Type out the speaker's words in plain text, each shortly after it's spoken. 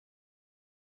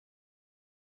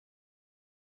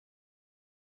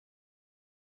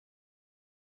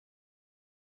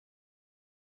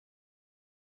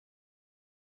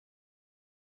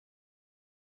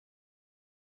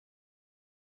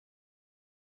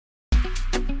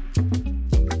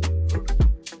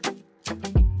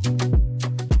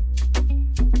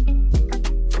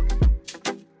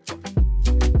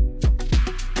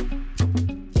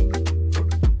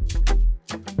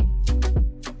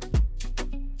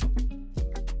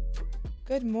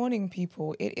Good morning,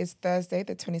 people. It is Thursday,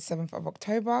 the 27th of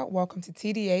October. Welcome to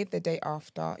TDA, the day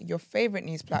after, your favorite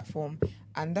news platform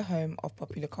and the home of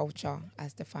popular culture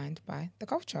as defined by the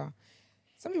culture.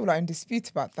 Some people are in dispute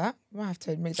about that. We might have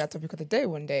to make that topic of the day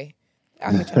one day.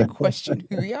 I'm here trying to question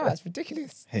who we are. It's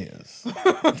ridiculous. Haters.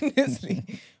 Honestly.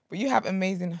 But you have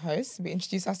amazing hosts. We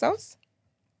introduce ourselves.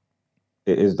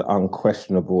 It is the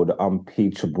unquestionable, the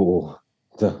unimpeachable.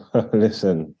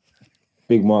 Listen,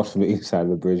 big marks from the east side of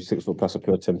the bridge, 6 foot plus of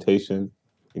pure temptation.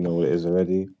 You know what it is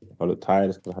already. I look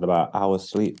tired because I had about an hour's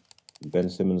sleep. Ben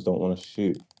Simmons don't want to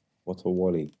shoot. What a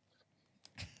wally.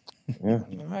 Yeah.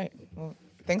 All right. Well,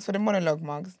 thanks for the monologue,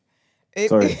 Mugs.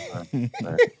 Sorry.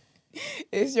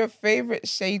 It's your favorite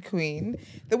shade queen,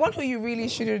 the one who you really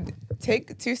shouldn't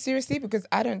take too seriously because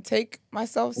I don't take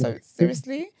myself so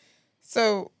seriously.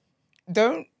 So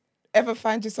don't ever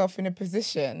find yourself in a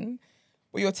position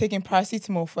where you're taking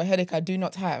paracetamol for a headache I do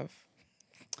not have.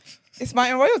 It's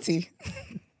my own royalty.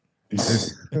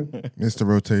 Mr.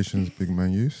 Rotation's big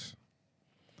man use.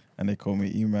 And they call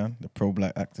me E-Man, the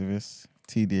pro-black activist,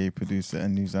 TDA producer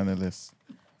and news analyst,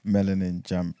 melanin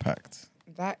jam-packed.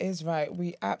 That is right.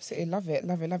 We absolutely love it.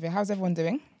 Love it, love it. How's everyone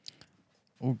doing?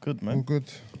 All good, man. All good.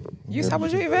 You, how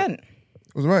was your event?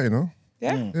 It was right, you know?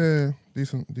 Yeah? Yeah,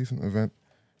 decent event.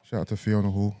 Shout out to Fiona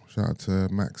Hall. Shout out to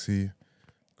Maxi,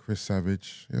 Chris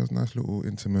Savage. Yeah, it was a nice little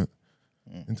intimate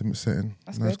setting.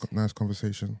 That's nice, good. Nice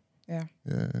conversation. Yeah.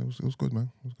 Yeah, it was good,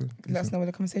 man. It was good. Let us Decent. know what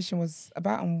the conversation was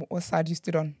about and what side you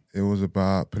stood on. It was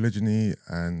about polygyny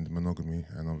and monogamy,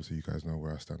 and obviously you guys know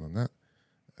where I stand on that.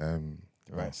 The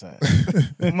right side.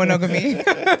 Monogamy.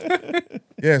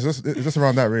 Yeah, it's just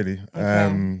around that really.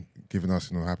 Okay. Giving us,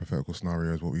 hypothetical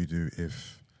scenarios, what we do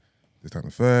if this, that,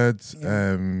 and the third.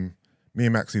 Yeah. Me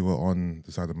and Maxie were on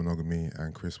the side of monogamy,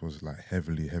 and Chris was like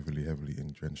heavily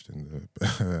entrenched in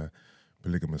the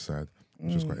polygamous side,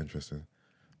 which was quite interesting.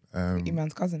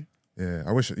 Iman's cousin. Yeah,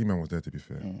 I wish Iman was there, to be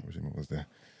fair. I wish Iman was there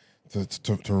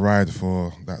to ride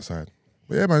for that side.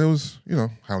 But yeah, man, it was,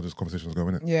 how this conversation was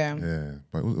going, innit? Yeah. Yeah,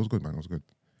 but it was good, man. It was good.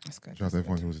 That's good. Shout out to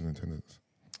everyone who was in attendance.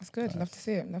 That's good. Nice. Love to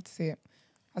see it. Love to see it.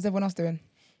 How's everyone else doing?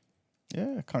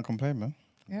 Yeah, can't complain, man.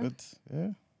 Yeah. Good. Yeah.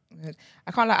 Good.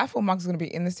 I can't lie. I thought Mugs was going to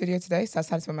be in the studio today, so I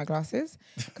decided to wear my glasses.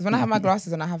 Because when I have my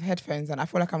glasses and I have headphones and I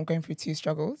feel like I'm going through two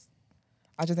struggles,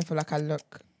 I just don't feel like I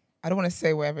don't want to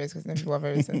say whatever it is because then people are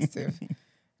very sensitive.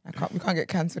 We can't get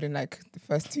cancelled in like the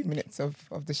first 2 minutes of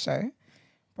the show.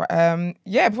 But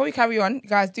before we carry on, you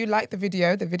guys do like the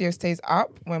video. The video stays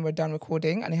up when we're done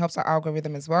recording and it helps our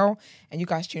algorithm as well. And you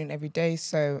guys tune in every day,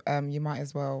 so you might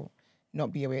as well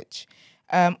not be a witch.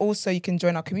 Also, you can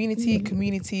join our community,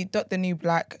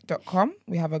 community.thenewblack.com.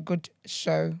 We have a good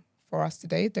show for us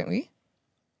today, don't we?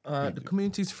 The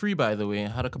community's free, by the way. I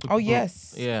had a couple. Oh,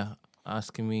 yes. Yeah,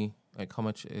 asking me like how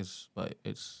much it is, but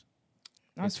it's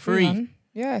free. free. Man.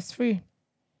 Yeah, it's free,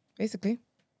 basically.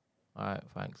 All right,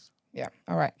 thanks. Yeah.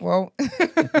 All right. Well,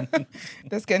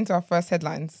 let's get into our first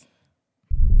headlines.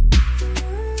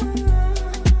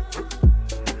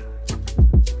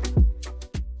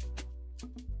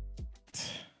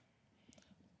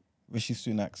 Rishi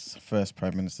Sunak's first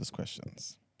Prime Minister's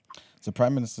questions. So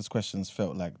Prime Minister's questions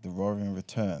felt like the roaring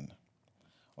return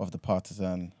of the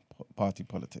partisan party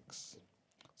politics.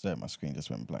 Sorry, my screen just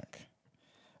went blank.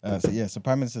 So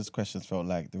Prime Minister's questions felt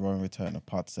like the roaring return of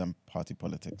partisan party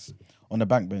politics. On the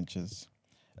backbenches,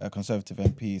 Conservative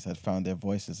MPs had found their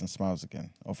voices and smiles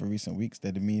again. Over recent weeks,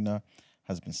 their demeanour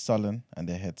has been sullen and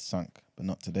their heads sunk, but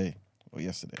not today or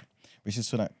yesterday. Rishi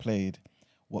Sunak played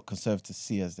what Conservatives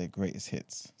see as their greatest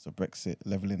hits, so Brexit,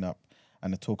 levelling up,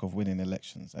 and the talk of winning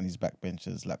elections, and his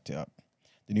backbenchers lapped it up.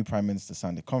 The new Prime Minister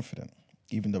sounded confident,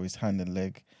 even though his hand and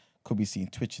leg could be seen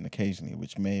twitching occasionally,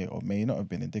 which may or may not have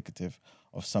been indicative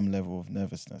of some level of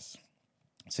nervousness.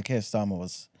 Sir Keir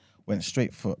Starmer went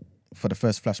straight for the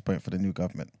first flashpoint for the new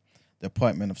government, the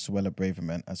appointment of Suella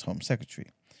Braverman as Home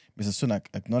Secretary. Mr Sunak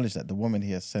acknowledged that the woman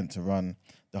he has sent to run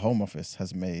the Home Office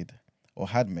had made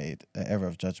an error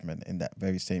of judgment in that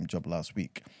very same job last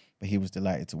week, but he was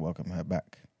delighted to welcome her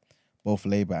back. Both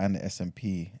Labour and the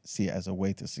SNP see it as a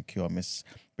way to secure Ms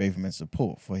Braverman's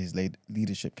support for his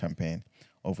leadership campaign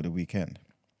over the weekend.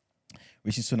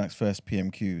 Rishi Sunak's first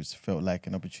PMQs felt like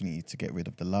an opportunity to get rid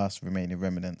of the last remaining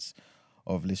remnants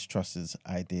of Liz Truss's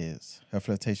ideas. Her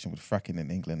flirtation with fracking in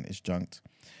England is junked,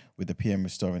 with the PM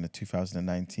restoring the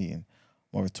 2019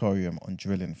 moratorium on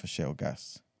drilling for shale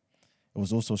gas. It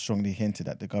was also strongly hinted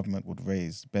that the government would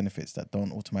raise benefits that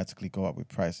don't automatically go up with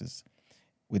prices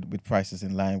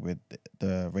in line with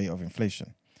the rate of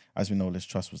inflation. As we know, Liz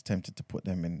Truss was tempted to put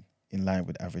them in line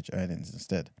with average earnings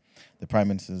instead. The Prime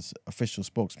Minister's official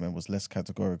spokesman was less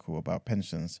categorical about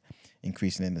pensions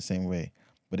increasing in the same way,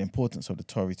 but the importance of the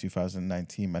Tory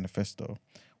 2019 manifesto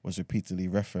was repeatedly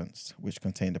referenced, which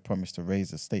contained a promise to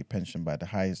raise the state pension by the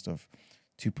highest of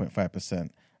 2.5%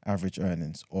 average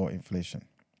earnings or inflation.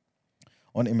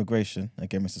 On immigration,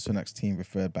 again, Mr. Sunak's team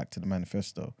referred back to the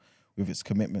manifesto with its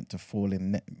commitment to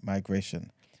falling net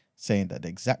migration, saying that the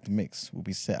exact mix will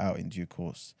be set out in due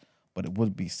course, but it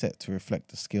would be set to reflect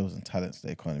the skills and talents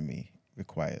the economy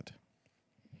required.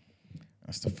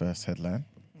 That's the first headline.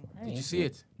 Did you see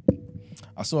it?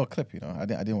 I saw a clip, I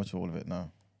didn't watch all of it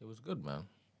now. It was good, man.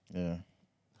 Yeah.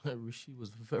 Rishi was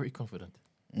very confident.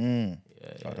 Yeah,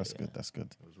 That's good. That's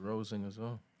good. It was rosing as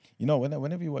well.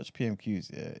 Whenever you watch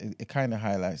PMQs, it kind of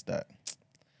highlights that,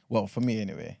 well, for me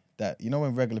anyway, that,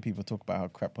 when regular people talk about how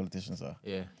crap politicians are,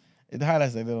 Yeah. it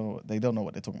highlights they don't know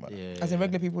what they're talking about. Yeah. As in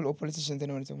regular people or politicians, they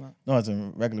know what they're talking about. No, as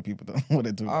in regular people don't know what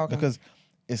they're doing. Okay. Because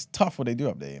it's tough what they do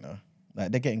up there,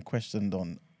 Like, they're getting questioned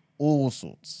on all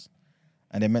sorts.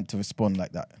 And they're meant to respond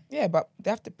like that. Yeah, but they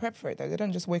have to prep for it, though. They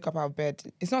don't just wake up out of bed.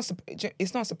 It's not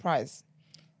a surprise.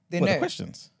 They know. The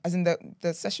questions? As in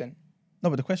the session. No,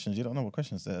 but the questions, you don't know what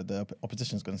questions the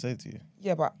opposition's going to say to you.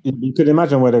 Yeah, but... You could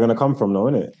imagine where they're going to come from, though,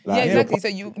 innit? Yeah, exactly. So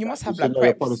you must have, like, know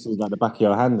your preps. policies like the back of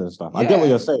your hand and stuff. I Yeah. get what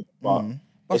you're saying, but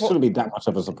But it shouldn't be that much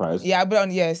of a surprise. Yeah, but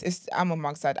I'm on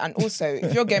Mark's side. And also,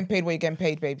 if you're getting paid what you're getting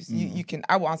paid, babes, you can...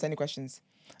 I will answer any questions.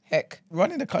 Heck.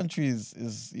 Running the country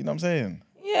is you know what I'm saying?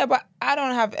 Yeah, but I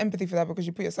don't have empathy for that because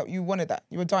you wanted that.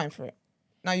 You were dying for it.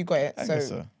 Now you got it. I guess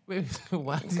so. Wait,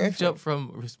 why did Go you for jump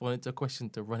from responding to a question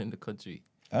to running the country?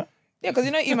 Huh? Yeah, because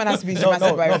Eman has to be No,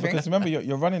 dramatic about everything. because remember,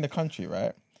 you're running the country,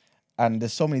 right? And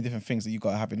there's so many different things that you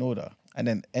got to have in order. And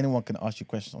then anyone can ask you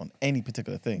questions on any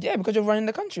particular thing. Yeah, because you're running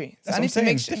the country. So That's I what need I'm to saying.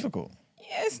 make It's sure. difficult.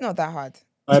 Yeah, it's not that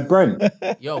hard. Brent,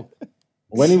 Yo,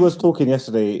 when he was talking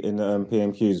yesterday in the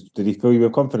PMQs, did he fill you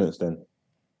with confidence then?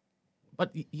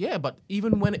 but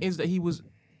even when it is that he was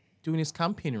doing his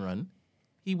campaign run,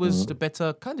 he was the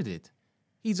better candidate.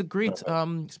 He's a great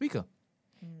speaker.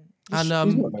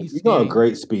 And He's not a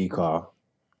great speaker.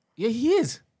 Yeah, he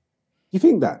is. You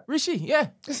think that? Rishi, yeah.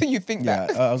 So you think Yeah,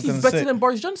 that? I was going He's to better say. than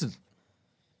Boris Johnson.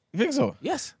 You think so?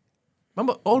 Yes.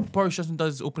 Remember, all Boris Johnson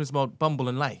does is open his mouth, bumble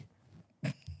and lie.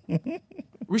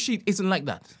 Rishi isn't like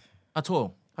that at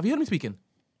all. Have you heard me speaking?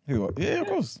 Yeah, of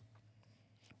course.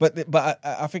 But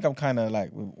I think I'm kind of like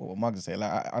what Mark is saying.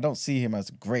 Like I don't see him as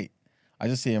great. I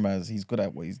just see him as he's good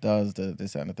at what he does,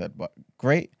 this and the third. But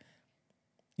great,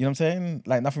 you know what I'm saying?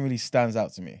 Like nothing really stands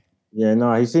out to me. Yeah,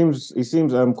 no, he seems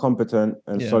competent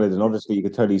and Yeah. solid, and obviously you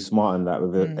could tell he's smart in that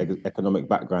with an economic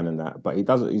background and that. But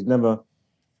he's never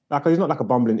like he's not like a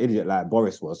bumbling idiot like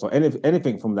Boris was. So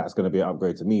anything from that's going to be an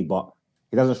upgrade to me. But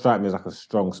he doesn't strike me as like a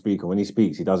strong speaker. When he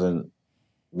speaks, he doesn't.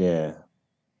 Yeah,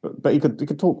 but he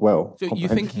could talk well. So you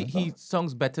think he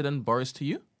sounds better than Boris to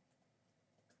you?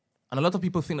 And a lot of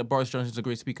people think that Boris Johnson is a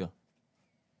great speaker.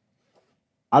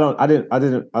 I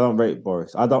don't rate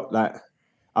Boris. I don't like.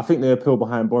 I think the appeal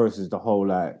behind Boris is the whole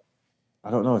like.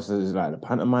 I don't know. It's like the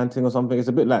pantomime thing or something. It's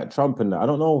a bit like Trump and that. I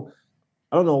don't know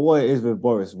what it is with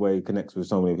Boris where he connects with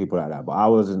so many people like that. But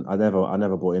I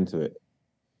never bought into it.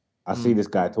 I see this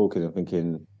guy talking and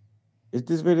thinking, is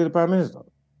this really the Prime Minister?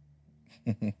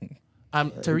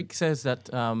 Tariq says that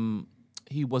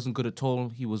he wasn't good at all.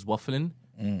 He was waffling.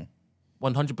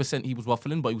 100% he was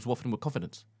waffling, but he was waffling with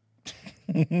confidence.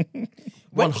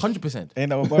 100%. Ain't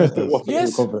that what Boris does?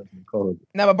 Yes. No,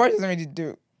 but Boris doesn't really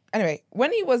do. Anyway,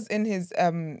 when he was in his,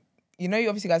 you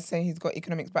obviously guys are saying he's got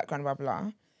economics background, blah,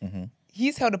 blah.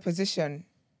 He's held a position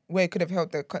where he could have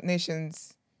helped the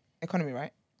nation's economy,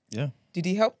 right? Yeah. Did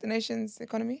he help the nation's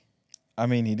economy? I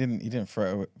mean, he didn't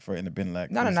throw it in the bin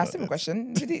like. No, Chris, like simple that.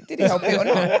 question. Did he help it or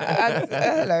not?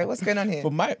 Hello, what's going on here?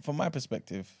 From my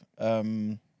perspective,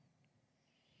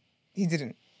 He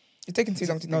didn't. You're taking too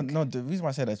long to think. No. The reason why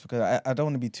I say that is because I don't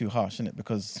want to be too harsh in it.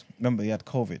 Because remember, you had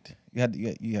COVID,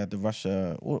 you had the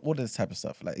Russia, all this type of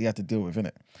stuff. Like you had to deal with,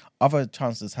 innit? Other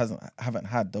chancellors haven't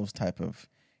had those type of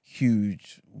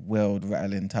huge world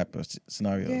rattling type of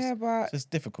scenarios. Yeah, but so it's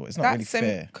difficult. It's not that really same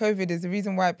fair. COVID is the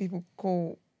reason why people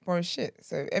call Boris shit.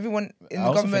 So everyone in I the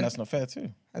also think government that's not fair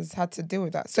too. has had to deal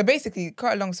with that. So basically,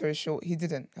 cut a long story short, he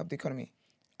didn't help the economy.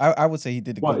 I would say he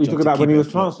did a What good you job talking to about when keep he it was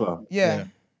afloat. chancellor? Yeah.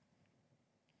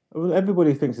 Well,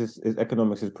 everybody thinks his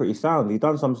economics is pretty sound. He's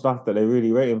done some stuff that they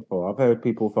really rate him for. I've heard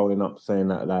people phoning up saying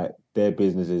that like their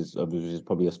businesses, which is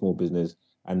probably a small business,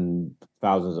 and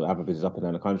thousands of other businesses up and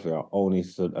down the country are only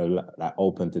like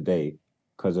open today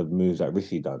because of moves that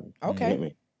Rishi done. Okay. You get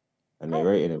me? And they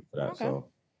rated him for that. Okay. So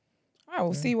All right,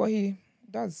 we'll see what he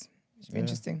does. It's Yeah.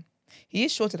 interesting. He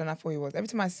is shorter than I thought he was. Every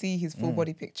time I see his full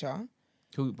body picture,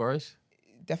 Who, Boris?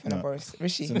 definitely No. Boris.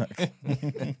 Rishi.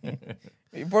 Sunak.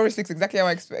 Boris looks exactly how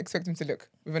I expect him to look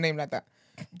with a name like that.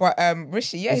 But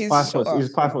Rishi, yeah, he's He's shorter.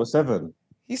 5'7".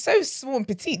 He's so small and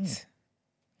petite.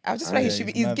 I just feel like he should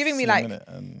be. He's giving me like,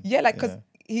 because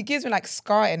he gives me like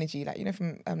Scar energy, like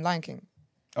from Lion King.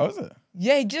 Oh, is it?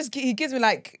 Yeah, he gives me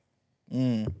like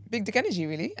big dick energy,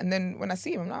 really. And then when I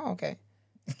see him, I'm like, oh, okay,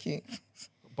 cute.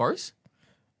 Boris?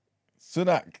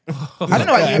 Sunak. I don't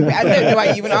know why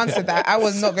you even answered that. I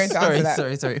was not going to answer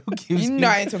that. Sorry. Who gives You know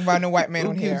I ain't talking about no white men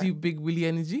who on gives here. you big Willy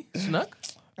energy? Sunak?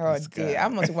 Oh This dear, guy.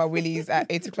 I'm not talking about willies at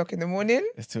 8:00 in the morning.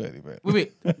 It's too early, but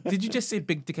Wait. Did you just say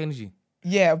big dick energy?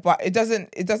 Yeah, but it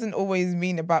doesn't always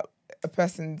mean about a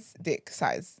person's dick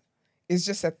size. It's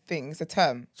just a thing. It's a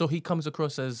term. So he comes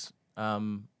across as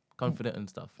confident and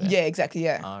stuff. Yeah, exactly.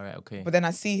 Yeah. All right. Okay. But then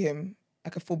I see him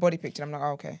like a full body picture. And I'm like,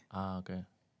 oh, okay, Okay.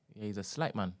 Yeah, he's a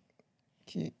slight man.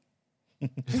 cute.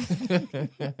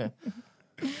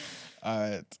 all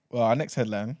right. Well, our next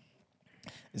headline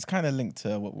is kind of linked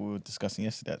to what we were discussing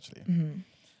yesterday, actually.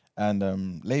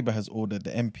 And Labour has ordered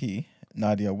the MP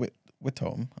Nadia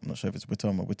Whitcomb, I'm not sure if it's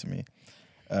Whitcomb or Whittomy,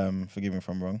 forgive me if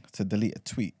I'm wrong, to delete a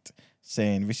tweet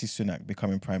saying Rishi Sunak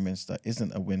becoming Prime Minister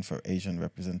isn't a win for Asian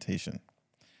representation.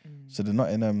 So the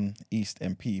Nottingham East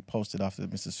MP posted after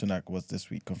Mr Sunak was this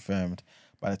week confirmed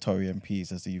by the Tory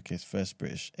MPs as the UK's first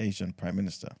British Asian Prime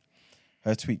Minister.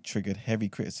 Her tweet triggered heavy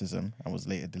criticism and was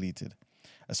later deleted.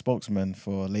 A spokesman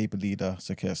for Labour leader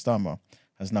Sir Keir Starmer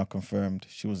has now confirmed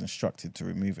she was instructed to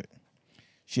remove it.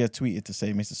 She had tweeted to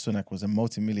say Mr Sunak was a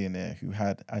multimillionaire who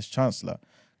had, as Chancellor,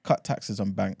 cut taxes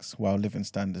on banks while living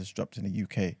standards dropped in the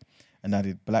UK, and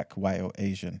added black, white or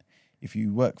Asian. If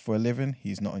you work for a living,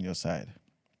 he's not on your side.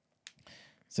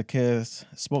 Sir Keir's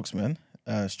spokesman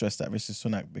stressed that Rishi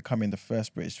Sunak becoming the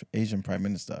first British Asian Prime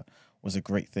Minister was a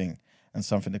great thing and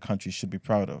something the country should be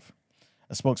proud of.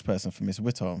 A spokesperson for Ms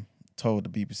Whitcomb told the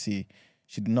BBC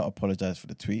she did not apologise for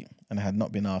the tweet and had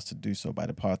not been asked to do so by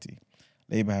the party.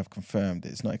 Labour have confirmed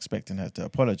it's not expecting her to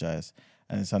apologise,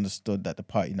 and it's understood that the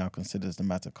party now considers the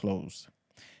matter closed.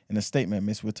 In a statement,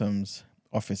 Ms Whitcomb's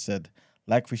office said,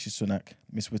 like Rishi Sunak,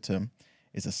 Ms Whitcomb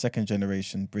is a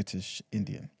second-generation British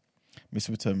Indian. Ms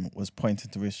Whitcomb was pointing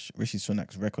to Rishi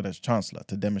Sunak's record as Chancellor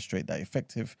to demonstrate that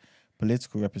effective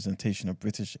political representation of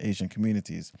British Asian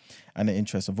communities and the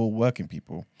interests of all working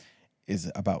people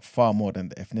is about far more than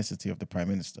the ethnicity of the Prime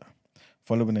Minister.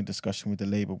 Following a discussion with the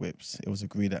Labour whips, it was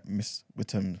agreed that Ms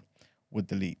Whitcomb would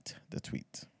delete the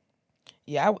tweet.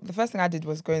 Yeah, the first thing I did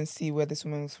was go and see where this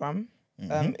woman was from.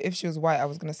 If she was white, I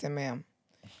was gonna say ma'am,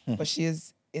 but she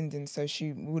is Indian, so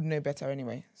she would know better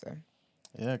anyway. So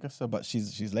Yeah, I guess so. But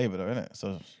she's Labour though, isn't it?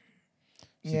 So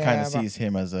she Yeah, kind of but- sees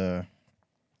him as a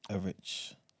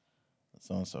rich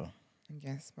so and so. I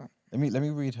guess, but Let me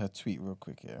read her tweet real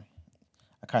quick here.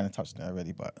 I kind of touched on it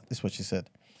already, but this is what she said.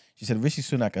 She said, Rishi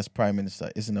Sunak as Prime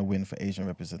Minister isn't a win for Asian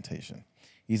representation.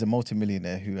 He's a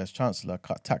multimillionaire who, as Chancellor,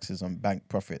 cut taxes on bank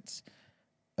profits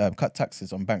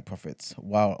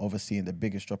while overseeing the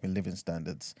biggest drop in living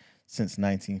standards since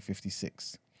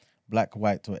 1956. Black,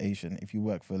 white or Asian, if you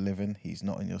work for a living, he's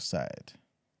not on your side.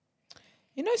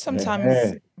 you know, sometimes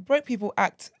Yeah. broke people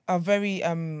are very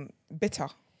bitter.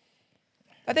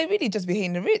 Like they really just be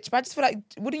hating the rich. But I just feel like,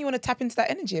 wouldn't you want to tap into that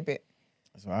energy a bit?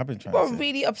 That's what I've been trying People to are say.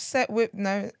 really upset with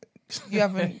you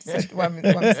haven't said what I'm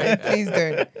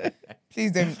saying.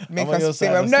 Please don't make on your us say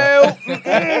side, well. No.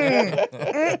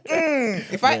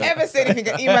 If I ever say anything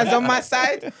and Iman's on my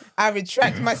side, I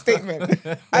retract my statement.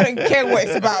 I don't care what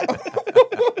it's about.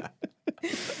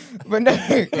 But no.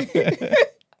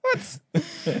 What?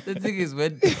 The thing is,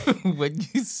 when when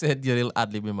you said your little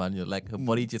ad lib, man, you're like, her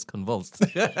body just convulsed.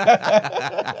 Yeah,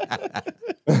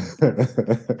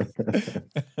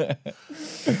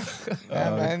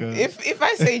 man. God. If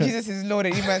I say Jesus is Lord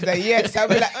and Iman's like, yes, I'll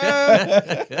be like,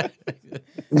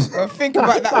 well, think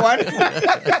about that one.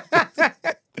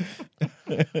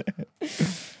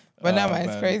 But no, man,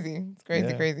 it's crazy. It's crazy,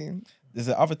 Yeah. crazy. There's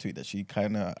another tweet that she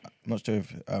kind of, I'm not sure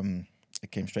if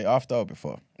it came straight after or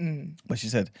before, but she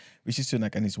said, Rishi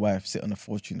Sunak and his wife sit on a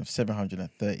fortune of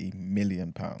 £730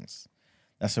 million.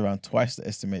 That's around twice the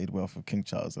estimated wealth of King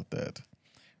Charles III.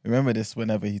 Remember this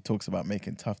whenever he talks about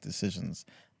making tough decisions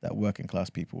that working class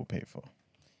people will pay for.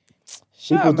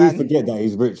 Sure, People man. do forget that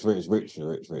he's rich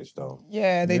though.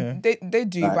 Yeah, they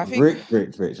do. Like, But I think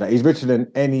rich. Like he's richer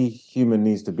than any human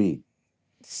needs to be.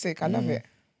 sick. I love it.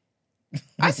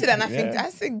 I see that and I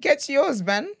think get yours,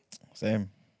 man. Same.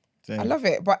 I love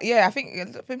it. But yeah, I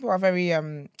think people are very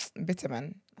bitter,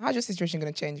 man. How's your situation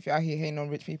going to change if you're out here hating on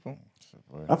rich people?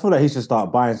 I feel like he should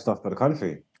start buying stuff for the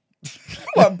country.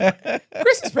 What?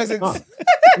 Christmas presents. No.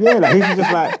 Yeah, like he should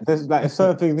just like there's like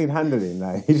certain things need handling.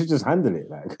 Like he should just handle it.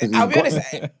 Like 'cause I'll he's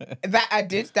be got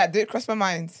honest. That did cross my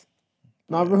mind.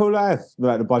 no real life.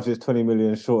 Like the budget's 20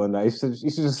 million short, and that he should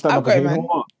just stand I'll up go, and say, you know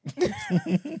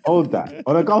man. what? Hold that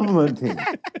on a government thing.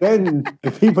 Then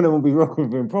the people that will be working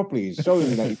with him properly, showing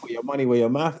you that you put your money where your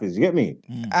mouth is. You get me?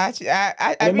 Actually, I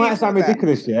And it really might sound thought that.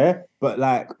 ridiculous, yeah, but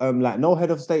like no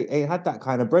head of state ain't had that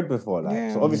kind of bread before. Like,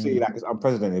 Yeah. so obviously, like it's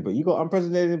unprecedented, but you got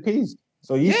unprecedented peas.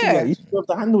 So you should, Yeah. you should be able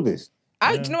to handle this.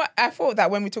 Do you know what? I thought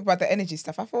that when we talk about the energy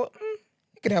stuff, I thought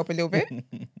he could help a little bit.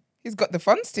 He's got the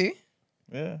funds too.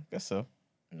 Yeah, guess so.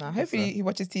 Nah, hopefully he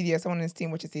watches TD or someone in his team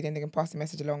watches TD and they can pass the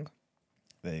message along.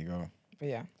 There you go. But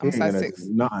yeah, He I'm ain't size gonna 6.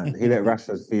 do nothing. He let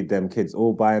Rashford feed them kids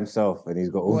all by himself, and he's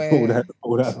got all, Boy.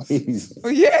 all that peas. Oh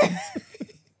yeah.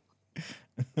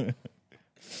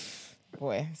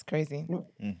 Boy, it's crazy.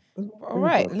 All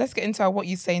right, let's get into our what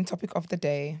you saying topic of the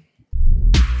day.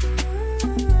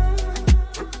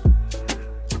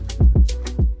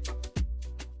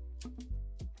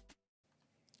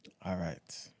 All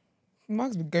right.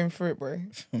 Mark's been going through it, boy.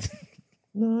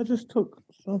 No, I just took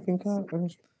something out.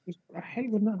 I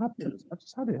hate when that happens. I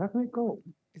just had it. How can it go?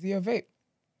 Is it your vape?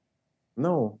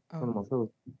 No, Oh. one of my pills.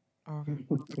 Oh,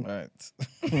 okay. All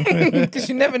right. Because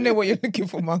you never know what you're looking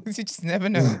for, Marks. You just never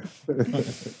know. All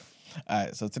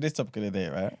right. So today's topic of the day,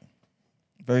 right?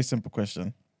 Very simple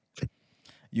question.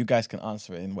 You guys can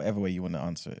answer it in whatever way you want to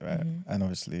answer it, right? And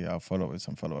obviously, I'll follow up with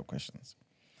some follow-up questions.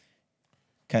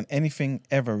 Can anything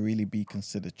ever really be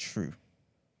considered true?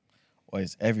 Or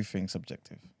is everything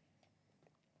subjective?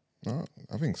 No,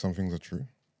 I think some things are true.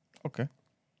 Okay.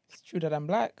 It's true that I'm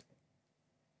black.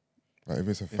 Like if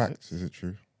it's a fact, is it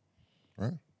true?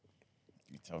 Right?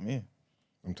 You tell me.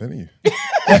 I'm telling you.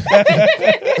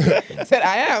 Said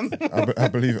I am. I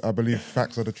believe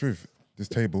facts are the truth. This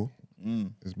table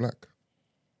is black.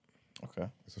 Okay.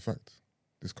 It's a fact.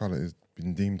 This colour is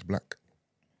been deemed black.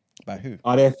 By who?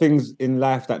 Are there things in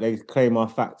life that they claim are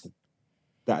fact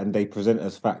and they present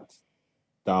as fact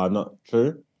that are not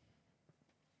true?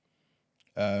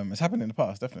 It's happened in the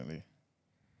past, definitely.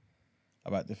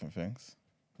 About different things.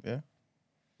 Yeah.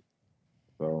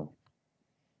 So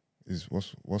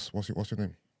What's your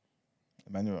name?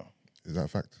 Emmanuel. Is that a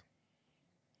fact?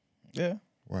 Yeah.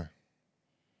 Why?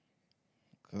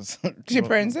 Because your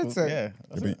parents said so. Yeah.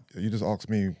 Yeah, but you just asked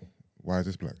me why is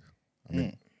this black? I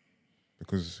mean,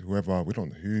 because whoever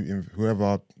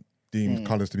deemed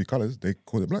colours to be colours, they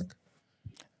called it black.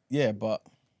 Yeah, but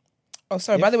Oh,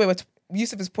 sorry. By the way,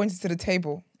 Yusuf is pointing to the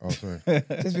table. Oh, sorry.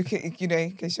 Just because, in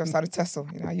case you're outside of Tesla.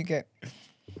 You know how you get.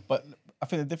 But I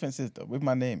think the difference is that with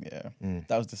my name,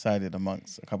 that was decided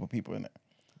amongst a couple of people in it.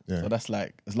 Yeah. So that's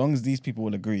like, as long as these people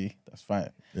will agree, that's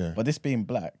fine. Yeah. But this being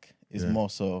black is Yeah. more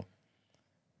so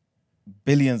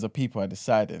billions of people are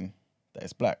deciding that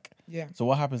it's black. Yeah. So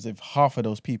what happens if half of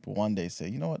those people one day say,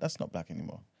 you know what, that's not black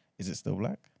anymore? Is it still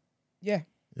black? Yeah.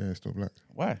 Yeah, it's still black.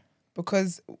 Why?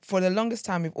 Because for the longest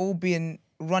time, we've all been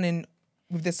running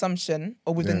with the assumption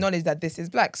or with the Yeah. knowledge that this is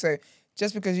black. So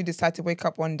just because you decide to wake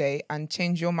up one day and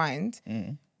change your mind,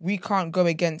 we can't go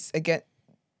against.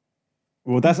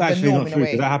 Well, that's The actually norm not in a true way.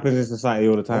 because that happens in society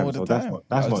all the time. All the So time.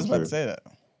 that's I was not just about true. to say that.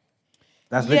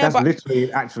 That's Yeah, but-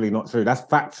 literally actually not true. That's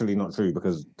factually not true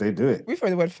because they do it. We throw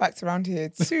the word fact around here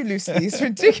too loosely. It's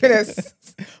ridiculous.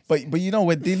 But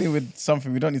we're dealing with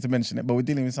something, we don't need to mention it, but we're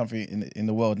dealing with something in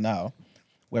the world now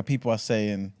where people are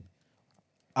saying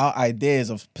our ideas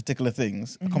of particular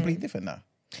things are completely different now.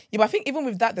 Yeah, but I think even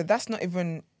with that, that's not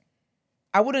even.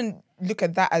 I wouldn't look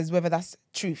at that as whether that's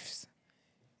truths.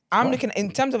 I'm looking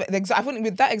in terms of I think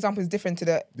with that example is different to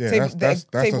the Yeah, table, that's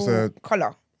table just a-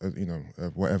 color.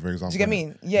 Whatever example. Do you get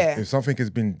innit? me? Yeah. If something has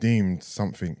been deemed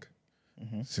something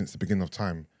since the beginning of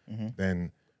time,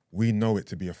 then we know it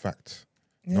to be a fact.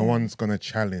 No one's going to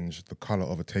challenge the color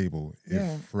of a table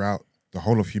if throughout the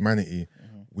whole of humanity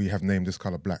we have named this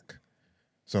color black.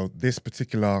 So this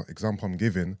particular example I'm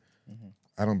giving,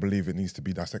 I don't believe it needs to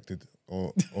be dissected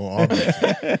or argued.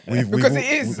 Because it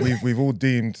is. We've all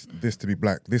deemed this to be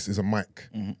black. This is a mic.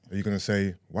 Are you going to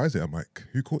say, why is it a mic?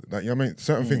 Who called that? You know what I mean?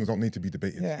 Certain things don't need to be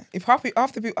debated. Yeah. If half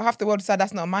the world decide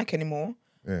that's not a mic anymore,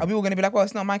 are people going to be like, well,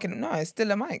 it's not a mic anymore? No, it's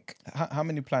still a mic. How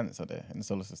many planets are there in the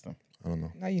solar system? I don't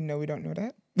know. Now you know we don't know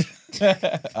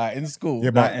that. In school.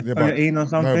 Yeah, but, Like 13 or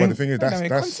something? No, but the thing is, How many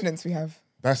that's continents we have?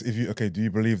 That's if you do you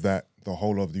believe that the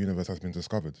whole of the universe has been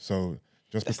discovered? So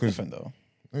just That's because different though.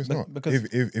 no, it's But- not. because-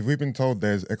 If we've been told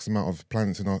there's X amount of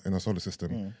planets in our solar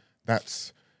system,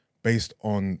 that's based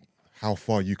on how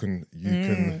far you can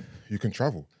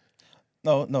travel.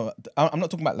 No. I'm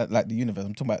not talking about like the universe.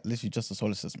 I'm talking about literally just the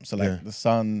solar system. So like the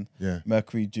sun,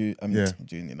 Mercury, June,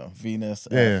 Venus.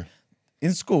 Yeah.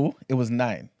 In school, it was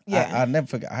 9. Yeah. I never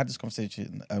forget. I had this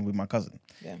conversation with my cousin.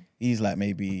 Yeah. He's like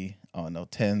maybe, I don't know,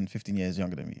 10, 15 years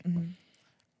younger than me. Mm-hmm.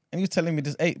 And he was telling me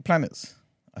there's 8 planets.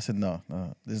 I said, no,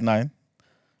 there's 9.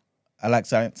 I like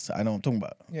science. I know what I'm talking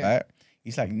about. Yeah. Right?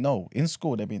 He's like, no, in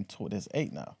school they're being taught there's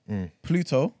 8 now.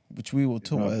 Pluto, which we will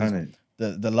talk as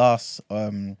the last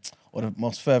or the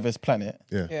most furthest planet.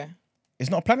 Yeah. It's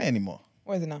not a planet anymore.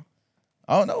 What is it now?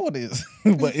 I don't know what it is,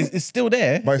 but it's still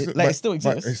there. But it still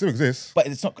exists. But it still exists. But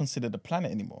it's not considered a planet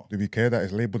anymore. Do we care that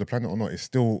it's labeled a planet or not? It's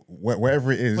still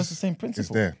wherever it is. But it's the same principle. It's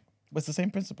there. But it's the same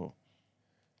principle.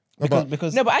 No,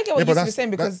 Because No, but I get what you're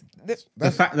saying because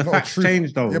The facts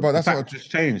changed though. Yeah, but that's the not fact just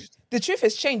changed. the truth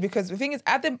has changed because the thing is,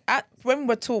 when we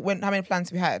were taught how many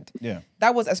planets we had, Yeah.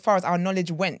 that was as far as our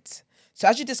knowledge went. So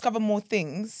as you discover more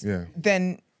things,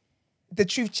 then the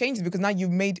truth changes because now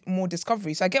you've made more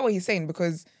discoveries. So I get what he's saying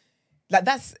because like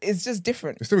it's just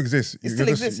different. It still exists. It still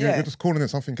exists, yeah. You're just calling it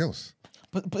something else.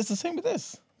 But it's the same with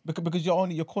this. Because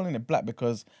you're calling it black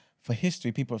because for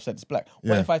history people have said it's black.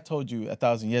 What Yeah. if I told you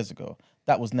 1,000 years ago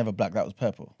that was never black, that was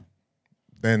purple?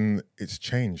 Then it's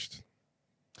changed.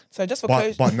 So just for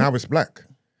But now it's black.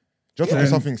 Just because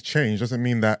something's changed doesn't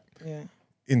mean that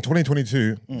in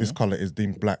 2022 this color is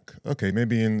deemed black. Okay,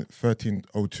 maybe in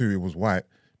 1302 it was white,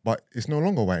 but it's no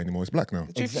longer white anymore. It's black now.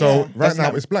 So right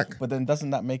now it's black. But then doesn't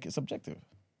that make it subjective?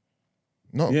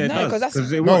 No, Yeah, No, it does. 'cause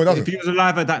that's- it No, it was. doesn't. If you was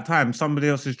alive at that time, somebody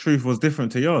else's truth was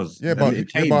different to yours. Yeah, Then but it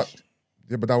yeah, changed.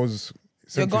 but that was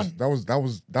You're centuries.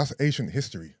 gone. That's ancient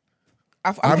history.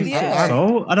 yeah.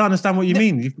 So I don't understand what you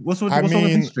mean. What's wrong with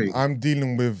history? I'm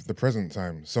dealing with the present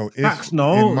time. So if Facts,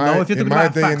 no. If you're talking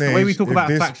about facts, the way we talk about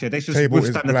facts here, they should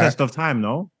withstand the test of time,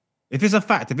 no? If it's a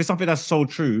fact, if it's something that's so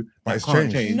true, But that it's can't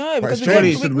changed. change. No, But because it's we Surely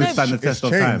it changed. should withstand the It's test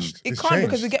of time. changed. It It's can't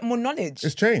because we changed. get more knowledge.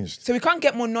 It's changed. So we can't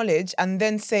get more knowledge and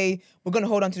then say we're going to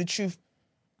hold on to the truth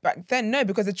back then. No,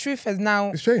 because the truth has now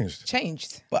It's changed.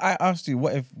 changed. But I asked you,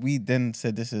 what if we then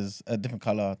said this is a different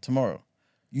color tomorrow?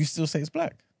 You still say it's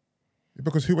black?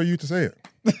 Because who are you to say it?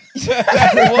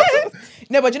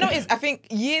 No, but you know what it is? I think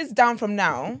years down from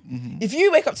now, if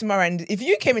you wake up tomorrow and if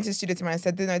you came into the studio tomorrow and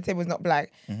said, no, the table's not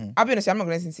black, I'll be honest, I'm not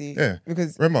going to listen to you. Yeah.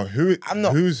 Because, Remember, I'm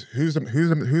not. who's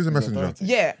the messenger?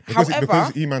 yeah, Because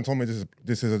however, E-Man told me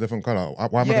this is a different color.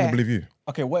 Why am I going to believe you?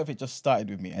 Okay, what if it just started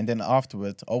with me and then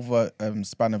afterwards, over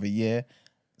span of a year,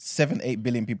 7-8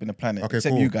 billion people in the planet, Okay,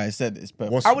 except cool. you guys said it's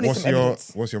purple. What's I would need some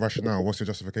evidence. what's your rationale? What's your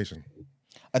justification?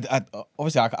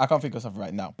 Obviously, I can't think of something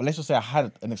right now, but let's just say I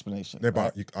had an explanation. Yeah,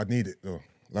 but I need it though.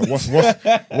 Like,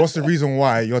 what's the reason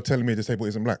why you're telling me this table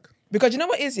isn't black? because you know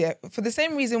what it is, yeah? For the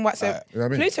same reason why, so You know what I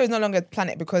mean? Pluto is no longer a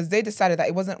planet because they decided that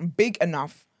it wasn't big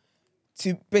enough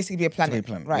to basically be a planet.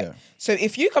 Right. yeah. So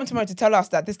if you come tomorrow to tell us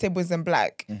that this table isn't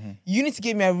black, you need to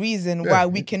give me a reason why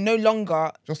we can no longer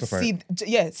Justify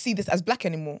see this as black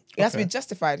anymore. It has to be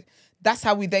justified. That's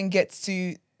how we then get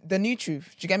to the new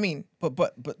truth. Do you get what I mean?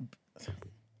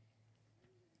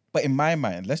 But in my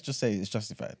mind, let's just say it's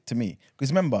justified to me. Because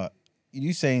remember,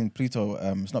 you saying Pluto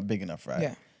is not big enough, right?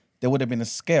 Yeah. There would have been a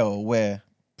scale where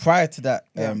prior to that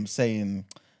saying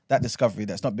that discovery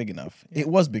that's not big enough, it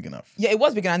was big enough. Yeah, it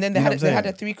was big, and then they You know had what I'm they had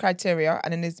saying? the 3 criteria,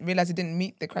 and then they realized it didn't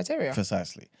meet the criteria.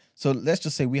 Precisely. So let's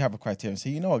just say we have a criteria and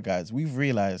say, you know what, guys, we've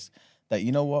realized that,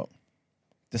 you know what,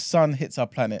 the sun hits our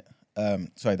planet,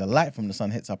 the light from the sun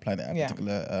hits our planet at a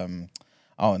particular,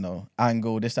 I don't know,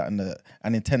 angle, this, that,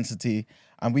 and intensity.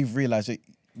 And we've realized that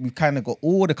we've kind of got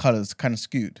all the colors kind of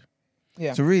skewed.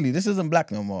 Yeah. So really, this isn't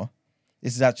black no more.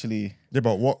 This is actually But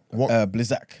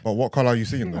Blizzak. But what color are you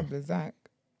seeing though? Blizzak.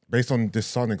 Based on this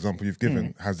sun example you've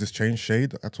given, has this changed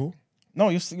shade at all? No,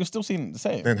 you're still seeing the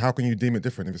same. Then how can you deem it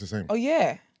different if it's the same? Oh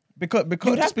yeah. Because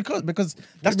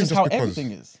that's just how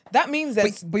everything is. That means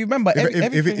that But remember,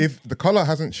 everything... If the color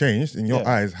hasn't changed in your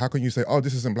eyes, how can you say, oh,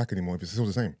 this isn't black anymore if it's still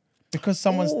the same? Because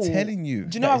someone's telling you.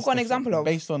 Do you know that I've it's got an different example of?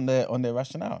 based on their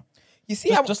rationale. you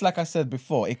see how Just like I said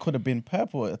before, it could have been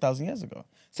purple 1,000 years ago.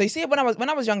 so you see when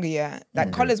I was younger,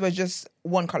 that colors were just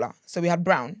one color. So we had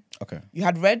brown, Okay. you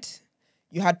had red,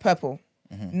 you had purple.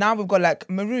 Now we've got like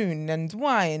maroon and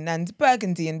wine and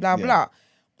burgundy and blah blah.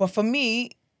 But for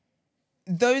me,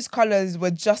 those colors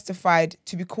were justified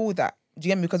to be called that. Do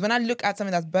you get me? Because when I look at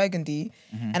something that's burgundy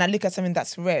and I look at something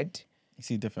that's red, You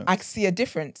see difference. I see a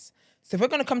difference. So if we're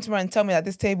going to come tomorrow and tell me that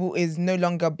this table is no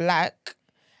longer black,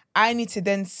 I need to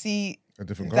then see A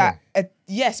different that. color.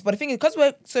 Yes, but the thing is, because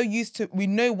we're so used to, we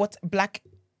know what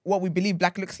we believe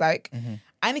black looks like.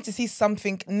 I need to see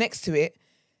something next to it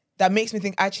that makes me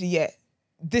think, actually,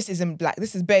 this isn't black.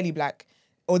 This is barely black.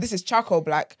 or this is charcoal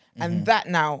black, and that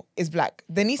now is black.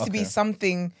 There needs to be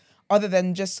something other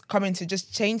than just coming to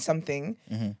just change something,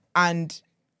 and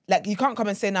like you can't come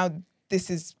and say now this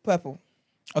is purple.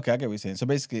 Okay, I get what you're saying. So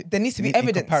basically, There needs to be in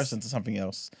evidence. comparison to something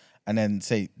else, and then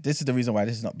say this is the reason why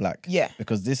this is not black. Yeah.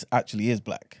 because this actually is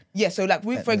black. Yeah, so like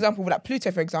for example, with like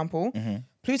Pluto, for example,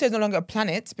 Pluto is no longer a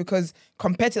planet because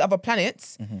compared to the other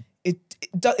planets,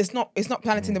 it's not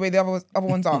planeting the way the other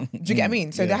ones are. Do you get what I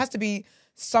mean? So there has to be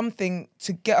something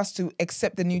to get us to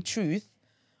accept the new truth.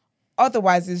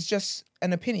 Otherwise, it's just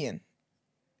an opinion.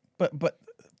 But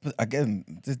again,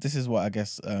 this is what I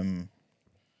guess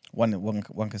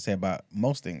one can say about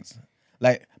most things.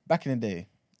 Like back in the day,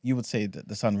 you would say that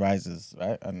the sun rises,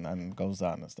 right, and goes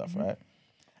down and stuff, right?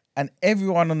 And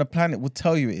everyone on the planet would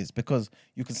tell you it is, because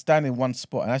you can stand in one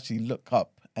spot and actually look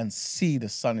up and see the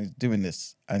sun is doing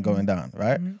this and going down,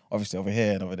 right? Obviously over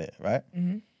here and over there, right?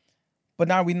 But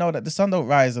now we know that the sun don't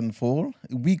rise and fall.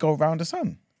 We go around the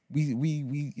sun.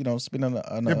 We spin on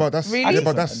a Yeah, but that's Really? yeah,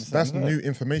 but that's new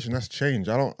information. That's change.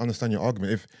 I don't understand your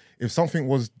argument. If something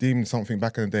was deemed something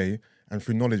back in the day, and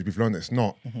through knowledge we've learned it's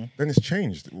not, then it's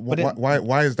changed.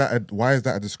 Why is that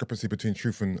a discrepancy between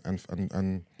truth and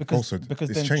falsehood? Because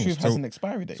it's then changed. truth has an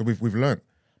expiry date. So we've learned.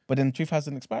 But then truth has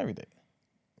an expiry date.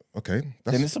 Okay,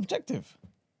 Then it's subjective.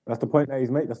 That's the point that he's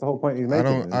making. That's the whole point he's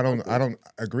making. I don't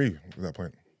agree with that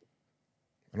point.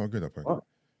 I don't agree with that point. What?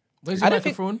 Where's I your don't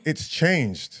think- microphone? It's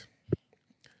changed.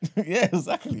 Yeah,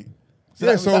 exactly.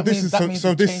 This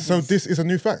is a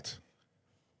new fact.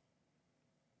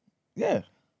 Yeah.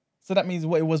 So that means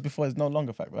what it was before is no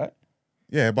longer fact, right?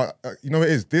 Yeah, but you know what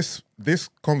it is this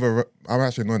convo. I'm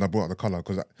actually annoyed I brought up the color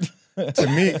because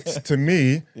to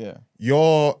me, Yeah.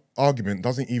 your argument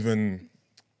doesn't even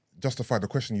justify the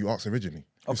question you asked originally.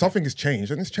 If something is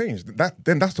changed, then it's changed.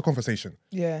 Then that's the conversation.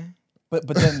 Yeah. But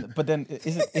then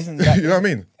isn't that You know what I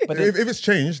mean? But then- if it's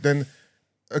changed, then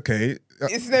okay.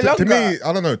 It's no To me, longer.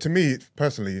 I don't know. To me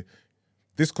personally,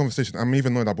 this conversation, I'm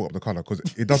even annoyed I brought up the color because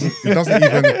it doesn't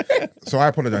even. So I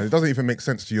apologize. It doesn't even make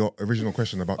sense to your original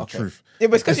question about the truth. Yeah,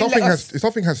 but it's 'cause if you let us- if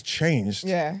something has changed,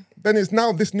 Yeah. then it's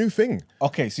now this new thing.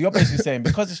 Okay, so you're basically saying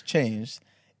because it's changed,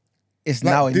 it's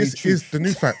now a new This truth. is the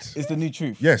new fact. It's the new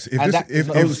truth. Yes, if And this- that is if-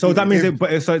 not- if- So that means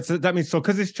that means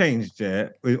because it's changed, yeah,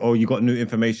 or you got new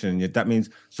information. Yeah, that means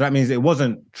it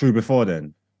wasn't true before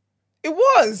then. It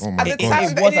was Oh my at the God. time.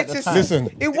 It that was it at the needed to- time. Listen,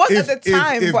 it was at the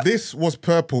time. If but this was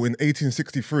purple in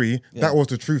 1863, that was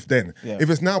the truth then. Yeah. If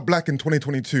it's now black in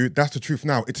 2022, that's the truth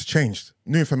now. It's changed.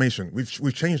 New information. We've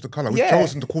changed the color. We've Yeah.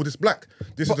 chosen to call this black.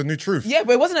 This is the new truth. yeah,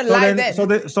 but it wasn't a lie then.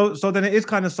 So then it is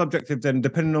kind of subjective then,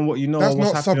 depending on what you know, That's or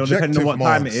what's not happening, or depending on what subjective,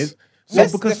 time it Marks. is.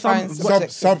 Let's because define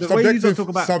subjective. the way you subjective- talk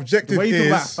about subjective the way you talk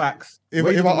about is- facts. If the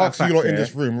way you I talk about ask you lot facts, in yeah,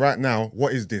 this room right now,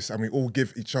 what is this? And we all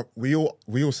give each other, we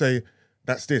all say,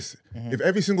 that's this. If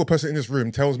every single person in this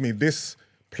room tells me this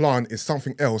plant is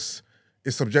something else,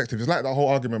 it's subjective. It's like that whole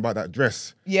argument about that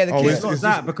dress. Yeah, the Oh, kids. it's not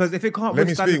that because if it can't Let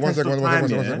me withstand speak. the One test second. of One time,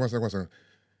 second. yeah, One second.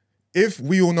 If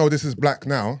we all know this is black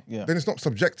now, Yeah. then it's not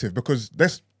subjective because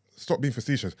let's stop being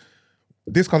facetious.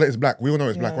 This color is black. We all know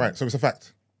it's black, Yeah. right? So it's a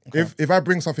fact. If I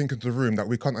bring something into the room that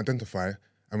we can't identify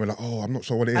and we're like, oh, I'm not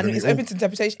sure what it is, and we it's all- open to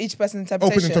interpretation. Each person's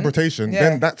interpretation. open interpretation, Yeah.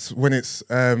 then that's when it's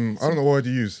I don't know what word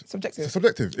you use. Subjective. It's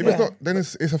subjective. If Yeah. it's not, then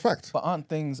it's a fact. But aren't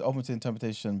things open to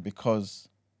interpretation because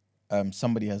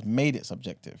somebody has made it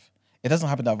subjective? It doesn't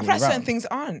happen that I way feel like certain around. things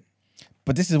aren't.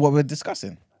 But this is what we're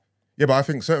discussing. Yeah, but I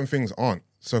think certain things aren't.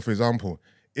 So, for example,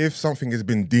 if something has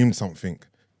been deemed something,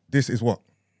 this is what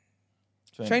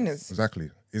Trainers. exactly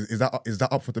is that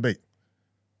up for debate?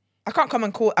 I can't come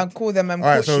and call them All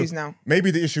right, court so shoes now. maybe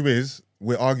the issue is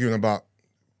we're arguing about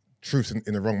truths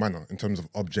in the wrong manner in terms of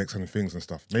objects and things and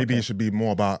stuff. Maybe it should be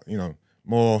more about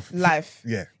more Life.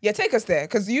 Yeah. Yeah, take us there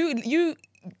because you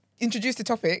introduced the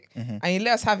topic and you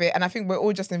let us have it, and I think we're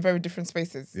all just in very different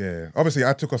spaces. Yeah. Obviously,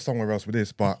 I took us somewhere else with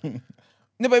this, but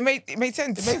No, but it made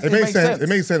sense. it makes sense. It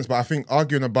makes sense, but I think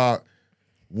arguing about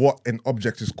what an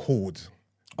object is called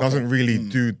doesn't really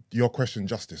do your question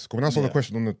justice. 'Cause when I saw the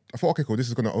question I thought, okay, cool, this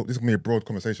is gonna be a broad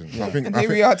conversation. So I think, And here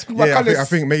we are talking about I colours.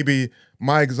 think maybe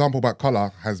my example about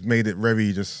color has made it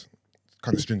very just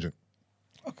kind of stringent.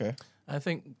 Okay. I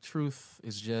think truth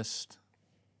is just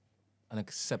an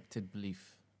accepted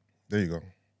belief. There you go.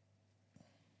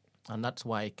 And that's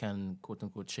why it can, quote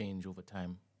unquote, change over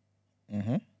time.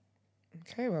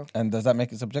 Okay, well, And does that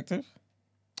make it subjective?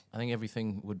 I think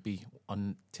everything would be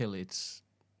until it's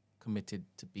committed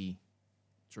to be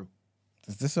true.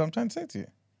 Is this what I'm trying to say to you?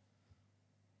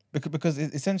 Because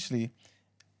essentially,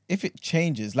 if it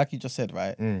changes, like you just said,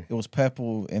 right? It was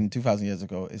purple in 2,000 years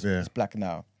ago. It's black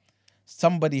now.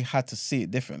 Somebody had to see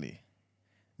it differently.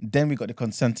 Then we got the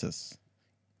consensus.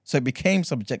 So it became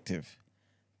subjective.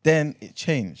 Then it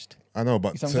changed. I know,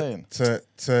 but You see what I'm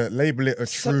to label it a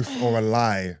truth or a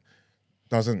lie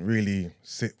doesn't really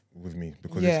sit with me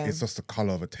because it's just the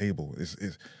color of a table. It's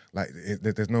like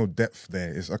there's no depth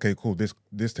there. It's okay, cool.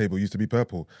 This table used to be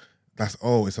purple.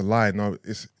 It's a lie. No,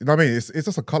 it's you know what I mean. It's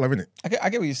just a color, innit? I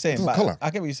get what you're saying. It's a But colour. I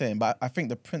get what you're saying, but I think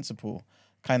the principle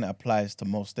kind of applies to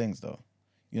most things, though.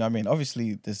 You know what I mean?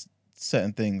 Obviously, there's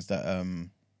certain things that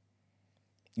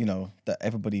you know, that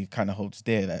everybody kind of holds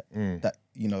dear that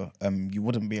you know, you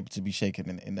wouldn't be able to be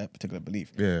shaken in that particular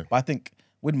belief. Yeah. But I think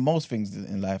with most things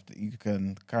in life that you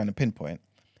can kind of pinpoint,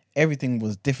 everything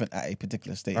was different at a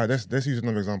particular stage. All right, let's use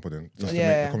another example then, just to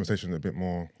make the conversation a bit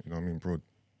more, you know what I mean, broad.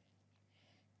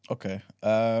 Okay.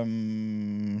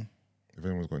 If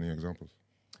anyone's got any examples.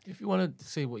 If you want to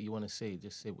say what you want to say,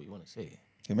 just say what you want to say.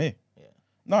 To me? Yeah.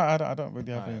 No, I don't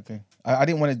really have anything. I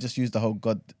didn't want to just use the whole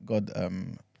God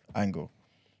angle.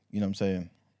 You know what I'm saying?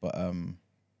 But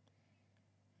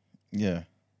yeah.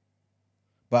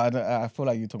 But I feel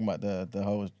like you're talking about the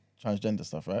whole transgender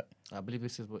stuff, right? I believe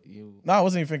this is what you... No, I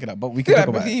wasn't even thinking that, but we could talk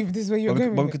about it. This is where you're But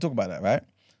going. we could talk about that, right?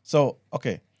 So,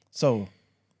 okay. So,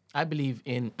 I believe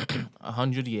in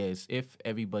 100 years, if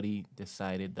everybody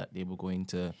decided that they were going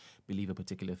to believe a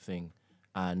particular thing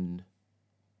and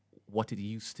what it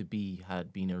used to be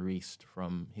had been erased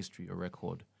from history or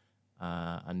record,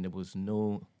 and there was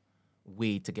no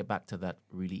way to get back to that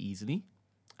really easily,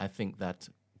 I think that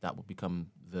would become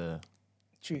the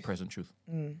present truth.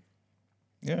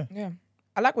 yeah. Yeah.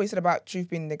 I like what you said about truth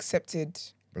being the accepted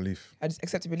Belief.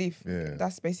 belief. Yeah.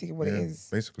 That's basically what it is.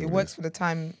 Basically it what it works is. for the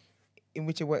time in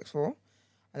which it works for.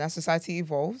 And as society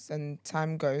evolves and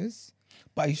time goes,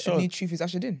 But are you a sure? new truth is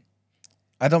ushered in.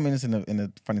 I don't mean this in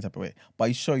a funny type of way, but are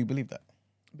you sure you believe that?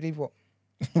 Believe what?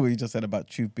 What you just said about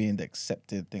truth being the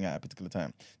accepted thing at a particular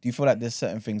time. Do you feel like there's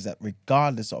certain things that,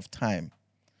 regardless of time,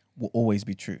 will always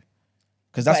be true?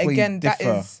 Because that's But where again, you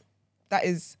differ. that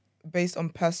is based on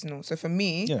personal. So for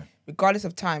me, Yeah. regardless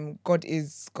of time, God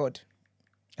is God.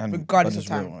 And regardless God of is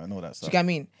time. real and all that Do stuff. you get what I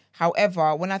mean?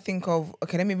 However, when I think of,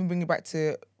 okay, let me even bring it back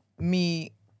to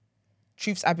me,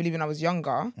 truths I believe when I was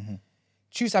younger.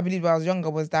 Truths I believed when I was younger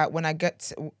was that when I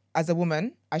get, as a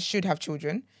woman, I should have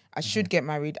children. I should get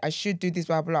married. I should do this,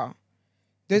 blah, blah.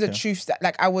 Those are truths that,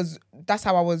 like, that's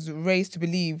how I was raised to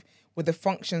believe were the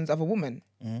functions of a woman.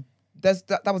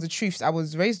 That was the truths I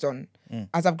was raised on.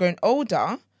 As I've grown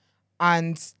older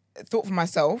and thought for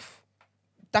myself,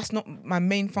 that's not my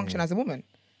main function as a woman.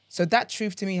 So that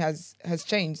truth to me has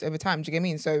changed over time. Do you get what I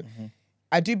mean? So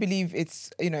I do believe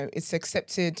it's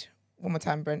accepted. One more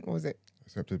time, Brent. What was it?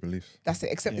 Accepted beliefs. That's it.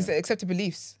 It's accepted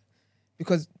beliefs.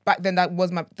 Because back then that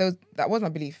was my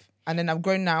belief. And then I've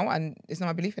grown now and it's not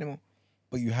my belief anymore.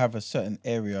 But you have a certain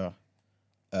area,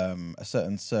 a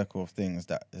certain circle of things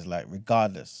that is like,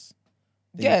 regardless,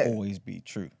 they will always be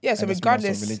true. Yeah, so and it's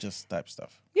regardless- more so religious type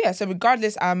stuff. Yeah, so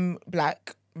regardless I'm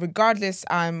black, regardless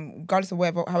of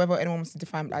whatever, however anyone wants to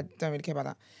define, I don't really care about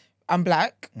that. I'm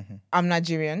black, I'm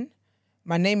Nigerian,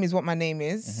 my name is what my name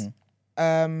is.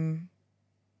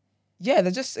 Yeah,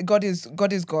 they're just God is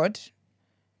God.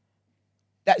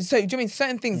 That, so do you know what I mean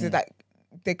certain things that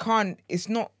they can't, it's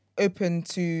not open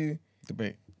to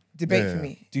Debate. for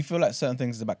me. Do you feel like certain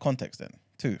things is about context then,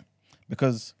 too?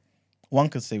 Because one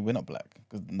could say we're not black,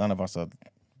 because none of us are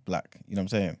black. You know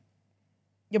what I'm saying?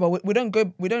 Yeah, but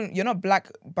you're not black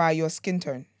by your skin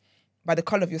tone, by the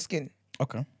color of your skin.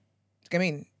 Okay. Do you get what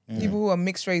I mean? People who are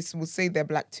mixed race will say they're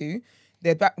black too.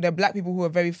 They're black people who are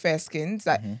very fair skinned.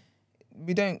 Like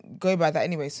we don't go by that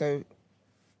anyway. So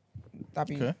that'd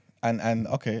be Okay. And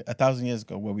okay, 1,000 years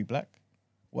ago, were we black?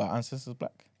 Were our ancestors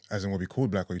black? As in what we called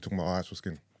black, or are you talking about our actual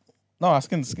skin? No, our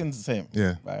skin's the same.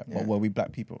 Yeah. Right. But were we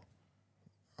black people?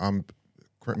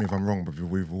 Correct me if I'm wrong, but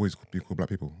we've always been called black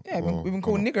people. yeah. Or- We've been or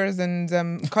called not. niggers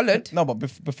and coloured. No, but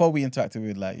before we interacted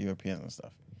with like Europeans and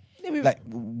stuff, Yeah, like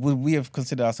would we have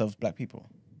considered ourselves black people?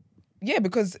 yeah,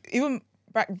 because even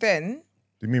back then,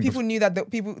 Do you mean people knew that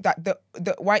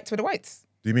the whites were the whites.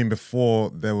 do you mean before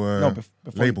there were No,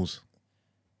 before- labels?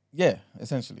 Yeah,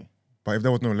 essentially. But if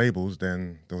there was no labels,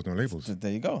 then there was no labels. So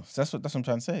there you go. So that's what I'm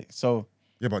trying to say. So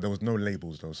Yeah, but there was no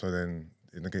labels though. So then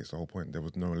it negates the whole point. There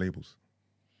was no labels.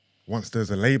 Once there's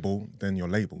a label, then you're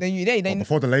labeled. Then But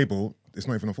before the label, it's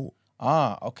not even a fault.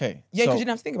 okay. yeah, because So- you didn't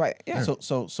have to think about it. Yeah.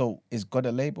 So is God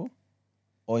a label,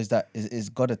 or is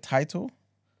God a title,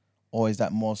 or is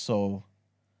that more so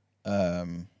a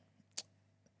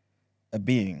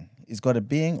being? Is God a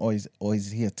being, or is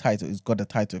he a title? Is God a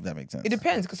title? If that makes sense. It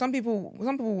depends, because some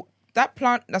people that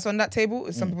plant that's on that table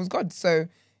is some people's god. So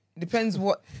it depends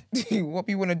what what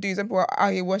people want to do. Some people are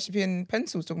out here worshiping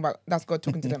pencils, talking about that's God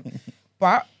talking to them.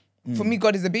 But For me,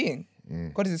 God is a being.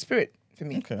 God is a spirit for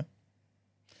me. Okay.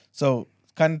 So,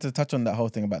 kind of to touch on that whole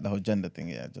thing about the whole gender thing,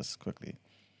 yeah, just quickly.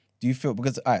 Do you feel,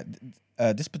 because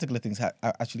this particular thing's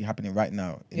actually happening right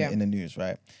now in the news,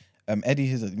 right?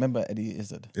 Eddie Izzard, remember Eddie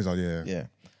Izzard? Izzard, yeah. Yeah.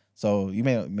 So you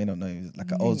may not know, he's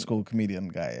like an old school comedian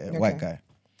guy, white guy.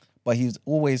 But he's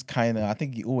always kind of, I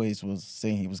think he always was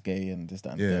saying he was gay and this,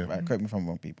 that, and that, right? Correct me if I'm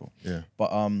wrong, people. Yeah.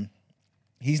 But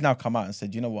he's now come out and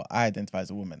said, you know what, I identify as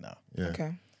a woman now. Yeah.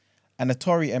 Okay. And the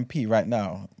Tory MP right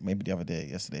now, maybe the other day,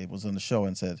 yesterday, was on the show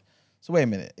and said, so wait a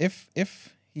minute,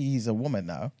 if he's a woman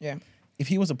now, if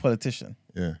he was a politician,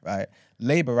 right,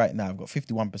 Labour right now have got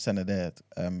 51% of their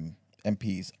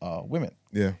MPs are women.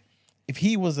 Yeah. If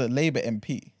he was a Labour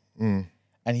MP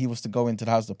and he was to go into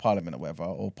the House of Parliament or whatever,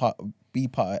 or be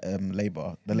part of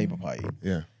Labour, the Labour Party,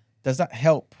 does that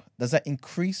help? Does that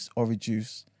increase or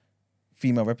reduce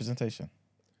female representation?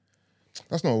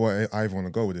 That's not what I want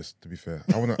to go with this, to be fair.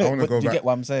 I want to go back. Do you get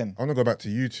what I'm saying? I want to go back to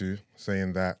you two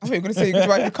saying that. I thought you were going to say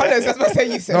the colours. That's what I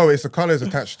say you said. No, it's the colours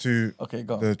attached to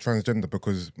go on. the transgender,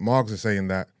 because Margs is saying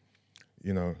that,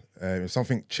 you know, if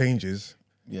something changes,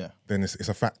 then it's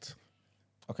a fact.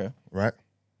 Okay. Right?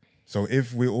 So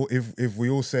if we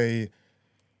all say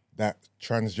that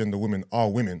transgender women are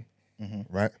women,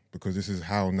 right? Because this is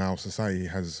how now society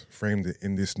has framed it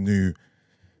in this new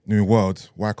world,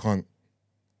 why can't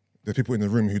there's people in the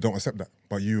room who don't accept that,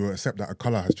 but you accept that a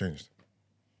colour has changed?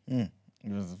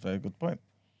 That's a very good point.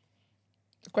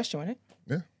 The question, wasn't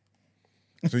it?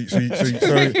 Yeah. So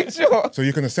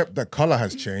you can accept that colour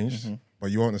has changed, but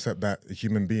you won't accept that a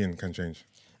human being can change.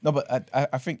 No, but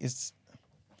I think it's...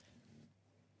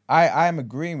 I am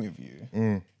agreeing with you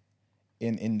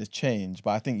in the change,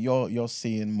 but I think you're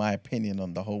seeing my opinion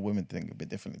on the whole women thing a bit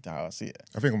differently to how I see it.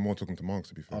 I think I'm more talking to Marks,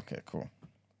 to be fair. Okay, cool.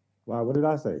 Wow, what did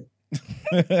I say?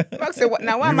 Mark said, "What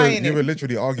now? Why am I in it?" You were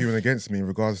literally arguing against me in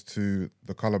regards to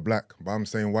the colour black, but I'm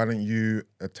saying, why don't you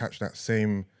attach that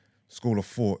same school of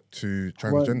thought to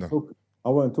transgender? I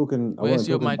wasn't talking. Where's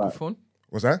your microphone?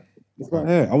 What's that? It's right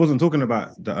here. I wasn't talking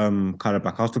about the colour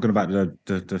black. I was talking about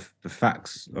the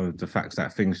facts, or the facts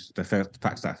that things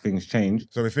change.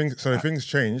 So if things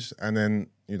change and then,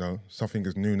 you know, something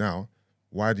is new now,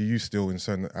 why do you still in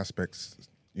certain aspects,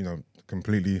 you know,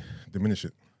 completely diminish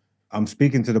it? I'm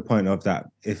speaking to the point of that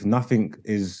if nothing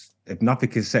is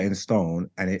set in stone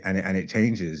and it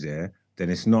changes, then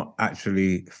it's not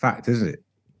actually fact, is it?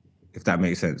 If that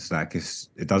makes sense. Like if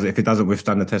it doesn't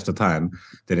withstand the test of time,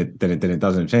 then it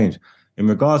doesn't change. In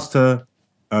regards to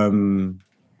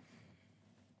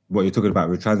what you're talking about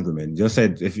with trans women, you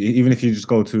said even if you just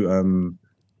go to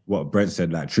what Brent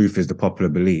said, like truth is the popular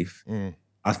belief.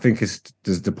 I think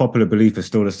the popular belief is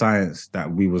still the science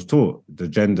that we was taught. The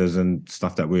genders and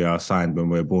stuff that we are assigned when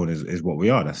we're born is what we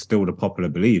are. That's still the popular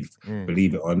belief.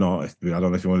 Believe it or not. I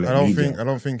don't know if you want to let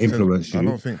influence you. I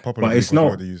don't think popular but belief it's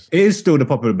not. It is still the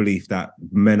popular belief that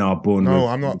men are born. No,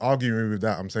 I'm not arguing with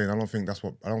that. I'm saying I don't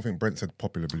think Brent said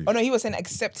popular belief. Oh no, he was saying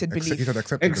accepted belief. He said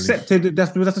accepted belief.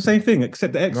 That's the same thing.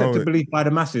 Accepted belief by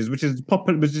the masses, which is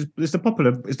popular. It's the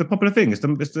popular thing. If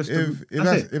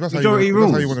that's how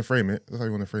you want to frame it. That's how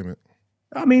you want to frame it.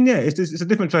 I mean, yeah, it's a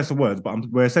different choice of words, but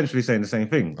we're essentially saying the same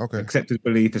thing. Okay. Accepted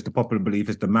belief is the popular belief,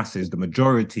 is the masses, the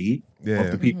majority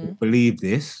of the people believe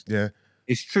this. Yeah.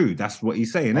 It's true. That's what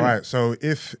he's saying. All right. So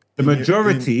if the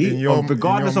majority,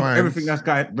 regardless of everything that's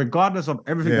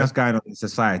going on in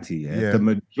society, the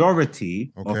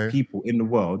majority of people in the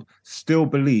world still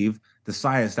believe the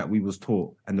science that we was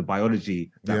taught and the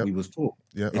biology that we was taught.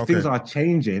 If things are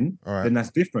changing, then that's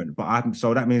different. But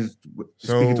so that means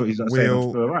speaking to what he's saying, I'm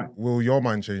still right. Will your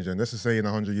mind change then? Let's just say in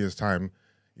 100 years' time,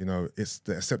 you know, it's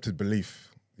the accepted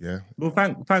belief. Yeah. Well,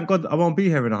 thank God I won't be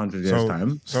here in 100 years'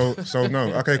 time. So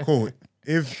no. Okay, cool.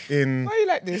 Why are you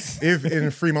like this? If in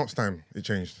 3 months' time it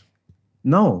changed.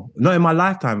 No, not in my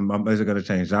lifetime is it going to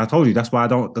change. I told you, that's why I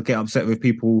don't get upset with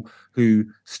people who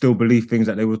still believe things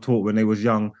that they were taught when they was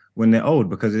young, when they're old,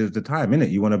 because it's the time,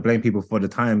 innit? You want to blame people for the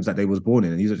times that they was born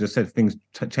in. And you just said things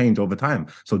change over time.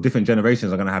 So different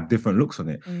generations are going to have different looks on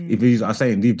it. If these are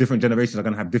saying these different generations are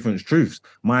going to have different truths,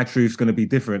 my truth's going to be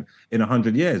different in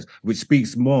 100 years, which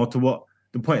speaks more to what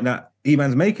the point that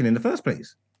E-Man's making in the first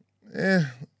place. Yeah,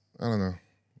 I don't know.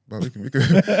 But we can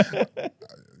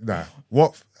nah.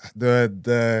 What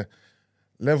the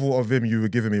level of vim you were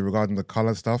giving me regarding the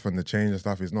colour stuff and the change and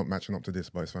stuff is not matching up to this,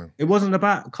 but it's fine. It wasn't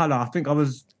about colour.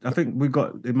 Something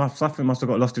must have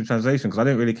got lost in translation because I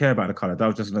didn't really care about the colour. That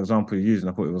was just an example you used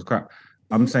and I thought it was crap.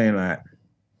 I'm saying like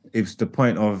it's the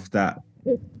point of that.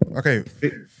 Okay,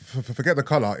 forget the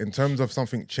colour. In terms of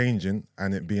something changing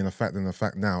and it being a fact and a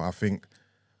fact now, I think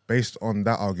based on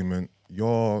that argument,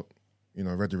 your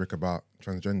rhetoric about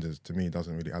transgenders to me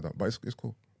doesn't really add up. But it's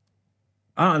cool.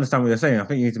 I don't understand what you're saying. I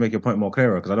think you need to make your point more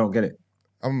clearer because I don't get it.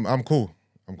 I'm cool.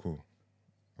 I'm cool.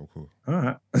 All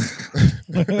right.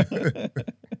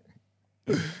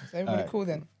 Is everybody cool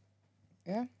then?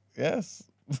 Yeah. Yes.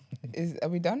 Are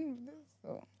we done with this?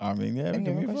 Or I mean, yeah, we any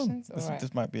can other move on. questions? This, All right.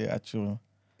 this might be actual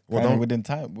Well, kind of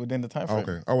done. within the time Oh,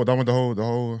 frame. okay. Oh, we're done with the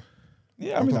whole.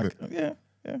 Yeah, I mean, like, yeah.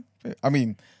 I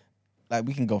mean, like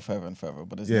we can go further and further,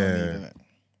 but there's no need in it.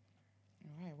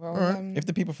 All right. Well, If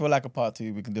the people feel like a part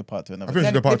 2, we can do part 2 another I think day.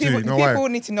 it's the part two. You know why? People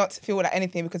need to not feel like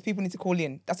anything because people need to call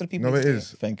in. That's what people No, need it to do.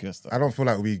 is. Thank you, Esther. I don't feel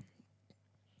like we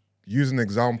use an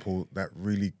example that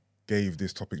really gave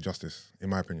this topic justice, in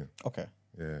my opinion. Okay.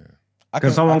 Yeah.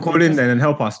 Can someone call in then and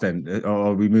help us then? Or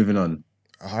are we moving on?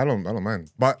 I don't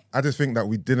mind. But I just think that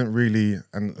we didn't really,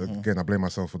 and again, I blame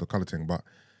myself for the colour thing, but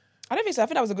I don't think so. I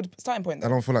think that was a good starting point. Though. I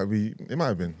don't feel like it might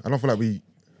have been. I don't feel like we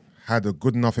had a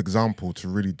good enough example to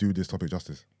really do this topic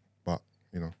justice. But,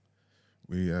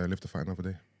 we live to fight another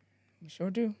day. We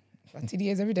sure do. Got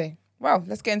TDAs every day. Well,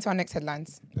 let's get into our next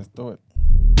headlines. Let's do it.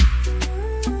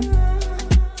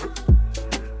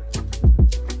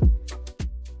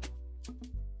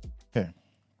 Okay.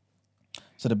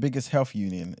 So the biggest health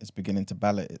union is beginning to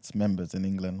ballot its members in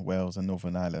England, Wales and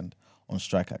Northern Ireland on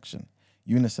strike action.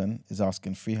 Unison is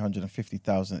asking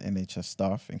 350,000 NHS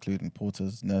staff, including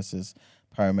porters, nurses,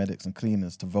 paramedics and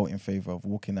cleaners, to vote in favour of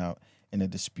walking out in a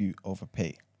dispute over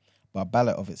pay. But a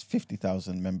ballot of its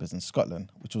 50,000 members in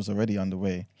Scotland, which was already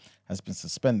underway, has been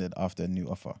suspended after a new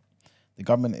offer. The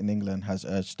government in England has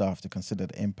urged staff to consider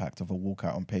the impact of a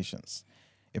walkout on patients.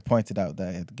 It pointed out that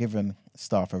it had given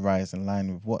staff a rise in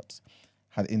line with what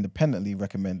had independently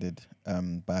recommended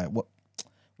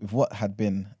what had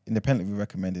been independently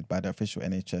recommended by the official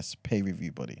NHS pay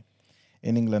review body.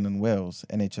 In England and Wales,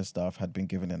 NHS staff had been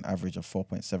given an average of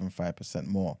 4.75%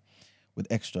 more, with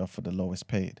extra for the lowest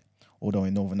paid. Although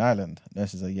in Northern Ireland,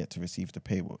 nurses are yet to receive the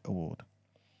pay award.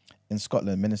 In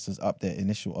Scotland, ministers upped their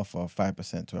initial offer of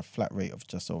 5% to a flat rate of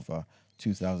just over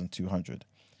 2,200,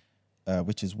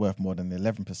 which is worth more than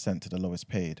 11% to the lowest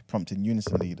paid, prompting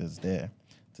Unison leaders there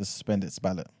to suspend its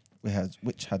ballot,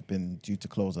 which had been due to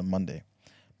close on Monday.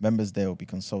 Members there will be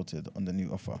consulted on the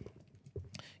new offer.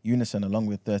 Unison, along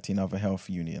with 13 other health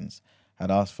unions, had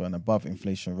asked for an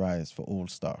above-inflation rise for all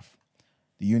staff.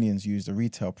 The unions used a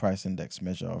retail price index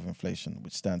measure of inflation,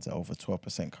 which stands at over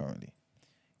 12% currently.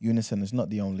 Unison is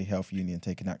not the only health union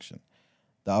taking action.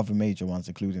 The other major ones,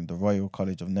 including the Royal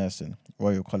College of Nursing,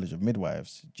 Royal College of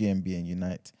Midwives, GMB and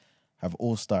Unite, have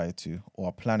all started to or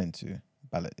are planning to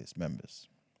ballot its members.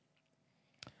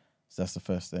 So that's the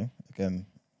first thing. Again,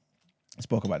 I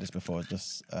spoke about this before.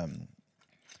 Just,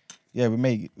 we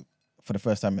may, for the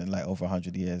first time in like over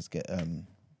 100 years, get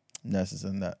nurses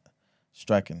and that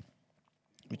striking,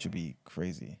 which would be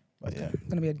crazy. But yeah. It's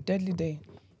going to be a deadly day.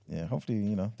 Yeah,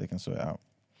 hopefully, they can sort it out.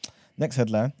 Next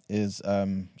headline is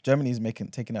Germany's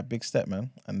taking that big step,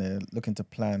 man, and they're looking to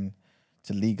plan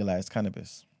to legalize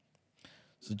cannabis.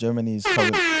 So Germany's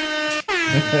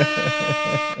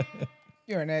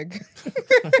You're an egg.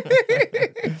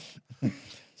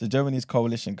 So Germany's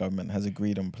coalition government has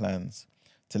agreed on plans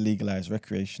to legalize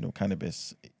recreational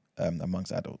cannabis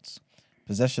amongst adults.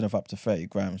 Possession of up to 30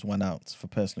 grams, 1 ounce for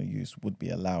personal use would be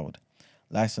allowed.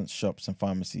 Licensed shops and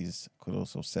pharmacies could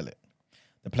also sell it.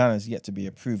 The plan has yet to be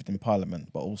approved in Parliament,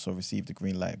 but also received a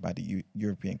green light by the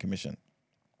European Commission.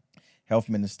 Health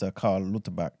Minister Karl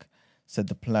Lauterbach said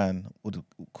the plan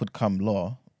could become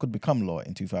law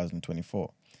in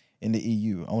 2024. In the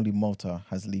EU, only Malta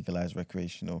has legalized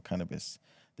recreational cannabis.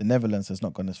 The Netherlands has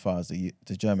not gone as far as the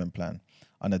German plan.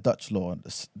 Under Dutch law,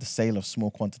 the sale of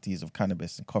small quantities of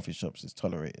cannabis in coffee shops is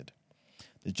tolerated.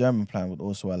 The German plan would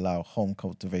also allow home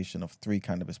cultivation of 3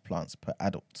 cannabis plants per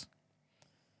adult.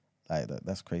 Like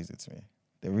that's crazy to me.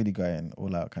 They're really going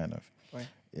all out, kind of. Right.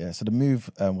 Yeah. So the move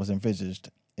was envisaged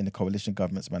in the coalition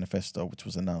government's manifesto, which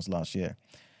was announced last year.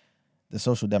 The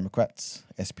Social Democrats,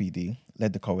 SPD,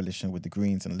 led the coalition with the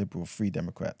Greens and Liberal Free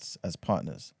Democrats as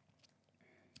partners.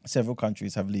 Several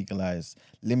countries have legalized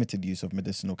limited use of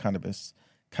medicinal cannabis.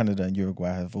 Canada and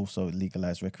Uruguay have also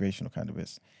legalized recreational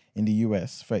cannabis. In the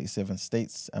US, 37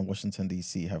 states and Washington,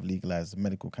 D.C. have legalized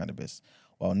medical cannabis,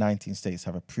 while 19 states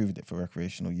have approved it for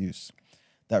recreational use.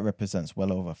 That represents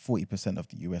well over 40% of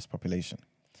the US population.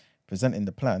 Presenting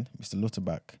the plan, Mr.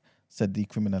 Lauterbach said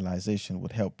decriminalization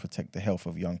would help protect the health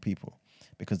of young people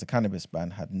because the cannabis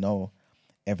ban had no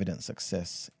evident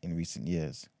success in recent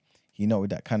years. He noted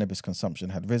that cannabis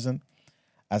consumption had risen,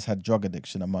 as had drug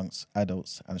addiction amongst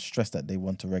adults, and stressed that they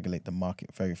want to regulate the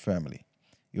market very firmly.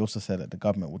 He also said that the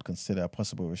government would consider a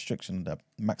possible restriction of the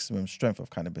maximum strength of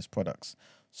cannabis products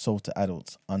sold to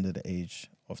adults under the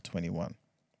age of 21. And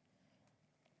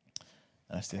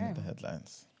that's the end of the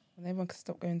headlines. Well, everyone can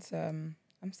stop going to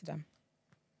Amsterdam.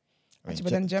 I mean, Actually,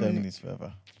 but then Germany's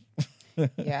forever.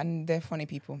 Yeah, and they're funny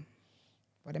people.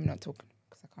 But I'm not talking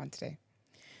because I can't today.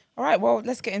 All right, well,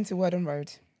 let's get into Word on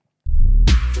Road.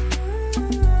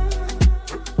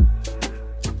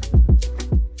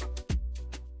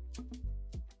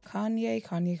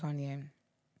 Kanye.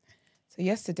 So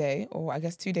yesterday, or I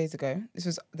guess 2 days ago, this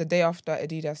was the day after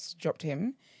Adidas dropped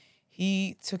him,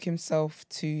 he took himself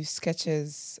to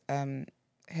Skechers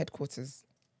headquarters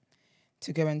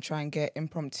to go and try and get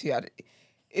impromptu.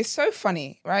 It's so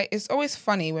funny, right? It's always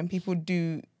funny when people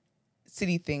do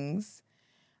silly things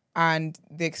and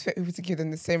they expect people to give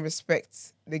them the same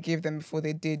respect they gave them before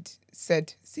they did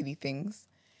said silly things.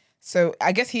 So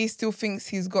I guess he still thinks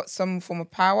he's got some form of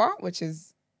power, which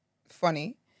is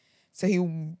funny. So he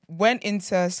went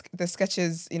into the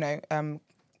Skechers,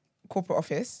 corporate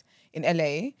office in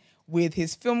LA with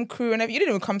his film crew and everything. You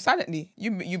didn't even come silently.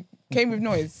 You came with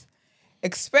noise,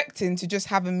 expecting to just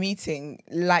have a meeting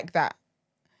like that.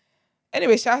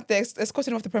 Anyway, they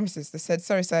escorted him off the premises. They said,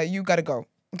 sorry, sir, you got to go.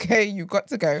 Okay, you got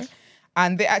to go.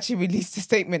 And they actually released a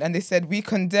statement and they said, we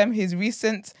condemn his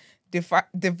recent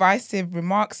divisive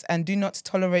remarks and do not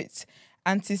tolerate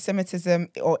anti-Semitism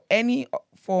or any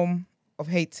form of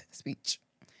hate speech.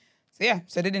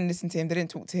 So they didn't listen to him. They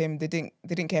didn't talk to him. They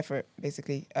didn't care for it,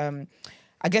 basically.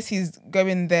 I guess he's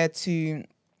going there to... Do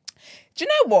you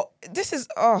know what? This is...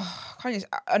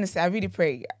 honestly, I really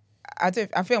pray. I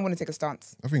think I'm going to take a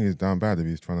stance. I think he's down bad if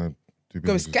he's trying to do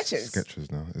go with business with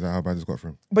Skechers now. Is that how bad it's got for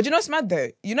him? But you know what's mad though?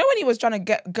 You know when he was trying to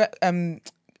get end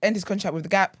his contract with the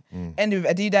Gap, end with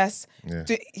Adidas,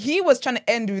 he was trying to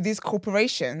end with these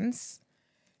corporations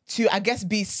to, I guess,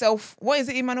 be what is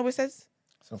it Iman always says?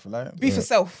 Self-reliant. Be for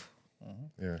self.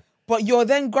 Yeah. But you're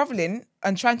then groveling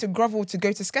and trying to grovel to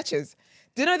go to Skechers.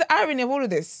 Do you know the irony of all of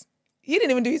this? He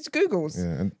didn't even do his Googles.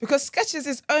 Yeah, because Skechers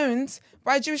is owned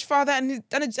by a Jewish father and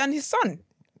his son.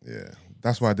 Yeah.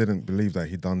 That's why I didn't believe that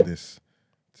he'd done this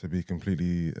to be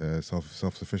completely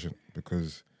self-sufficient.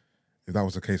 Because if that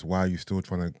was the case, why are you still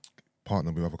trying to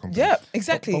partner with other companies? Yeah,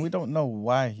 exactly. But we don't know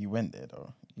why he went there,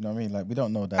 though. You know what I mean? Like, we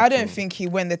don't know that. I don't think he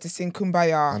went there to sing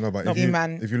Kumbaya. I know, but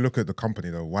if you look at the company,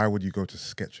 though, why would you go to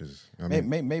Skechers? You know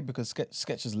maybe because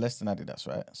Skechers less than Adidas,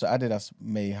 right? So Adidas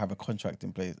may have a contract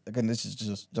in place. Again, this is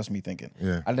just me thinking.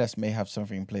 Yeah. Adidas may have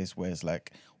something in place where it's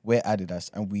like, we're Adidas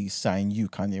and we sign you,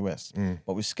 Kanye West.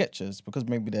 But with Skechers, because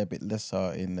maybe they're a bit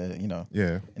lesser in the,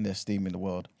 in their esteem in the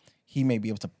world, he may be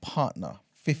able to partner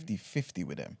 50-50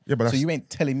 with them. Yeah, but so you ain't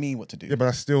telling me what to do. Yeah, but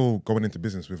that's still going into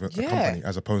business with a company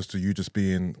as opposed to you just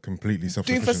being completely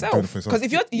self-sufficient. Doing for self. Because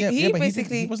if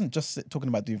he wasn't just talking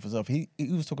about doing for self. He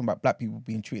was talking about black people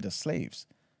being treated as slaves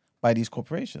by these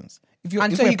corporations. So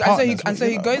he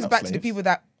goes back to the people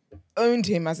that owned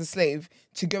him as a slave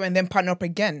to go and then partner up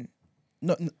again.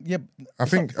 No, yeah. I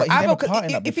think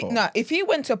if he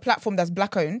went to a platform that's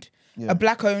black owned, a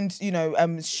black owned,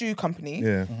 shoe company,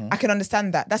 I can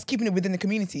understand that. That's keeping it within the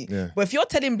community. Yeah. But if you're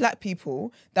telling black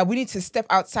people that we need to step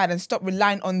outside and stop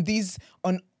relying on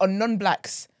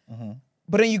non-blacks,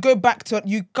 but then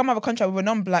you come have a contract with a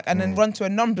non-black and then run to a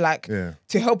non-black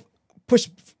to help push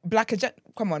black agenda.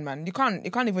 Come on, man. You can't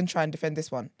even try and defend this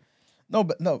one. No,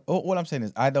 but no. All I'm saying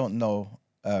is I don't know.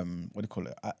 What do you call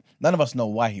it? None of us know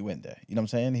why he went there. You know what I'm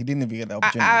saying? He didn't even get the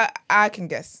opportunity. I can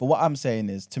guess. But what I'm saying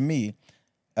is, to me,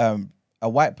 a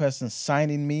white person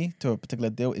signing me to a particular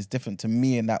deal is different to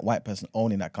me and that white person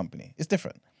owning that company. It's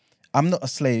different. I'm not a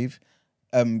slave.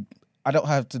 I don't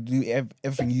have to do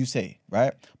everything you say,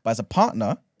 right? But as a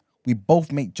partner, we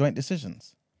both make joint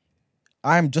decisions.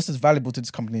 I'm just as valuable to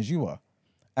this company as you are.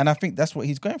 And I think that's what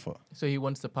he's going for. So he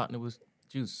wants to partner with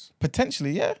Jews?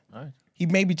 Potentially, yeah. All right. He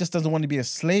maybe just doesn't want to be a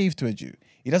slave to a Jew.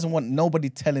 He doesn't want nobody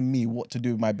telling me what to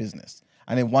do with my business.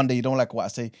 And then one day you don't like what I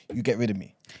say, you get rid of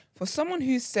me. For someone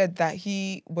who said that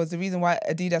he was the reason why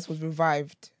Adidas was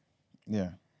revived, you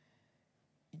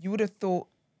would have thought,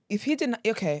 if he didn't,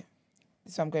 okay,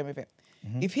 this is why I'm going with it.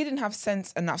 If he didn't have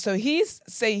sense enough, so he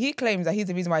claims that he's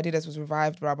the reason why Adidas was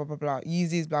revived, blah, blah, blah, blah,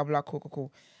 Yeezys, blah, blah,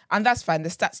 cool. And that's fine. The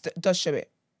stats does show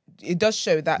it. It does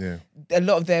show that a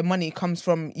lot of their money comes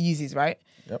from Yeezys, right?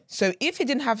 Yep. So if he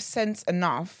didn't have sense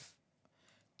enough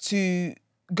to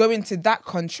go into that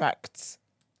contract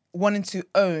wanting to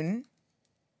own,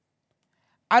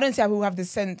 I don't see how we'll have the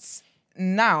sense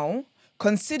now,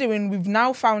 considering we've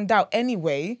now found out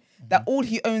anyway that all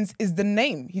he owns is the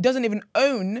name. He doesn't even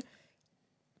own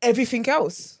everything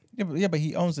else. but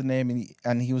he owns the name,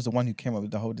 and he was the one who came up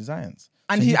with the whole designs.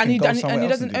 And So he can go somewhere else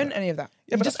doesn't do own that. any of that.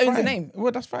 Yeah, He but just that's owns the fine. name.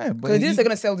 Well, that's fine. But Because they're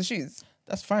gonna sell the shoes.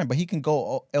 that's fine. But he can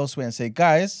go elsewhere and say,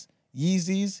 guys,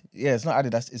 Yeezys. Yeah, it's not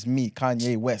Adidas. It's me,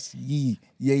 Kanye West. Yee.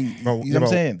 But, You know what I'm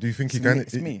saying? Do you think It's he can? me,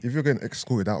 it's me. If you're getting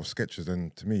escorted out of Skechers,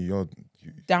 then to me, you're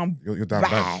Down down bad.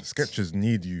 bad. Skechers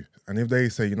need you, and if they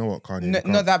say, you know what, Kanye, you can't-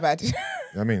 Not that bad. You know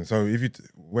what I mean, so if you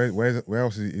where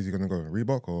else is he gonna go?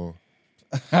 Reebok or?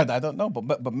 I don't know,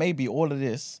 but maybe all of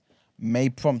this may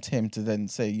prompt him to then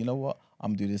say, you know what,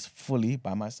 I'm doing this fully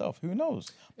by myself. Who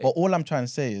knows? But all I'm trying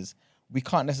to say is we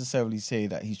can't necessarily say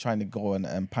that he's trying to go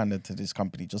and pander to this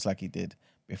company just like he did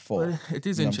before. Well, it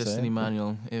is You know what I'm interesting, saying?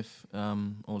 Emmanuel, if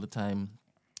all the time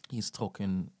he's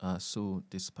talking so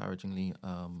disparagingly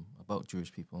about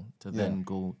Jewish people to then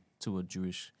go to a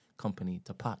Jewish company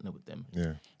to partner with them.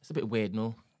 Yeah. It's a bit weird,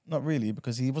 no? Not really,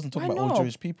 because he wasn't talking Why about all not?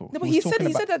 Jewish people. No, but was he said talking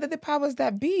about- that they're the powers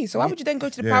that be. So why would you then go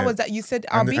to the Yeah. powers that you said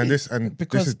are be?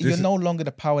 because this you're is, no longer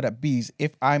the power that be's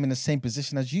if I'm in the same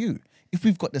position as you. If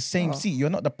we've got the same seat, you're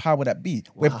not the power that be.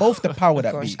 We're both the power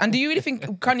that Gosh. be. And do you really think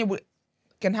Kanye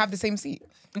can have the same seat?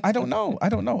 I don't know.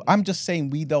 I'm just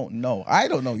saying we don't know. I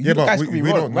don't know. You yeah, but guys could be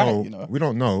we right, don't know. you know. We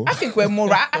don't know. I think we're more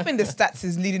right. I think the stats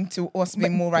is leading to us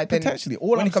being more right than Potentially. All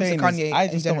when I'm it comes saying to Kanye. is I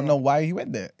in just don't general. know why he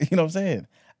went there. You know what I'm saying?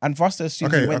 And for us to assume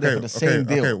Okay, he went there for the same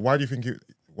deal. Okay, why do you think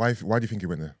why do you think he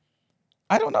went there?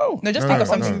 I don't know. No, just No, think no, of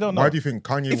something. You don't know. Why do you think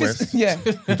Kanye If it's- West, yeah.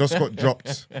 who just got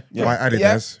dropped by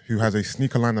Adidas, who has a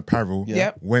sneaker line apparel,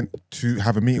 Yeah. went to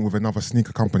have a meeting with another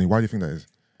sneaker company? Why do you think that is?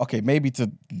 Okay, maybe to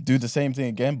do the same thing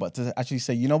again, but to actually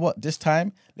say, you know what, this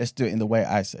time, let's do it in the way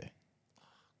I say.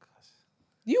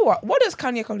 You are. What does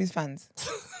Kanye call his fans?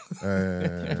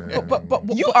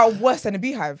 But You are worse than a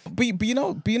beehive. But you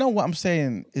know what I'm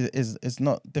saying is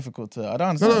not difficult to. I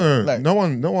don't No, understand. no, no. Like,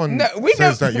 no one No, we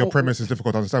says know- that your premise is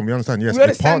difficult to understand. We understand. Yes, We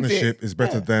understand a partnership it. is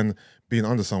better than being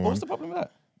under someone. what's the problem with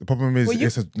that? The problem is Well, you-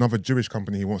 it's another Jewish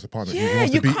company he wants to partner. He Yeah,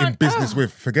 wants to you be in can't- business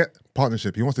with. Forget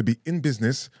partnership. He wants to be in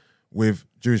business with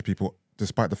Jewish people,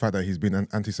 despite the fact that he's been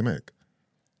anti-Semitic.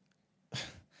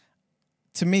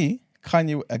 To me,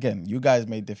 Kanye, again, you guys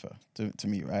may differ to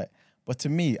me, right? But to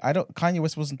me, Kanye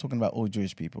West wasn't talking about all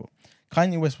Jewish people.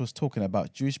 Kanye West was talking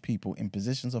about Jewish people in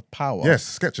positions of power. Yes,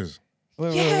 Skechers.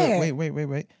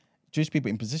 Wait. Jewish people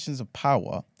in positions of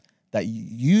power that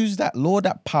use that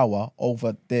that power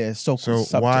over their so-called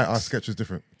So why are subjects. Skechers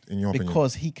different in your opinion?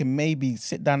 Because he can maybe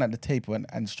sit down at the table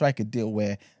and strike a deal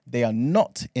where they are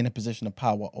not in a position of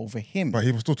power over him. But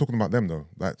he was still talking about them though.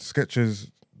 Like Skechers,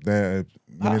 they're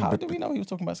How do we know he was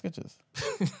talking about Skechers?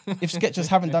 If Skechers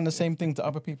haven't done the same thing to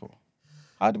other people,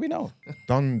 how do we know?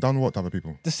 done what to other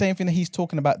people? The same thing that he's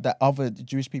talking about that other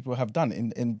Jewish people have done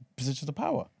in positions of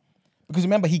power. Because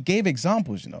remember, he gave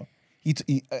examples, you know.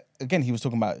 Again, he was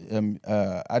talking about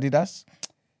Adidas.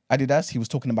 He was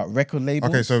talking about record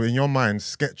labels. Okay, so in your mind,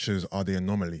 Skechers are the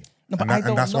anomaly. No, but and, I and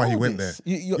don't that's why he know went this.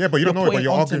 there. You're- Yeah, but you don't you're know it, but putting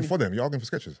you're onto arguing me- for them. You're arguing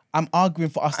for Skechers. I'm arguing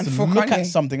for us And to for look Kanye. at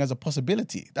something as a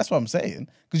possibility. That's what I'm saying.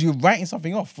 Because you're writing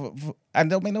something off,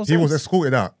 and that'll make no He sense. was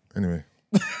escorted out anyway.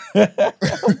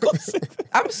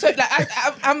 I'm so like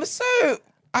I'm so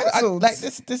puzzled. like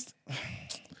this.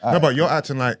 No, but you're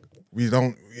acting like we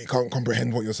can't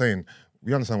comprehend what you're saying.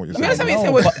 We understand what you're We saying.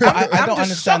 understand what you're saying. but I'm I don't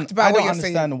just understand. shocked by I what don't you're saying.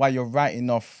 understand why you're writing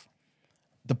off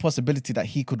the possibility that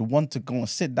he could want to go and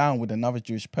sit down with another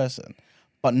Jewish person,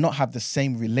 but not have the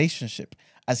same relationship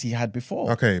as he had before.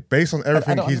 Okay, based on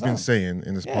everything don't he's been understand. saying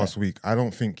in this Yeah. past week, I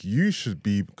don't think you should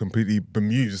be completely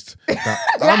bemused that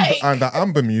Right.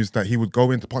 I'm bemused that he would go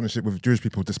into partnership with Jewish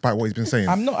people despite what he's been saying.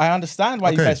 I'm not. I understand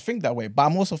why you Okay. guys think that way, but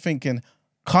I'm also thinking,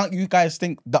 can't you guys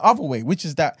think the other way, which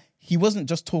is that he wasn't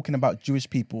just talking about Jewish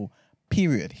people.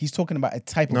 Period. He's talking about a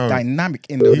type of No. dynamic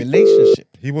in the relationship.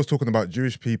 He was talking about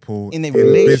Jewish people In a in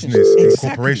relationship. business, in Exactly.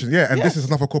 corporations. Yeah, and Yes. this is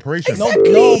another corporation. No,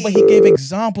 but he gave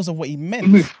examples of what he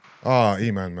meant. Ah,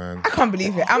 E-man, man. I can't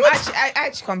believe it. I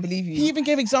actually can't believe you. He even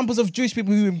gave examples of Jewish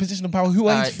people who are in position of power who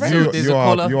are his Alright, friends. so- There's a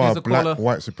caller, You there's are a black caller.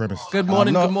 white supremacist. Good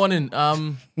morning, not- good morning.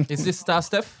 Is this Star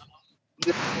Steph?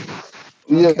 Yeah.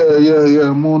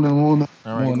 Morning. All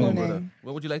right, Morning. cool, brother.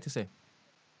 What would you like to say?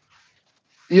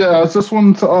 Yeah, I just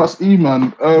wanted to ask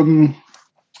E-Man,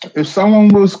 if someone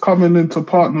was coming in to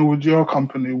partner with your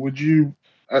company, would you,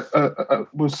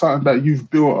 with something that you've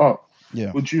built up,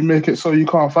 Yeah. would you make it so you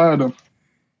can't fire them?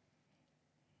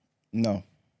 No.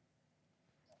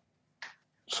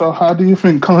 So how do you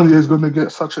think Kanye is going to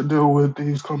get such a deal with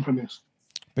these companies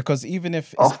Because even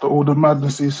if it's, after all the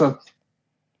madness he said?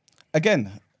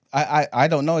 again, I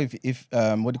don't know if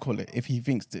what do you call it? If he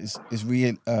thinks this is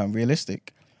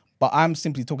realistic, but I'm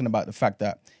simply talking about the fact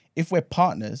that if we're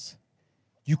partners,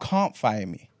 you can't fire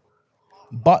me.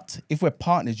 But if we're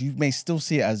partners, you may still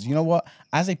see it as, you know what?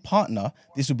 As a partner,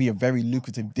 this would be a very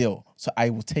lucrative deal. So I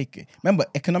will take it. Remember,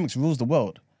 economics rules the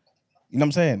world. You know what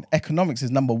I'm saying? Economics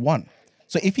is number one.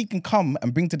 So if he can come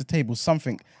and bring to the table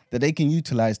something that they can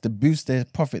utilize to boost their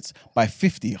profits by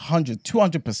 50, 100,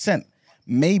 200%,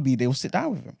 maybe they will sit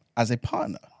down with him as a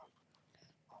partner.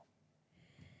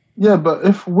 Yeah, but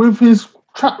if with his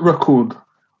track record,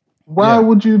 why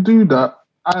would you do that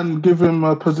and give him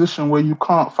a position where you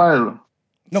can't fire him?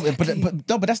 No,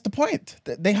 but that's the point.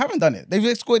 They haven't done it. They've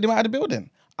escorted him out of the building.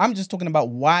 I'm just talking about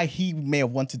why he may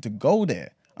have wanted to go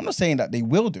there. I'm not saying that they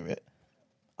will do it.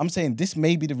 I'm saying this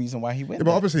may be the reason why he went. Yeah,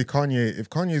 but obviously, Kanye, if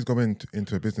Kanye is going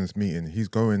into a business meeting, he's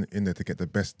going in there to get the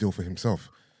best deal for himself.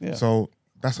 Yeah. So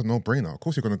that's a no-brainer. Of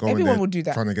course, you're going to go in there will do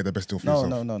that. trying to get the best deal for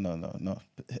yourself. No.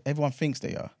 Everyone thinks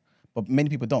they are, but many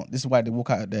people don't. This is why they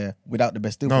walk out there without the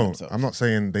best deal for themselves. I'm not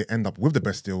saying they end up with the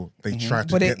best deal. They try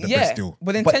to get the best deal.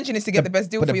 But the intention is to get the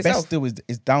best deal for yourself. But the best deal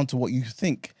is down to what you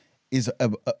think is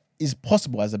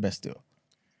possible as a best deal.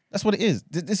 That's what it is.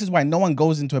 This is why no one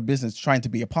goes into a business trying to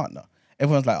be a partner.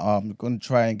 Everyone's like, I'm going to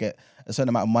try and get a certain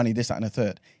amount of money, this, that, and the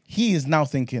third. He is now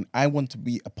thinking, I want to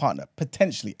be a partner.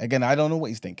 Potentially. Again, I don't know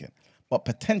what he's thinking. But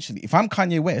potentially, if I'm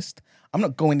Kanye West, I'm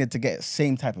not going there to get the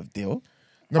same type of deal.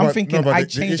 I'm thinking, I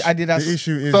changed Adidas. The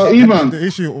issue is... the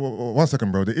issue, one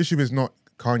second, bro. The issue is not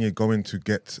Kanye going to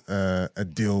get a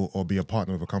deal or be a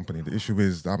partner with a company. The issue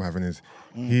is that I'm having is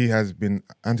he has been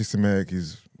anti-Semitic,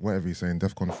 he's whatever he's saying,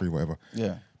 DEFCON 3, whatever.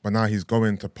 Yeah. But now he's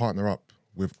going to partner up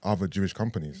with other Jewish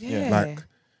companies. Yeah. Like,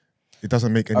 it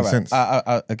doesn't make any sense.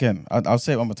 Again, I'll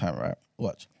say it one more time, right?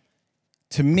 Watch.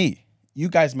 To me, you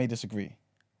guys may disagree,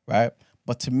 right?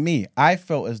 But to me, I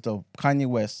felt as though Kanye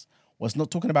West was not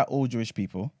talking about all Jewish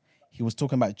people. He was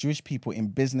talking about Jewish people in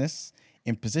business,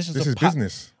 in positions of power. This is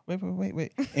business.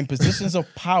 Wait. In positions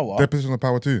of power. They're positions of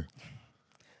power too.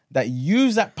 That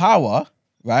use that power,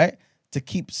 right, to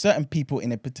keep certain people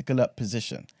in a particular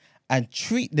position and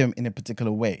treat them in a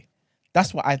particular way.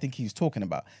 That's what I think he's talking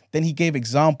about. Then he gave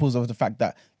examples of the fact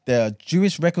that there are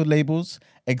Jewish record labels,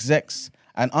 execs,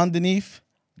 and underneath,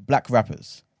 black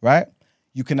rappers, right?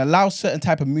 You can allow certain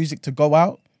type of music to go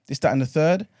out, this, that, and the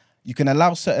third. You can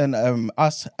allow certain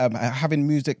us having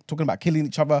music, talking about killing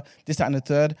each other, this, that, and the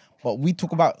third. But we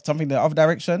talk about something in the other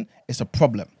direction, it's a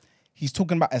problem. He's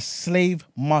talking about a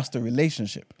slave-master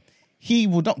relationship. He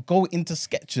will not go into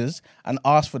sketches and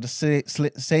ask for the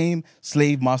same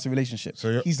slave-master relationship.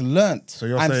 He's learnt. So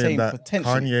you're saying that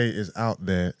Kanye is out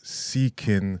there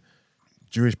seeking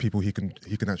Jewish people he can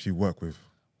actually work with.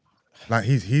 Like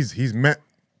he's met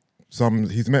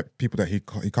people that he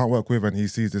can't work with, and he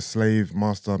sees this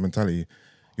slave-master mentality.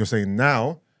 You're saying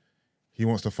now he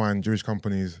wants to find Jewish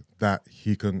companies that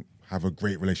he can have a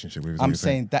great relationship with. I'm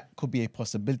saying that could be a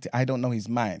possibility. I don't know his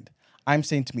mind. I'm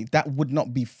saying to me, that would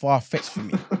not be far-fetched for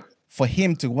me. For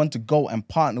him to want to go and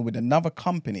partner with another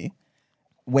company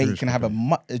where he can have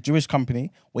a Jewish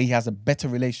company where he has a better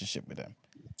relationship with them.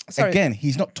 Sorry. Again,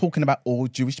 he's not talking about all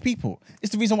Jewish people.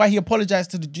 It's the reason why he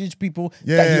apologized to the Jewish people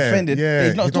that he offended. Yeah,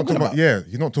 he's not talking about. Yeah,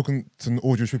 he's not talking to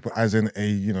all Jewish people as in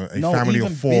a family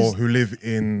of four who live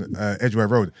in Edgware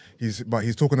Road.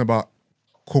 He's talking about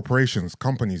corporations,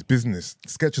 companies, business.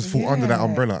 Sketches fall under that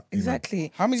umbrella.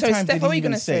 Exactly. How many times did he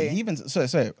even say?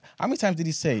 How many times did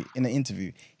he say in an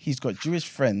interview he's got Jewish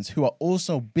friends who are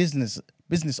also business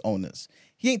owners?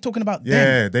 He ain't talking about them.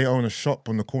 Yeah, they own a shop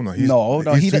on the corner. He's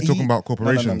talking about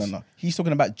corporations. No. He's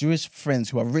talking about Jewish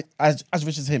friends who are as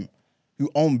rich as him, who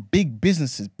own big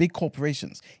businesses, big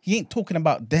corporations. He ain't talking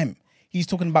about them. He's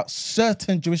talking about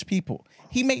certain Jewish people.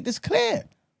 He made this clear.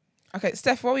 Okay,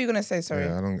 Steph, what were you gonna say? Sorry.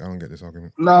 Yeah, I don't get this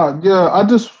argument. I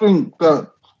just think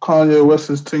that Kanye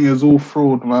West's thing is all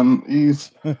fraud, man. He's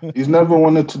never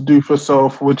wanted to do for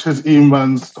self, which is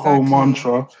E-Man's whole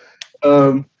mantra.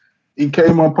 He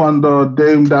came up under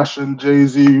Dame Dash and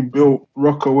Jay-Z, built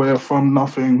Rockaway from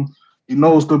nothing. He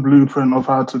knows the blueprint of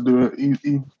how to do it.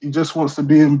 He just wants to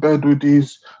be in bed with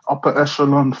these upper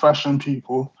echelon fashion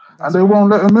people, and they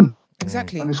won't let him in.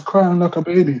 Exactly. And he's crying like a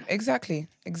baby. Exactly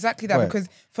that. Right. Because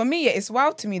for me, it's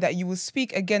wild to me that you will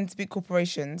speak against big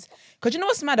corporations. Because you know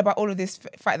what's mad about all of this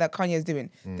fight that Kanye is doing?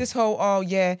 This whole,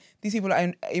 these people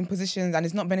are in positions and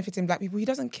it's not benefiting black people. He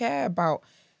doesn't care about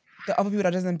the other people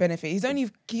that doesn't benefit.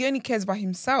 He only cares about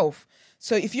himself.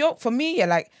 So if you're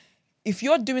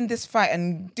doing this fight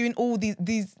and doing all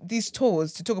these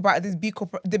tours to talk about the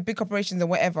big corporations and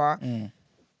whatever,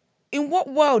 in what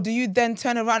world do you then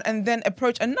turn around and then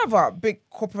approach another big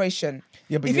corporation?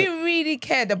 Yeah, but if he really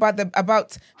cared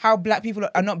about how black people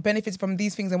are not benefiting from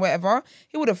these things and whatever,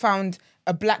 he would have found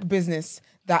a black business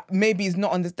that maybe is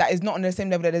not on the same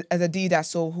level as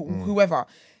Adidas or whoever.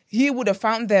 he would have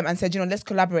found them and said, let's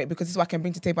collaborate because this is what I can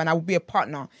bring to the table and I will be a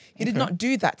partner. He did not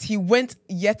do that. He went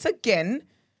yet again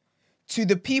to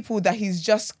the people that he's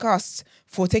just cussed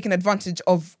for taking advantage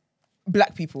of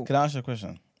black people. Can I ask you a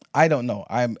question? I don't know.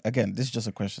 This is just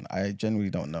a question. I genuinely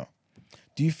don't know.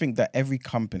 Do you think that every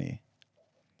company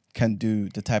can do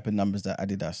the type of numbers that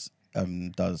Adidas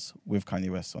does with Kanye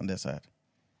West on their side?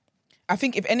 I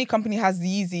think if any company has the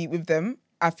Yeezy with them,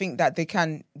 I think that they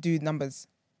can do numbers.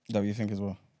 Is that what you think as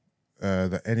well?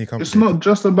 That any company. It's not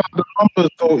just about the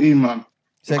numbers, though, E-man.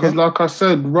 Because, like I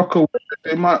said, Rockaway,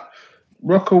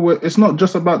 it's not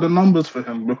just about the numbers for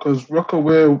him because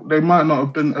Rockaway, they might not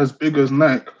have been as big as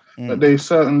Nike, but they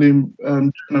certainly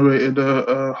generated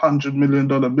a $100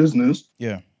 million business.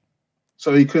 Yeah.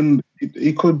 So he could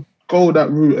go that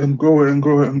route and grow it and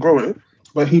grow it and grow it.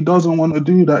 But he doesn't want to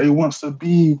do that. He wants to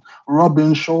be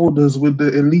rubbing shoulders with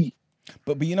the elite.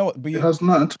 But you know what? It has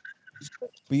nothing to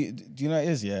do you know what it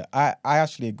is? Yeah, I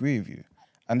actually agree with you.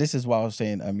 And this is what I was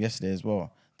saying yesterday as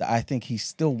well, that I think he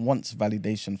still wants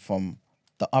validation from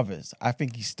the others. I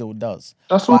think he still does.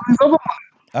 That's all he's ever wanted.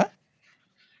 Huh?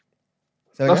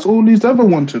 That's all he's ever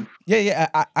wanted. Yeah,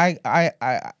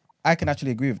 I can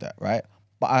actually agree with that, right?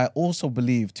 But I also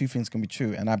believe two things can be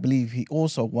true. And I believe he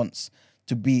also wants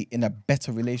to be in a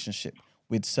better relationship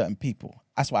with certain people.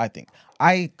 That's what I think.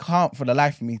 I can't for the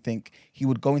life of me think he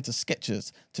would go into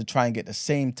Skechers to try and get the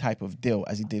same type of deal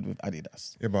as he did with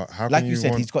Adidas. Yeah, but how like can you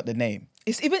said, he's got the name.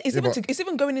 It's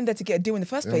even going in there to get a deal in the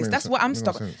first place. That's what I'm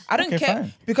stuck. I don't care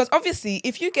fine. because obviously,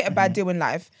 if you get a bad deal in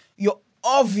life, you're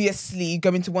obviously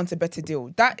going to want a better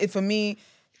deal. That for me,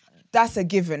 that's a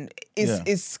given.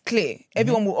 It's clear.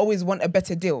 Everyone will always want a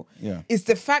better deal. Yeah. It's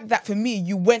the fact that for me,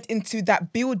 you went into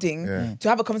that building to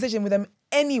have a conversation with them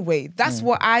anyway. That's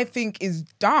what I think is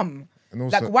dumb. And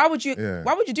also, like, why would you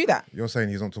do that? You're saying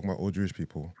he's not talking about all Jewish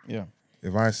people. Yeah.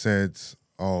 If I said,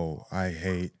 oh, I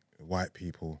hate white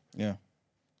people. Yeah.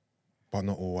 But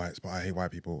not all whites, but I hate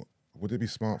white people. Would it be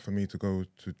smart for me to go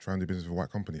to try and do business with a white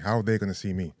company? How are they going to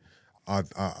see me? Are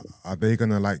they going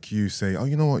to, like you, say, oh,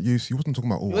 you know what, you wasn't talking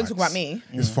about all whites. You wasn't talking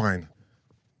about me. It's fine.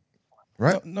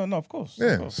 Right? No, of course.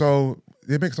 Yeah. Of course. So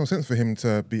it makes no sense for him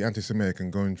to be anti-Semitic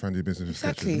and go and try and do business with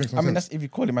Exactly. Skechers. It makes no I mean, sense. that's if you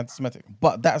call him anti-Semitic.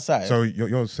 But that aside, So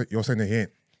you're saying that he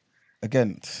ain't.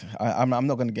 again, I'm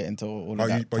not going to get into all of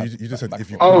that. But you just said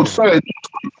if you. Oh, sorry.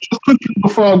 Just quickly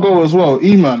before I go as well,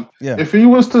 E-man. Yeah. If he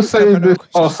was to say this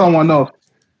or someone else,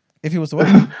 If he was to what?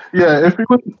 yeah,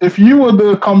 if you were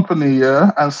the company,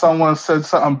 and someone said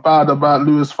something bad about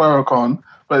Louis Farrakhan,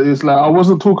 but it's like I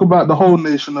wasn't talking about the whole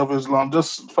nation of Islam,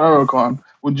 just Farrakhan,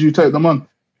 would you take them on?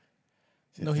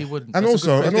 No, he wouldn't. And That's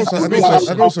a also, good and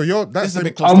question. also, you're that's This is a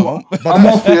bit the, close to home. I'm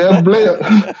off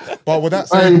here, but with that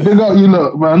Hey, said, big up you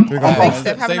look, man. big up, Thanks, man.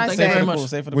 Steph. Have a nice Thank you day. very much.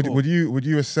 Say for the call. Would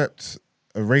you accept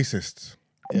a racist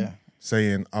Yeah.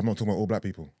 saying I'm not talking about all black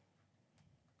people?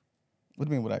 What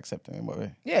do you mean would I accept him? In what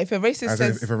way? Yeah, if a racist As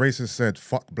in, says... if a racist said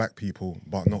fuck black people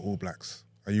but not all blacks,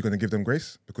 are you going to give them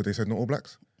grace because they said not all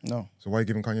blacks? No. So why are you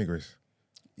giving Kanye grace?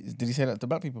 Did he say that to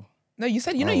black people? No, you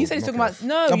said Oh, he's talking knock about... it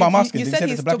No, No, but I'm asking, you did he said say that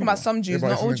he's to black talking about people? some Yeah, Jews, but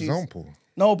not it's all an Jews. example.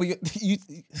 No, but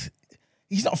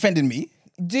he's not offending me.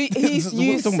 You What are we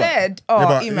talking about? said... Yeah, Oh,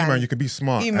 but E-man. man, you could be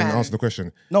smart and E-man. answer the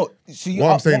question. No, so you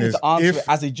What I'm saying want me is, to answer if- it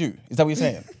as a Jew. Is that what you're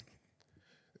saying?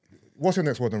 What's your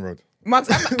next word on road? Marks,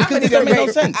 I'm That to makes no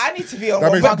sense. I need to be on That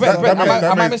what makes, Marks Brent, is Brent, on.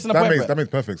 am I missing the point, Brent? that makes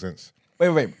perfect sense.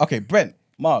 Wait. Okay, Brent,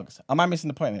 Margs, am I missing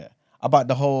the point here about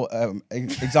the whole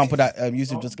example that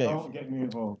Yusuf just gave? Don't get me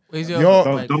involved. Where's You're- your,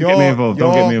 Don't like, get me involved.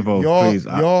 Don't get me involved, you're- please.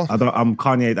 I'm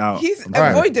Kanye'd out. He's I'm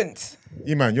sorry. avoidant.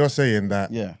 E-man, you're saying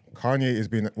that Yeah. Kanye is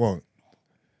being... Well,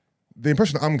 the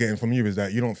impression that I'm getting from you is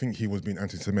that you don't think he was being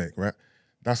anti-Semitic, right?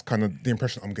 That's kind of the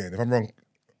impression I'm getting. If I'm wrong...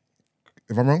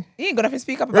 He ain't got nothing to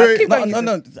speak up about. Wait, Keep going, Yusuf.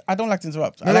 No. I don't like to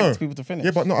interrupt. I No, like no. people to finish.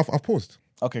 Yeah, but no, I've paused.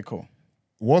 Okay, cool.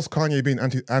 Was Kanye being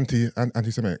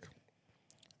anti-Semitic?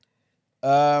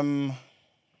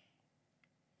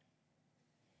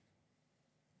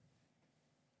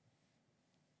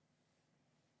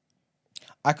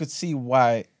 I could see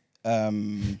why.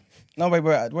 No, wait.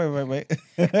 I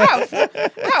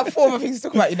have four other things to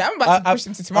talk about. I'm about to push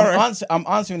him to tomorrow. I'm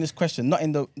answering this question not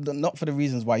in not for the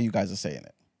reasons why you guys are saying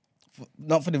it,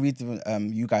 not for the reason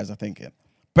you guys are thinking.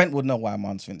 Brent would know why I'm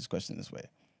answering this question this way.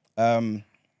 And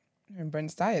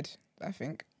Brent's tired, I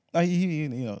think. No, he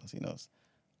knows. He knows.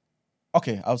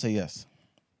 Okay, I'll say yes.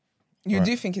 You Right.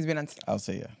 do think he's been anti... I'll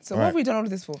say yeah. So All what right. have we done all of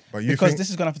this for? But you Because think, this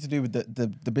is going to have to do with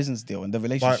the business deal and the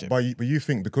relationship. but you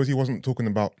think because he wasn't talking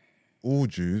about all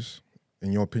Jews,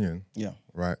 in your opinion, Yeah.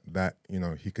 right, that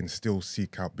he can still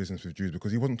seek out business with Jews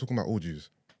because he wasn't talking about all Jews.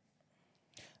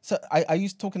 So are you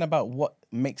talking about what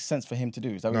makes sense for him to do?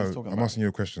 Is that what you're No, talking I'm about? asking you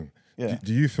a question. Yeah.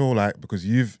 Do you feel like, because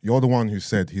you're the one who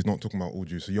said he's not talking about all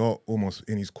Jews, so you're almost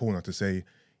in his corner to say,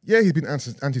 yeah, he's been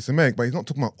anti-Semitic, but he's not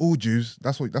talking about all Jews.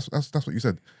 That's what you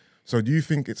said. So do you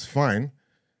think it's fine?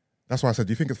 That's why I said,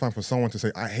 do you think it's fine for someone to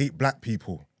say, I hate black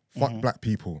people, fuck black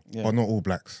people, but not all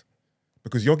blacks?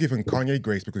 Because you're giving Kanye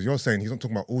grace because you're saying he's not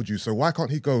talking about all Jews. So why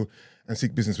can't he go and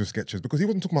seek business with Skechers? Because he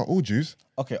wasn't talking about all Jews.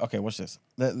 Okay, watch this.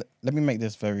 Let me make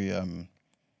this very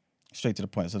straight to the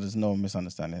point so there's no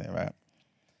misunderstanding here, right?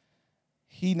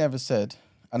 He never said,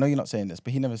 I know you're not saying this,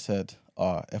 but he never said,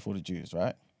 F all the Jews,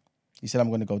 right? He said, I'm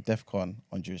going to go DEFCON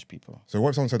on Jewish people. So what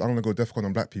if someone said, I'm going to go DEFCON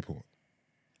on black people?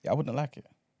 Yeah, I wouldn't like it,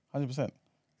 100%.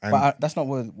 And But that's not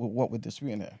what we're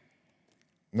disputing here.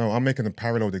 no, I'm making a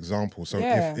paralleled example. So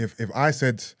Yeah. if I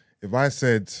said,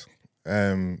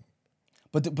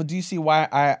 But do you see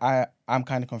why I'm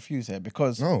kind of confused here?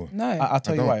 Because no, I'll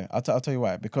tell you don't. why. I'll tell you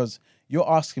why. Because you're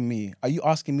asking me. Are you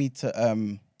asking me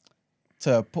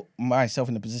to put myself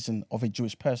in the position of a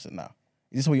Jewish person now?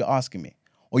 Is this what you're asking me?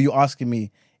 Or you're asking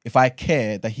me if I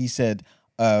care that he said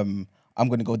I'm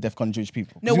going to go DEFCON on Jewish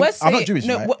people? No, 'Cause we're saying I'm not Jewish,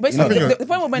 no. right? We're You know saying that. the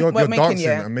point we're you're making dancing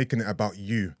here. and making it about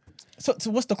you. So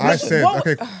what's the I question? said, What-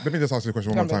 okay, let me just ask you a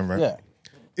question one more time, right? Yeah.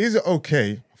 Is it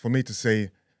okay for me to say,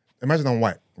 imagine I'm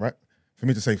white, right? For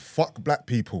me to say, fuck black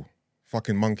people,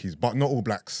 fucking monkeys, but not all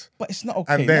blacks. But it's not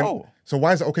okay. And then, No. so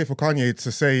why is it okay for Kanye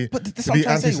to say, But that's to what I'm be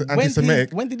trying to say.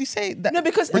 anti-Semitic? When did he say that? No,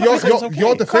 because But because it's you're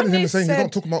okay. defending him Kanye and saying he's said-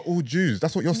 not talking about all Jews.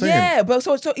 That's what you're saying. Yeah, but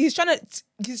so he's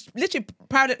literally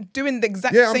doing the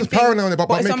exact Yeah, I'm same just thing. paralleling it, but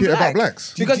it's making on it about black.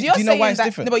 blacks. Because Do you're you know saying why it's that.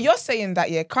 different? No, but you're saying that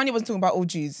Kanye wasn't talking about all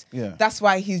Jews. Yeah. That's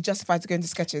why he's justified to go into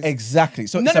sketches. Exactly.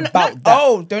 So No, it's no, no, about no. that.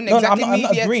 Oh, don't No, exactly I'm not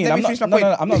leave yet. agreeing. Let I'm me not, finish my no,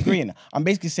 point. I'm not agreeing. I'm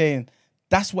basically saying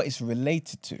that's what it's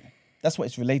related to. That's what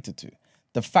it's related to.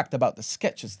 The fact about the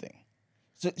Skechers thing.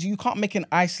 So you can't make an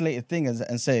isolated thing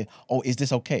and say, oh, is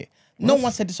this okay? No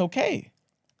one said it's okay.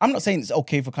 I'm not saying it's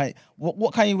okay for Kanye.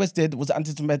 What Kanye West did was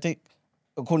anti-Semitic,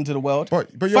 according to the world.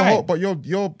 But Fine.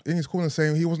 you're in his corner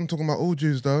saying he wasn't talking about all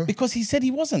Jews though. Because he said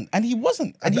he wasn't, and he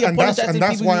wasn't, and he And that's, apologized to and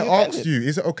that's people why who I offended. asked you,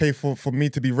 is it okay for me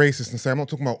to be racist and say I'm not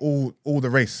talking about all the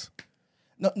race?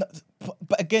 No,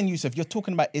 but again, Yusuf, you're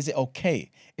talking about is it okay?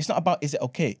 It's not about is it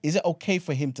okay. Is it okay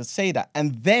for him to say that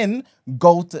and then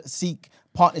go to seek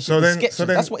partnership with Skechers?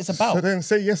 That's what it's about. So then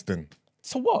say yes then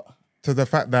So what? to the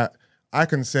fact that I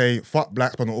can say fuck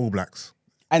blacks but not all blacks.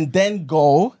 And then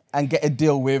go and get a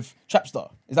deal with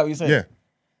Trapstar. Is that what you're saying? Yeah.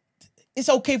 It's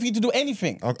okay for you to do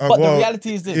anything. but Well, the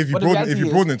reality is this. If you But the reality is-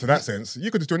 broaden it to that sense, you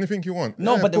could just do anything you want.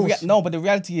 No, Yeah, but of course. but the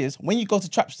reality is when you go to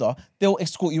Trapstar, they'll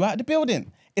escort you out of the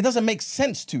building. It doesn't make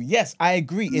sense to. Yes, I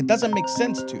agree. It doesn't make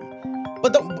sense to.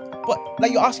 But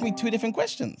like you're asking me two different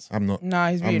questions. I'm not. Nah,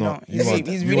 he's really I'm not. You He's are,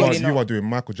 really, you are, really you not. are doing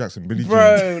Michael Jackson, Billie Jean.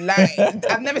 Bro, like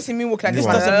I've never seen me walk like You this. are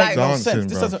in my doesn't make life. no dancing, sense.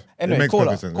 This bruv. doesn't. It Anyway, makes caller,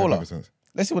 perfect sense. caller. Perfect sense.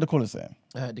 Let's see what the caller's saying.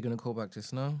 They're gonna call back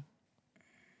this now.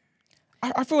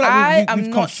 I feel like am we've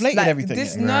not conflated like, everything.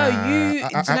 This, here. no, Nah, you.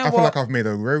 I do you know feel what? like I've made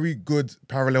a very good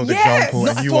parallel Yes, example,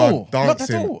 not and you at are all. Not at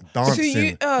dancing, all. To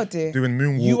you, oh dear. doing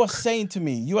moonwalk. You are saying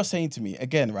to me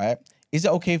again, right? Is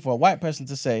it okay for a white person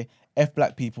to say F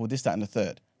black people, this, that, and the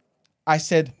third? I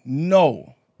said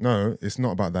no. No, it's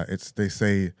not about that. It's they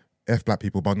say F black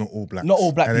people, but not all blacks. Not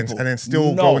all black and people. Then, and then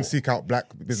still No. go and seek out black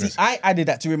business. See, I added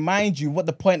that to remind you what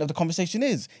the point of the conversation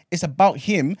is. It's about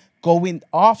him going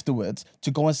afterwards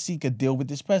to go and seek a deal with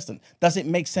this person. Does it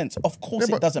make sense? Of course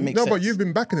Yeah, it doesn't make no, sense. but you've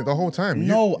been backing it the whole time.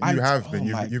 No, you have been.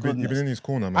 oh my You've been goodness. in his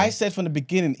corner, man. I said from the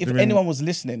beginning, if You mean- anyone was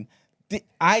listening,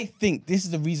 I think this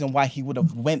is the reason why he would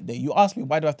have went there. You asked me,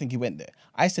 why do I think he went there?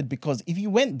 I said, because if he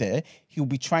went there, he'll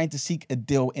be trying to seek a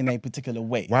deal in a particular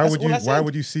way. Why That's would all you? I Why said.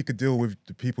 would you seek a deal with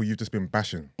the people you've just been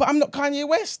bashing? But I'm not Kanye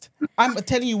West. I'm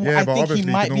telling you what Yeah, I but think he obviously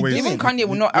you might can be always- doing. Even Kanye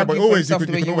will not Yeah, argue but for always himself you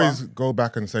the can, way you can you always are. go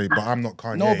back and say, but I'm not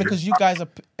Kanye. No, because you guys are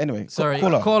anyway. Sorry,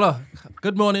 caller. caller.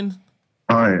 Good morning.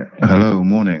 Hi, hello,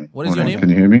 morning. What is your Morning. name? Can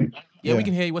you hear me? Yeah, Yeah. we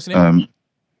can hear you. What's your name?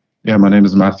 Yeah, my name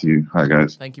is Matthew. Hi,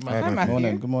 guys. Thank you, Hi, man. Matthew. Good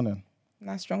morning. Good morning.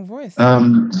 Nice strong voice.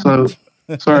 So,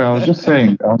 sorry, I was just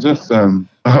saying,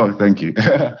 oh, thank you.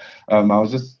 I was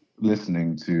just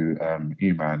listening to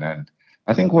Eman, and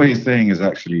I think what he's saying is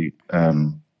actually,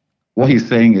 what he's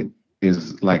saying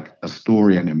is like a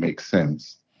story and it makes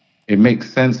sense. It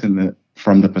makes sense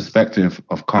from the perspective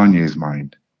of Kanye's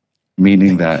mind,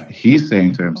 meaning that he's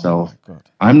saying to himself, Oh, God.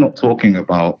 I'm not talking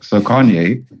about, so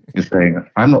Kanye is saying,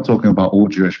 I'm not talking about all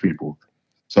Jewish people.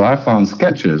 So I found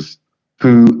Skechers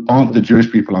who aren't the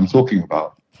Jewish people I'm talking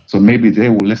about. So maybe they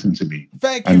will listen to me.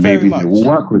 Thank you and very maybe much. they will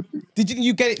work with me. Did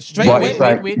you get it straight But away? it's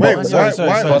like- wait, Wait, one sorry,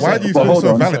 second. why do you but feel hold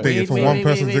so on, validated for one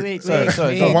person's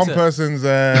sorry. for one person's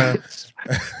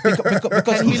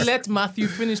because Can we let Matthew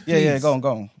finish, please? yeah, go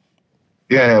on.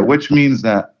 Yeah, which means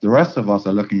that the rest of us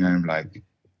are looking at him like,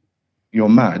 you're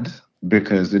mad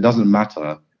because it doesn't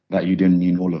matter that you didn't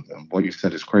mean all of them. What you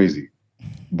said is crazy.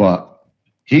 But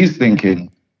he's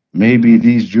thinking, maybe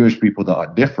these Jewish people that are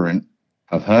different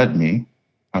have heard me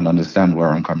and understand where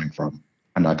I'm coming from,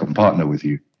 and I can partner with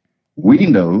you. We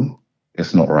know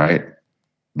it's not right,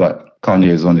 but Kanye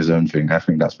is on his own thing. I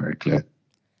think that's very clear.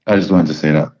 I just wanted to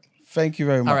say that. Thank you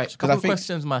very much. All right, 'Cause couple I of think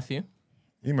questions, Matthew.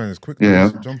 E-man is quick. Yeah.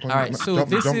 Just Jump on, All right, so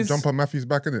this is- jump on Matthew's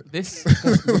back, innit? This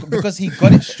because he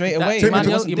got it straight That- away. Take me It to-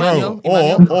 wasn't Emmanuel, difficult.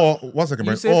 Emmanuel. Or 1 second,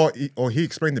 man. Yusuf? Or he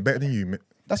explained it better than you.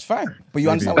 That's fine. But you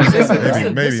Maybe. understand what I'm saying, Maybe,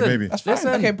 right? maybe, Listen, maybe. That's fine. Listen.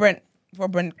 Okay, Brent. For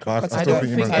Brent. But I I still don't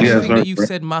think think, you I man- Yeah, don't think that sorry, you Brett.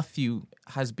 said Matthew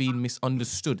has been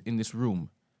misunderstood in this room.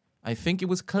 I think it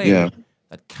was clear Yeah.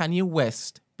 that Kanye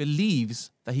West believes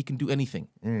that he can do anything.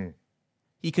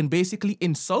 He can basically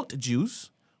insult Jews,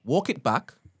 walk it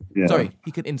back. Yeah. Sorry,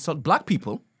 he can insult black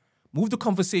people, move the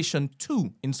conversation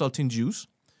to insulting Jews,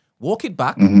 walk it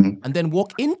back, and then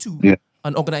walk into Yeah.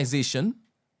 an organization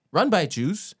run by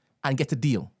Jews and get a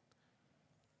deal.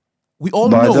 We all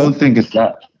But know. I don't think it's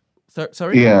that.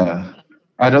 Sorry? Yeah,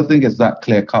 I don't think it's that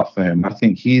clear cut for him. I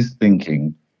think he's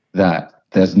thinking that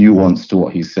there's nuance to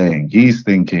what he's saying. He's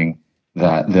thinking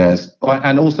that there's,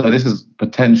 and also this is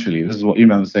what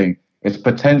Iman was saying. It's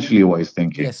potentially what he's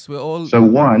thinking. Yes, we're all So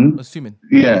one, assuming.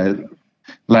 yeah,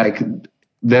 like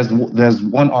there's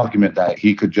one argument that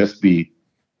he could just be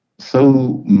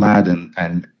so mad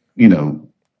and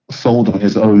sold on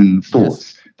his own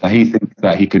thoughts that he thinks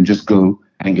that he can just go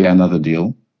and get another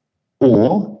deal,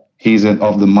 or he's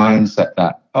of the mindset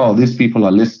that, oh, these people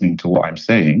are listening to what I'm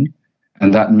saying,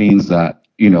 and that means that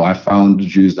I found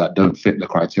Jews that don't fit the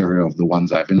criteria of the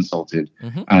ones I've insulted,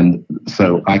 and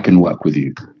so I can work with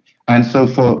you. And so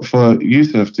for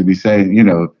Yusuf to be saying,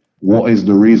 what is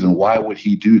the reason? Why would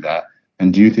he do that?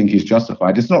 And do you think he's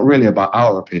justified? It's not really about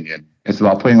our opinion. It's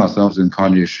about putting ourselves in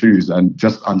Kanye's shoes and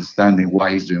just understanding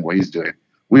why he's doing what he's doing.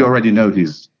 We already know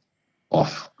he's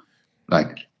off.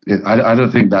 Like, I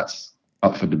don't think that's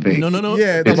up for debate. No.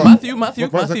 Yeah, But but- Matthew.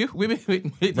 but-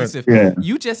 Wait, Yusuf. Yeah.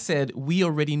 You just said we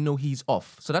already know he's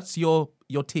off. So that's your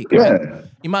take, Yeah. right?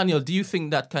 Emmanuel, do you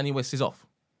think that Kanye West is off?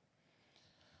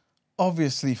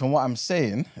 Obviously, from what I'm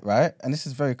saying, right, and this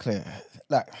is very clear.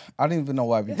 Like, I don't even know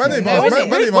why we. Man, Wait, man, wait, man,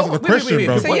 wait, even answered the question, wait.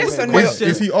 bro. Say yes or no.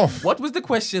 Is he off? What was the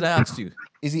question I asked you?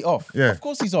 Is he off? Yeah. Of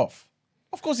course he's off.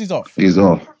 Of course he's off. He's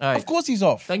off. All right. Of course he's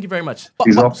off. Thank you very much.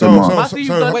 He's off the So, mark. Matthew, you've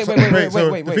done- Wait, so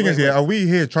wait, the thing is, are we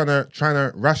here trying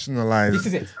to rationalize This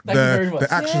is it. Thank you very much.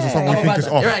 the actions of Yeah. someone we think is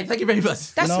off? Right. Thank you very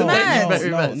much. That's No, mad. no, Very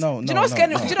no, much. no, Do you know what's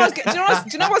getting? Do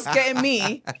you know what's getting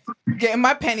me? Getting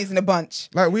my pennies in a bunch.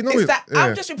 Like, we know Is it- that yeah.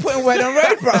 I'm just putting word on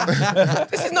road, bro.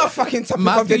 This is not a fucking topic of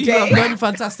Matthew, the you have day. done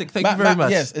fantastic. Thank you very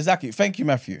much. Yes, exactly. Thank you,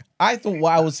 Matthew. I thought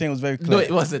what I was saying was very clear. No,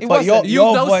 it wasn't. But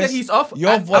You now voice, said he's off.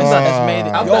 Your I'm voice done. has made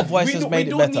it. I'm Your done. voice We has don't- made we it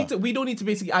don't better. we don't need to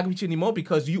basically argue with you anymore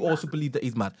because you also believe that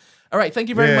he's mad. All right. Thank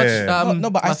you very much, Yeah. No,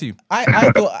 but Matthew.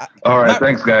 I thought. All right,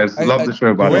 thanks, guys. Love the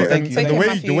show, by the way. Thank you. Thank you, The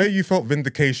Matthew. way you felt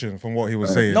vindication from what he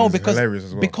was saying No, is because hilarious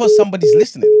as well. because somebody's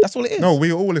listening. That's all it is. No,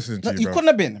 we all listening to No, you, you bro. couldn't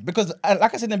have been because,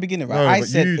 like I said in the beginning, right? No, I but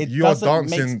said you're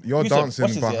dancing. You're dancing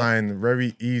watch this, yeah? behind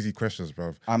very easy questions,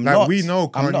 bro. I'm like not. we know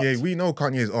I'm Kanye. not. We know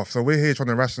Kanye is off. So we're here trying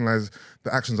to rationalize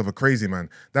the actions of a crazy man.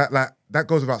 That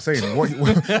goes without saying. What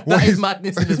That is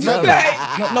madness in his mouth.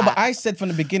 No, but I said from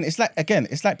the beginning. It's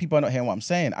like people are not hearing what I'm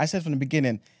saying. I said from the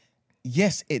beginning.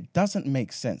 Yes, it doesn't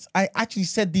make sense. I actually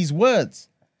said these words.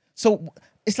 So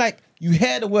it's like you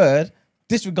hear the word,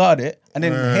 disregard it, and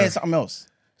then hear something else.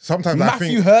 Sometimes Matthew I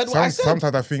think heard what I said.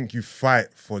 Sometimes I think you fight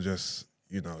for just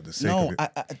the sake No, of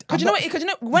it. Because you know what? Do you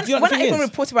know When the I thing even is?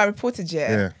 reported,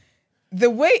 Yeah. the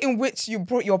way in which you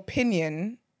brought your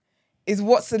opinion is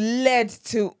what's led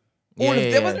to all of.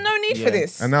 There was no need for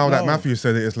this. And now that No. Matthew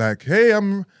said it, it's like, hey,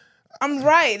 I'm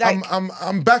right. Like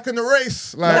I'm back in the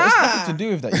race. Like, Nah. It's nothing to do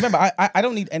with that. Remember, I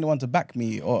don't need anyone to back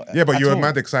me or. yeah, but at you were all.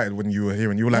 mad excited when you were here,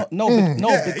 and you were like,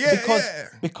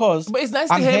 because. yeah. But it's nice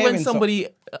to I'm hear when hearing somebody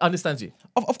understands you.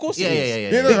 Of course, it Yeah, is. yeah, yeah,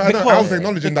 Yeah, no, I know. I was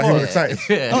acknowledging that he was excited.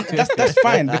 No, that's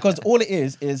fine because all it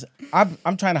is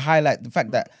I'm trying to highlight the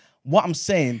fact that what I'm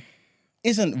saying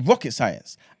isn't rocket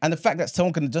science, and the fact that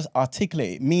someone can just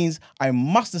articulate it means I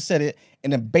must have said it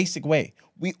in a basic way.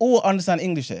 We all understand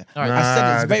English here. I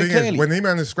said it the very thing clearly. is, when he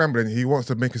man is scrambling, he wants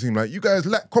to make it seem like you guys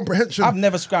lack comprehension. I've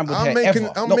never scrambled I'm here making,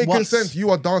 ever. I'm Not making once. sense. You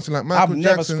are dancing like Michael I've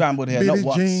never Jackson, scrambled here, Billie not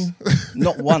once. Jean.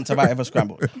 Not once have I ever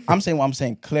scrambled. I'm saying what I'm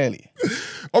saying clearly.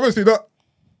 Obviously not.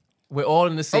 We're all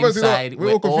on the same Obviously not. side. We're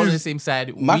We're all all on the confused. same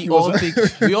side. Matthew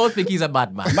We all think he's a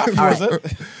madman. Matthew All was right,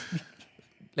 it?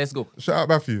 let's go. Shout out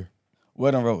Matthew.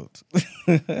 Word on road.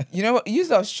 You know what? You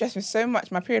lot stress me so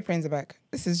much. My period pains are back.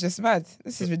 This is just mad.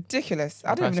 This is ridiculous.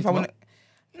 I don't even know if I want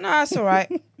to. Nah, it's all right.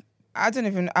 I don't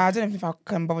even if I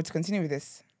can bother to continue with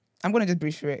this. I'm gonna just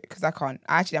breathe through it because I can't.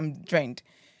 I'm drained.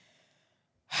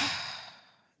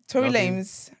 Tory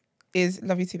Lanez is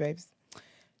love you too, babes.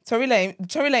 Tory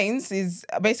Lanez is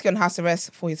basically on house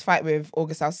arrest for his fight with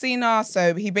August Alsina.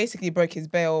 So he basically broke his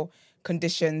bail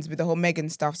conditions with the whole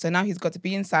Meghan stuff. So now he's got to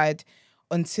be inside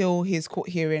until his court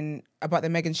hearing about the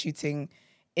Meghan shooting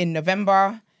in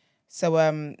November.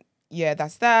 So yeah,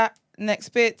 that's that. Next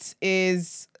bit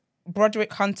is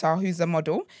Broderick Hunter, who's a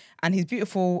model, and his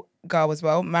beautiful girl as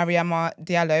well, Mariama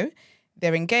Diallo.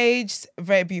 They're engaged,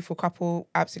 very beautiful couple,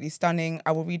 absolutely stunning.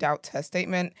 I will read out her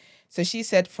statement. So she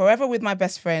said, "Forever with my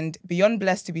best friend, beyond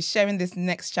blessed to be sharing this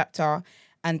next chapter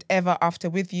and ever after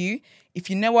with you. If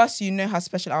you know us, you know how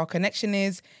special our connection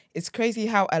is. It's crazy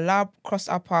how a lab crossed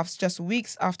our paths just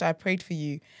weeks after I prayed for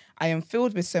you. I am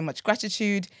filled with so much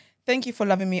gratitude. Thank you for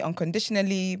loving me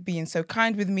unconditionally, being so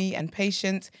kind with me and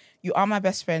patient. You are my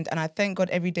best friend, and I thank God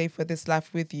every day for this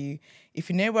life with you.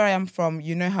 If you know where I am from,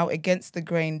 you know how against the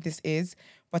grain this is,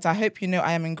 but I hope you know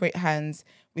I am in great hands.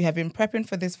 We have been prepping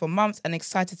for this for months and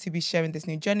excited to be sharing this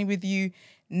new journey with you.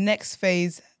 Next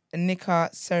phase,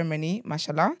 nikah ceremony,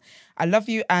 mashallah. I love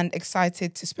you and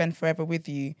excited to spend forever with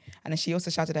you." And then she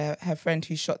also shouted at her friend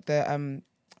who shot the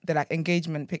like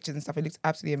engagement pictures and stuff. It looks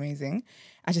absolutely amazing.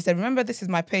 And she said, "Remember, this is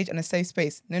my page and a safe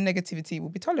space. No negativity will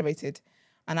be tolerated."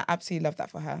 And I absolutely love that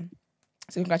for her.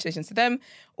 So congratulations to them.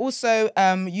 Also,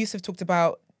 Yusuf talked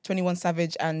about 21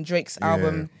 Savage and Drake's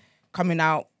album coming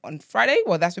out on Friday.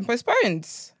 Well, that's been postponed.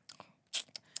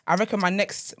 I reckon my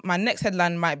next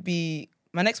headline might be,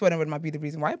 my next word on word might be the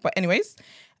reason why. But anyways,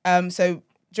 so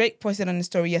Drake posted on the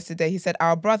story yesterday. He said,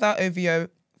 "Our brother OVO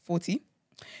 40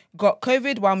 got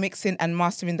COVID while mixing and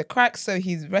mastering the crack, so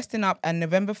he's resting up, and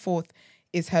November 4th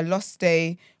is her lost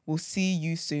day. We'll see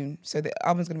you soon." So the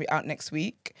album's going to be out next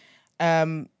week,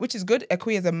 which is good.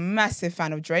 Akui is a massive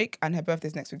fan of Drake, and her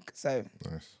birthday's next week, so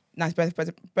nice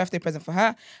birthday present for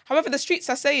her. However, the streets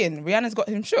are saying Rihanna's got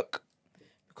him shook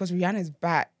because Rihanna's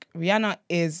back. Rihanna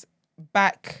is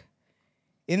back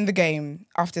in the game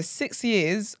after 6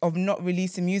 years of not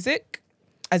releasing music,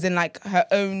 as in like her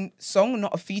own song,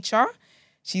 not a feature.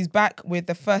 She's back with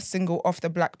the first single off the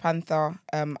Black Panther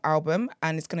album,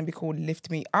 and it's going to be called Lift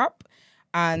Me Up.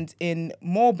 And in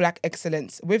more Black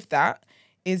excellence with that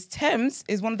is Thames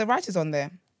is one of the writers on there.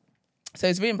 So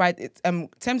it's written by,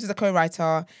 Thames is a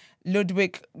co-writer,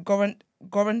 Ludwig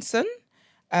Göransson,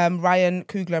 Ryan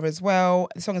Coogler as well.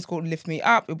 The song is called Lift Me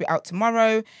Up. It'll be out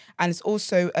tomorrow. And it's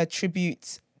also a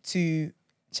tribute to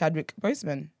Chadwick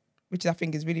Boseman, which I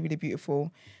think is really, really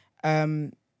beautiful.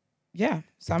 Yeah,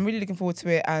 so I'm really looking forward to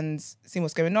it and seeing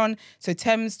what's going on. So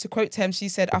Thames, to quote Thames, she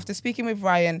said, "After speaking with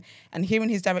Ryan and hearing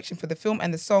his direction for the film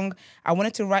and the song, I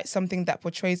wanted to write something that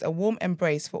portrays a warm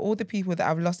embrace for all the people that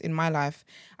I've lost in my life.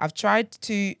 I tried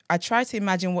to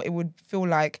imagine what it would feel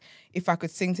like if I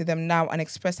could sing to them now and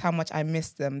express how much I miss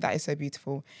them. That is so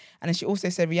beautiful." And then she also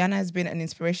said, "Rihanna has been an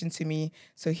inspiration to me,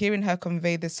 so hearing her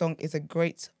convey this song is a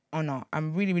great honor.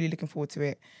 I'm really, really looking forward to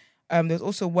it." There's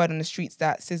also word on the streets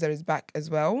that SZA is back as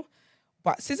well.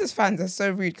 But SZA's fans are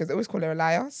so rude because they always call her a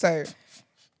liar. So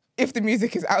if the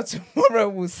music is out tomorrow,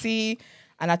 we'll see.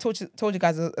 And I told you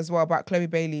guys as well about Chloe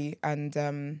Bailey and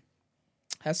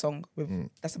her song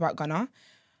that's about Ghana. Are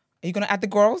you going to add the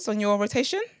girls on your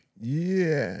rotation?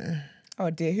 Yeah. Oh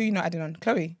dear, who are you not adding on?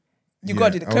 Chloe? You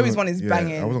got to do it. Chloe's one is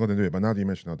banging. I wasn't going to do it, but now that you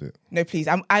mentioned, I'll do it. No, please.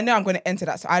 I know I'm going to enter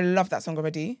that. So I love that song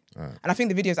already. And I think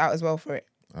the video's out as well for it.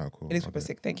 Cool. It is super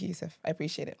sick. Thank you, Yusuf. I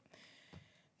appreciate it.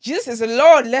 Jesus is the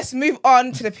Lord. Let's move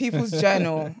on to the People's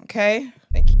Journal. Okay?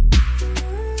 Thank you.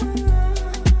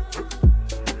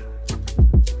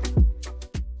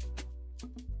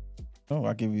 Oh,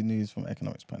 I'll give you news from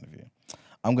economics point of view.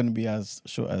 I'm going to be as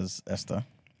short as Esther,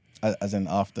 as in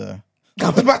after. I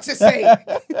was about to say.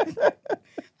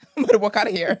 I'm going to walk out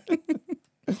of here.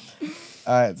 All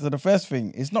right, so the first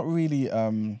thing, it's not really,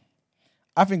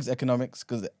 I think it's economics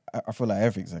because I feel like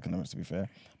everything's economics, to be fair.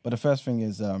 But the first thing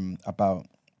is about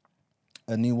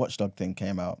a new watchdog thing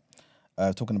came out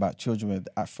talking about children with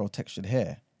afro-textured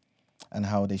hair and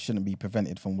how they shouldn't be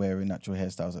prevented from wearing natural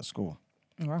hairstyles at school.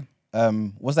 Wow.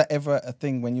 Was that ever a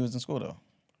thing when you was in school, though?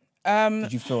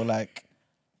 Did you feel like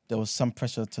there was some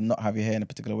pressure to not have your hair in a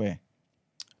particular way?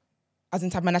 As in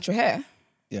to have my natural hair?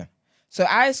 Yeah. So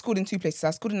I schooled in two places.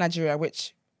 I schooled in Nigeria,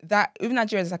 which even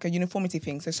Nigeria is like a uniformity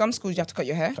thing. So some schools you have to cut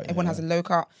your hair. Everyone has a low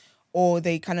cut, or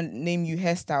they kind of name you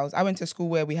hairstyles. I went to a school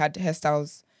where we had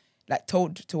hairstyles like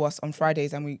told to us on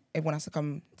Fridays, and everyone has to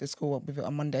come to school with it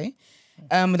on Monday.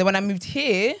 But then when I moved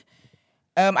here,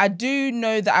 I do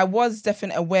know that I was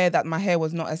definitely aware that my hair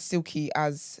was not as silky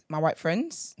as my white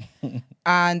friends,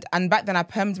 and back then I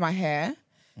permed my hair,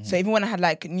 so even when I had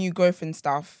like new growth and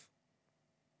stuff,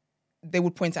 they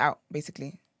would point it out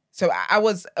basically. So I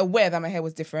was aware that my hair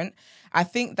was different. I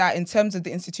think that in terms of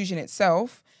the institution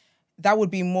itself, that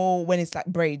would be more when it's like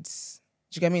braids.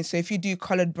 Do you get what I mean? So if you do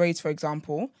colored braids, for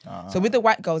example, so with the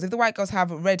white girls, if the white girls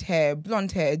have red hair,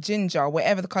 blonde hair, ginger,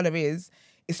 whatever the color is,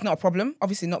 it's not a problem.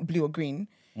 Obviously not blue or green,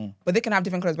 but they can have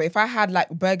different colors. But if I had like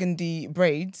burgundy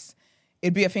braids,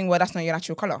 it'd be a thing where that's not your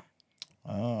natural color.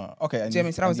 Okay. And Do you know what I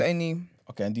mean? So that was the only...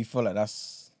 Okay, and do you feel like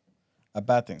that's a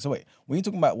bad thing? So wait, when you're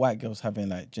talking about white girls having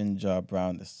like ginger,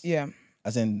 brown, this, Yeah.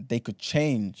 as in they could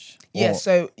change? Yeah,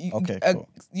 so okay, cool.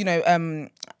 you know,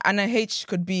 Anna H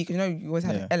could be, 'cause you know, you always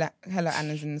had hella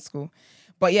Annas in the school,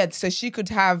 but yeah, so she could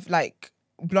have like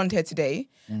blonde hair today,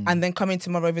 and then come in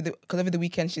tomorrow because over the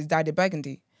weekend she's dyed it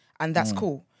burgundy, and that's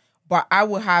cool. But I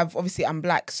will have, obviously I'm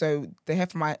black, so the hair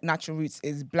from my natural roots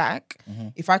is black.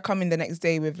 If I come in the next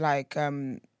day with like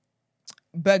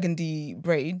burgundy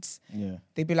braids,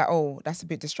 they'd be like, oh, that's a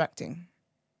bit distracting.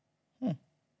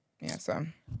 Yeah, so.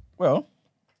 Well,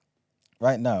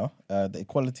 right now, the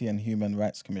Equality and Human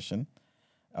Rights Commission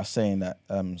are saying that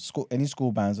any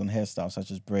school bans on hairstyles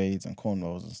such as braids and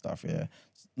cornrows and stuff,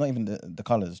 not even the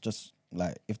colours, just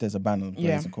like if there's a ban on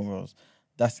braids and cornrows,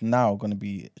 that's now going to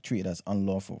be treated as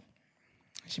unlawful.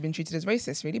 She's been treated as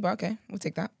racist, really, but okay, we'll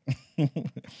take that.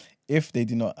 If they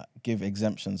do not give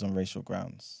exemptions on racial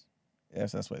grounds.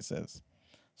 Yes, that's what it says.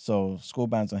 So school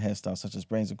bans on hairstyles such as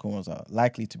braids and cornrows are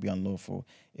likely to be unlawful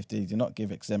if they do not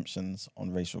give exemptions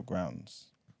on racial grounds.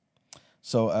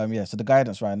 So so the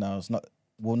guidance right now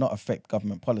will not affect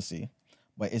government policy,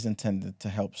 but is intended to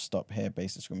help stop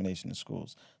hair-based discrimination in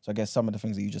schools. So I guess some of the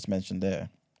things that you just mentioned there,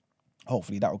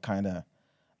 hopefully that will kind of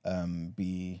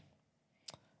be,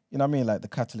 you know what I mean, like the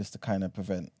catalyst to kind of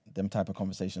prevent them type of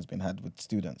conversations being had with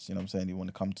students. You know what I'm saying? They want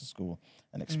to come to school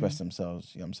and express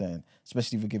themselves. You know what I'm saying?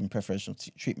 Especially if we're giving preferential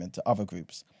treatment to other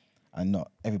groups and not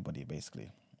everybody,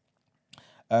 basically.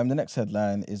 The next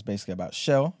headline is basically about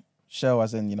Shell. Shell,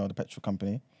 as in, you know, the petrol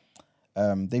company.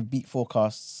 They've beat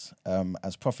forecasts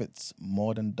as profits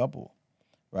more than double,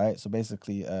 right? So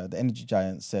basically, the energy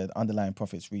giant said underlying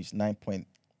profits reached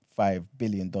 $9.5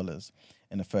 billion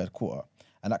in the third quarter.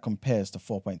 And that compares to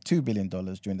 $4.2 billion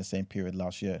during the same period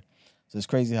last year. So it's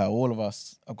crazy how all of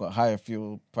us have got higher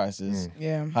fuel prices,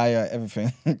 higher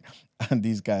everything, and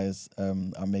these guys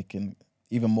are making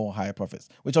even more higher profits,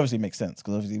 which obviously makes sense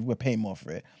because obviously if we're paying more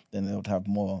for it, then they would have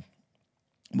more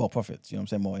profits, you know what I'm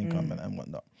saying, more income and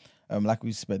whatnot. Like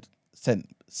we said, so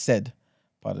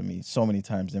many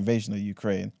times, the invasion of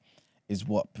Ukraine is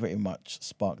what pretty much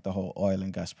sparked the whole oil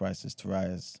and gas prices to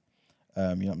rise. You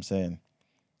know what I'm saying?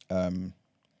 And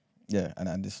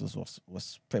this was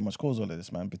what's pretty much caused all of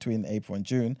this, man. Between April and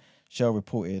June, Shell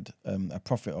reported a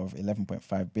profit of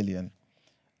 11.5 billion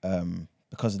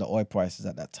because of the oil prices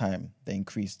at that time. They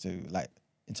increased to, like,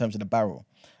 in terms of the barrel,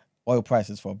 oil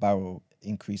prices for a barrel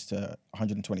increased to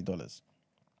 $120,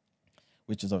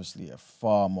 which is obviously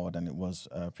far more than it was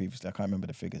previously. I can't remember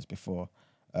the figures before,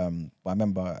 but I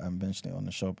remember mentioning it on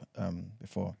the show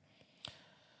before.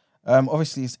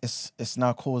 Obviously, it's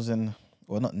now causing,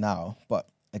 well, not now, but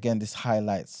again, this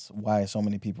highlights why so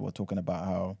many people were talking about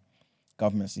how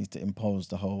governments need to impose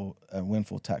the whole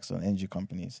windfall tax on energy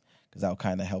companies because that will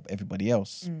kind of help everybody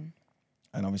else.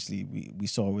 And obviously, we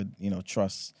saw with, you know,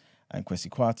 Truss and Kwesi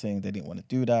Kwarteng, they didn't want to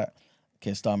do that.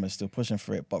 Keir Starmer is still pushing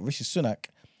for it, but Rishi Sunak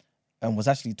was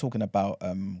actually talking about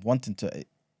wanting to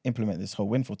implement this whole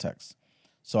windfall tax.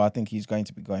 So I think he's going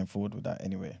to be going forward with that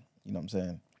anyway. You know what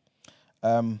I'm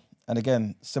saying? And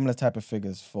again, similar type of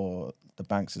figures for the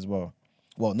banks as well.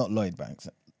 Well, not Lloyd's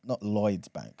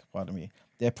Bank, pardon me.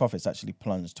 Their profits actually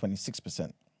plunged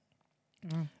 26%.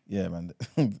 Yeah, man.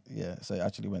 Yeah, so it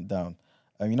actually went down.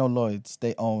 You know, Lloyd's,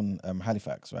 they own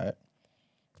Halifax, right?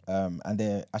 And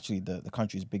they're actually the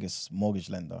country's biggest mortgage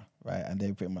lender, right? And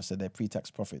they pretty much said their pre-tax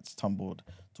profits tumbled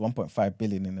to 1.5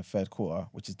 billion in the third quarter,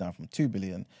 which is down from 2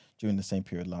 billion during the same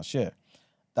period last year.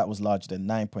 That was larger than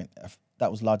the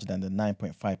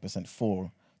 9.5%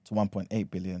 fall to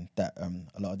 1.8 billion that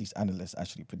a lot of these analysts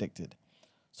actually predicted.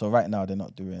 So right now they're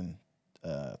not doing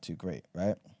too great,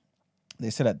 right? They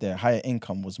said that their higher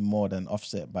income was more than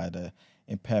offset by the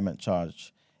impairment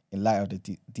charge in light of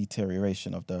the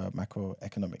deterioration of the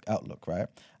macroeconomic outlook, right?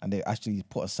 And they actually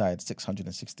put aside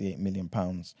 £668 million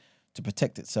to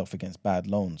protect itself against bad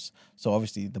loans. So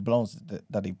obviously the loans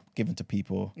that they've given to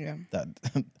people that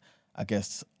I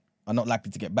guess are not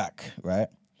likely to get back, right?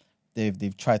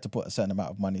 they've tried to put a certain amount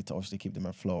of money to obviously keep them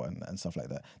afloat and stuff like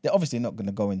that. They're obviously not going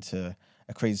to go into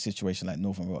a crazy situation like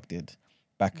Northern Rock did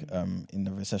back in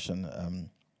the recession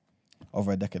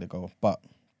over a decade ago, but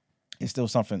it's still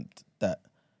something that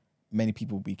many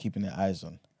people will be keeping their eyes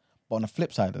on. But on the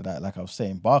flip side of that, like I was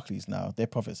saying, Barclays now, their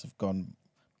profits have gone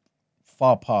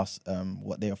far past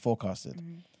what they are forecasted.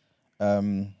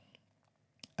 And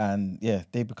yeah,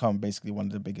 they become basically one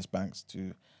of the biggest banks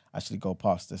to actually go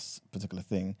past this particular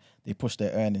thing. They pushed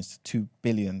their earnings to 2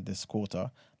 billion this quarter.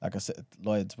 Like I said,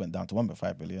 Lloyd's went down to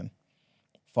 1.5 billion,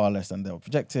 far less than they were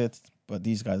projected, but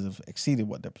these guys have exceeded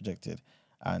what they projected,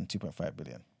 and 2.5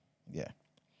 billion. Yeah.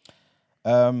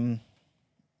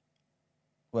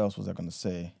 What else was I going to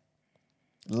say?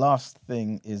 Last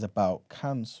thing is about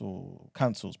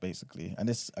cancels basically, and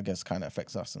this I guess kind of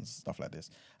affects us and stuff like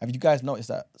this. Have you guys noticed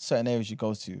that certain areas you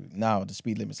go to now the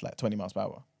speed limit's like 20 miles per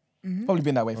hour? Probably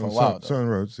been that way for a while. Certain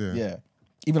roads, yeah. Yeah,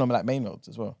 even on like main roads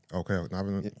as well. Okay, I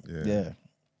haven't. Yeah.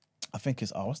 I think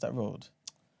it's what's that road?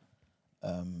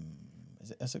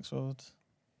 Is it Essex Road?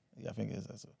 Yeah, I think it is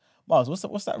Essex. Miles,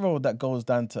 what's that road that goes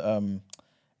down to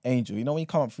Angel? You know when you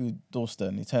come up through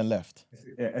Dalston, you turn left.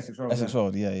 Yeah, Essex Road. Essex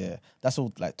Road, yeah. That's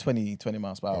all like 20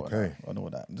 miles per hour. Okay. I know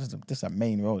that. This is a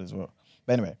main road as well.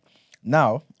 But anyway,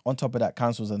 now, on top of that,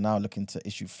 councils are now looking to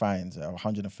issue fines of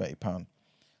 £130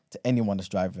 to anyone that's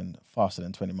driving faster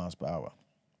than 20 miles per hour.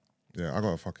 Yeah, I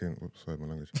got a fucking... Oops, sorry, my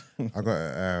language. I got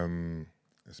a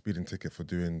speeding ticket for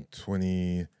doing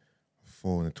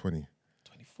 24 and a 20.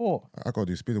 24? I got to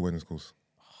do speed awareness course.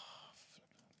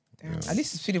 Damn. At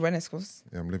least it's speed awareness course.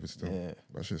 Yeah, I'm living still. Yeah.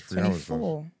 That shit's 3 hours, bro.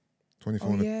 24. 24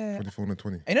 Oh, and yeah. 24 and a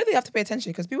 20. I know they have to pay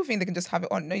attention because people think they can just have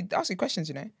it on. No, they ask you questions,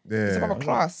 you know. It's Yeah. about a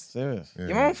class. Serious? Yeah.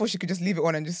 Your mum thought she could just leave it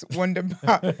on and just wander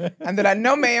about. And they're like,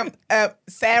 no, ma'am,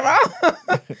 Sarah.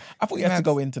 I thought you had to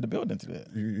go into the building to do it.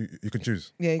 You can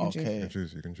choose. Yeah, you can Okay.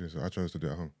 choose. You can choose. So I chose to do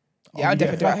it at home. Yeah, I'll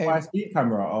definitely do it at By a home. speed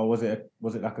camera, or was it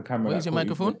like a camera? Where's that your caught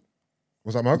you? microphone?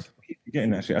 Was that Mark? You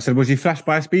getting that shit? I said, was you flashed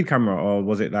by a speed camera, or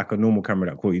was it like a normal camera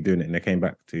that caught you doing it and they came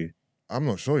back to you? I'm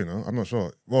not sure, I'm not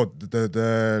sure. Well,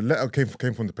 the letter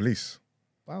came from the police.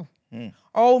 Wow.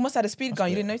 Oh, must have had a speed gun.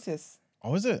 You didn't notice.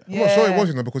 Oh, is it? I'm not sure it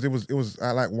was, because it was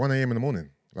at like 1 a.m. in the morning,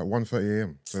 like 1:30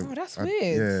 a.m. So Oh, that's weird.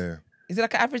 Yeah. Is it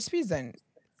like an average speed zone?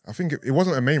 I think it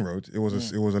wasn't a main road. It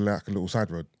was like a little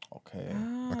side road, Okay.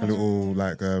 like a little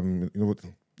what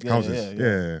Yeah, houses.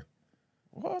 yeah.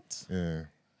 What? Yeah.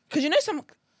 Because you know some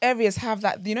areas have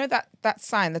that. You know that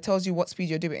sign that tells you what speed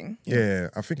you're doing. Yeah.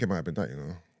 I think it might have been that.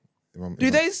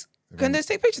 Can they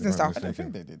take pictures and I'm stuff? I don't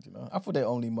think they did, I thought they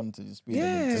only monitored your speed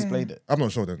and Yeah. displayed it. I'm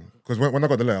not sure then, because when I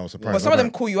got the letter, I was surprised. But some of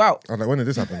them call you out. I was like, when did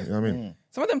this happen? You know what I mean?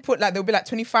 Some of them put like they'll be like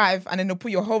 25, and then they'll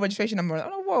put your whole registration number.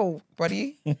 Oh, whoa,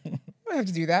 buddy! You don't have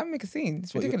to do that. Make a scene.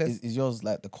 It's But ridiculous. Is yours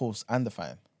like the course and the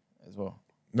fine as well?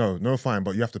 No fine,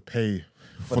 but you have to pay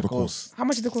for the course. How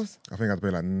much is the course? I think I had to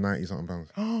pay like 90 something pounds.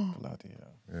 Bloody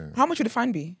hell. How much would the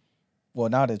fine be? Well,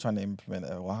 now they're trying to implement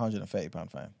a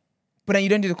 £130 fine. But then you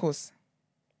don't do the course.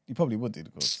 You probably would do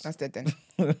the course. That's dead then.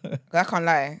 'Cause I can't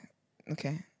lie.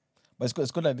 Okay. But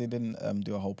it's good that they didn't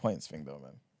do a whole points thing though,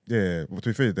 man. Yeah, but to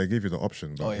be fair, they give you the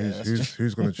option. But Oh, yeah, that's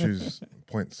who's going to choose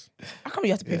points? How come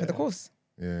you have to pay for the course?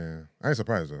 Yeah, I ain't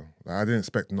surprised though. Like, I didn't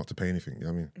expect not to pay anything. You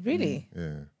know what I mean? Really?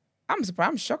 Yeah. I'm surprised.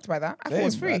 I'm shocked by that. I thought it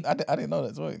was free. I didn't know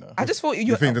that as well, I just thought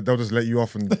You think that they'll just let you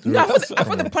off and do No, it? I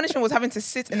thought the punishment was having to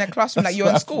sit in a classroom like you're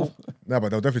in school. No, but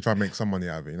they'll definitely try and make some money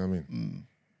out of it. You know what I mean?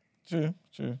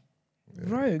 True.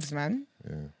 Rogues, man.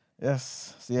 Yeah.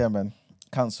 Yes. So yeah, man.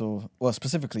 Council, well,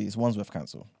 specifically, it's Wandsworth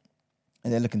Council.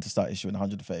 And they're looking to start issuing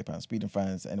 £130 speeding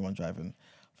fines to anyone driving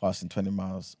faster than 20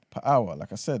 miles per hour.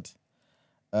 Like I said,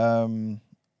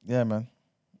 yeah, man.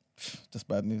 Just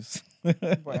bad news.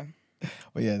 Boy.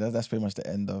 But yeah, that's pretty much the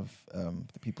end of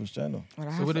the People's Journal. Well,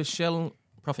 I So have with the Shell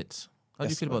profits, how do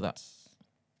you Yes, feel about that?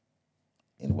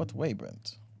 In what way,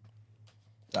 Brent?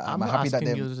 Like, I'm am I not happy that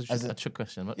asking they? you as a trick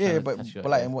question. I'm not yeah, trying to but catch you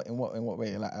like out. in what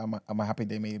way? Like, am I happy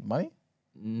they made money?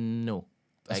 No.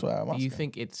 That's Like, what I'm do you asking.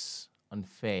 think it's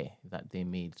unfair that they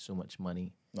made so much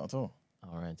money? Not at all.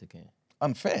 All right, okay.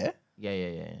 Unfair?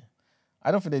 Yeah.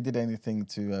 I don't think they did anything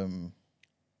to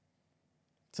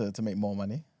make more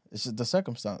money. It's just the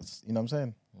circumstance. You know what I'm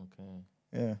saying? Okay.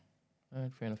 Yeah. All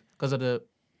right, fair enough. Because of the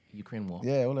Ukraine war.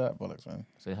 Yeah, all of that bollocks, man.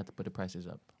 So they had to put the prices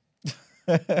up.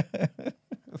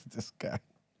 This guy.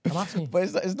 I'm asking. But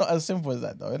it's not as simple as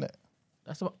that, though, isn't it?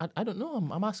 That's what, I don't know.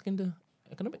 I'm asking the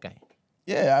economic guy.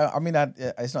 Yeah, I mean,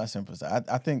 it's not as simple as that.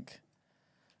 I think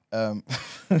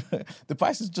the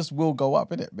prices just will go up,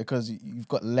 innit? Because you've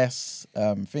got less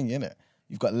thing in it.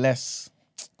 You've got less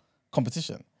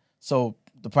competition. So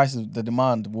the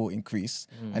demand will increase.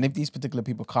 And if these particular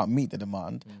people can't meet the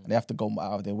demand and they have to go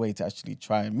out of their way to actually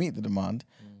try and meet the demand,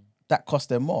 that costs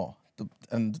them more.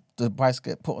 And the price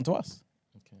get put onto us.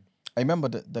 Okay. I remember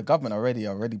the government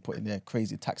already putting their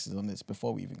crazy taxes on this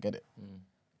before we even get it.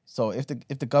 So if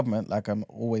the government, like I'm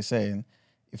always saying,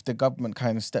 if the government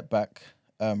kind of step back,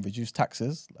 reduce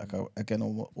taxes, like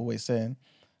I'm always saying,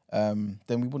 then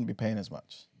we wouldn't be paying as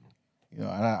much. You know,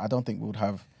 and I don't think we would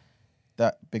have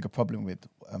that big a problem with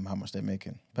how much they're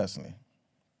making, personally.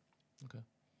 Okay.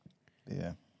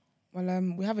 Yeah.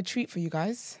 Well, we have a treat for you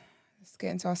guys. Let's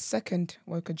get into our second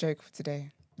woke or joke for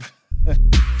today.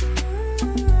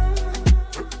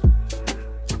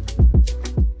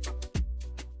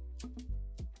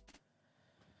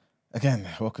 Again,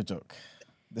 woke or joke.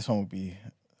 This one will be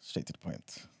straight to the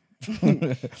point.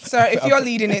 So if you're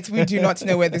leading it, we do not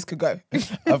know where this could go.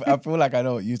 I feel like I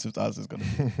know what Yusuf's answer is going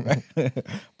to be.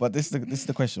 But this is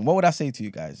the question. What would I say to you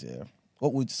guys? Yeah.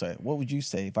 What would you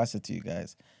say if I said to you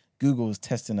guys, Google is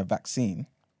testing a vaccine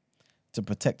to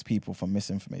protect people from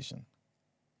misinformation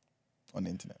on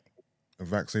the internet? A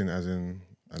vaccine, as in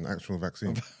an actual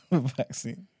vaccine,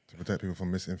 Vaccine. to protect people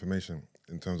from misinformation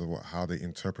in terms of how they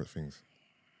interpret things.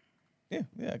 Yeah,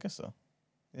 I guess so.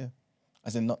 Yeah.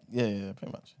 As in not, yeah,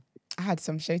 pretty much. I had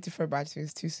some shade to throw, but it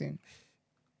was too soon.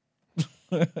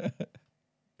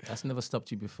 That's never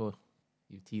stopped you before.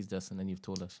 You've teased us and then you've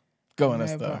told us. Go on, No,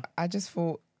 Esther. but I just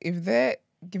thought if they're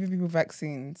giving people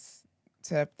vaccines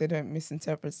so they don't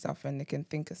misinterpret stuff and they can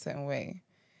think a certain way,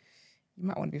 you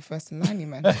might want to be first in line, you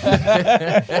man. You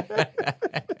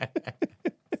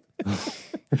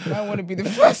might want to be the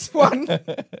first one.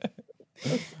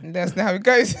 And let us know how it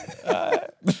goes.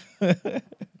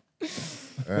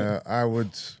 I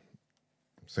would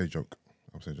say joke.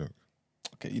 I would say joke.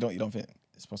 Okay, you don't think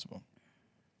it's possible?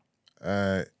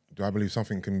 Do I believe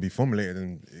something can be formulated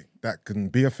and that can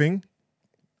be a thing?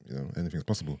 You know, anything's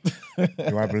possible.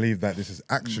 Do I believe that this is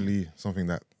actually something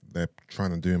that they're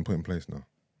trying to do and put in place now?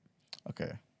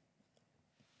 Okay.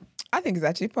 I think it's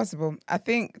actually possible. I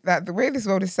think that the way this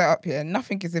world is set up here,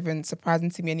 nothing is even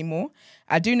surprising to me anymore.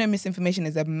 I do know misinformation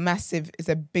is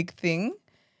a big thing.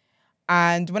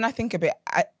 And when I think of it,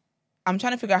 I'm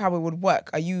trying to figure out how it would work.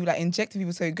 Are you like injecting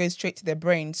people so it goes straight to their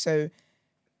brain so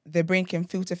their brain can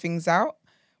filter things out?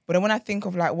 But then when I think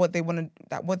of like what they want to,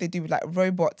 like what they do with like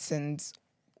robots and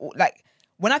like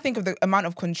when I think of the amount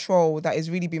of control that is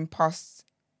really being passed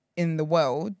in the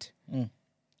world,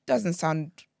 doesn't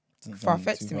sound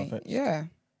far-fetched to me. far-fetched. Yeah.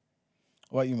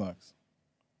 What about you, Marks?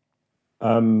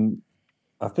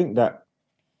 I think that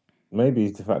maybe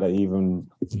it's the fact that you're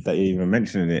even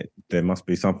mentioning it, there must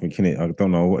be something in it. I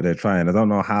don't know what they're trying. I don't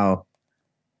know how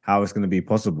it's going to be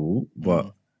possible,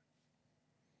 but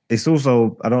it's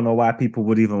also, I don't know why people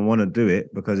would even want to do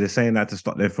it, because they're saying that to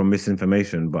stop them from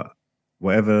misinformation. But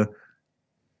whatever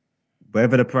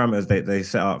the parameters they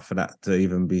set up for that to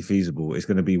even be feasible, it's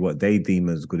going to be what they deem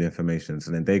as good information.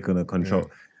 So then they're going to control. Yeah.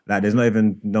 Like there's not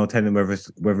even no telling whether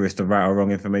it's the right or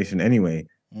wrong information anyway.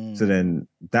 So then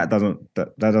that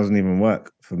doesn't even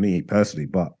work for me personally.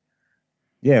 But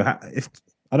yeah, if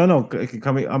I don't know,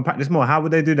 can we unpack this more? How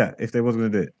would they do that if they wasn't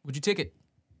going to do it? Would you take it?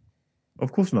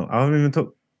 Of course not. I haven't even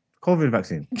took COVID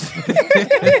vaccine.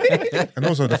 And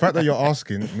also, the fact that you're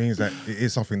asking means that it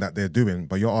is something that they're doing,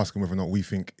 but you're asking whether or not we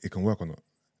think it can work or not.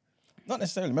 Not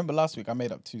necessarily. Remember last week I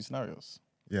made up 2 scenarios.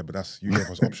 Yeah, but you gave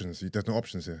us options. There's no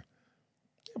options here.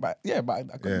 Yeah, but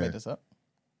I could have made this up.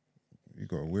 You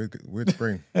got a weird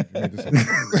brain. You made this up.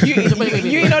 You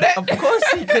know that? Of course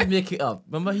he could make it up.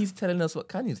 Remember, he's telling us what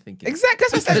Kanye's thinking. Exactly.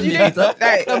 That's what I said. You Make it up.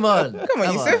 like, Come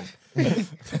on, Yusuf.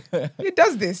 Who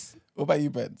does this? What about you,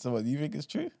 Ben? So what, do you think it's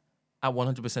true?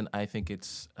 100%, I think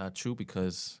it's true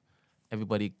because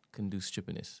everybody can do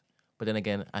stupidness. But then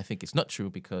again, I think it's not true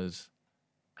because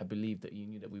I believe that you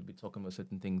knew that we'd be talking about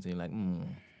certain things and you're like,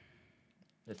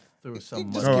 let's throw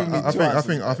some money. No, I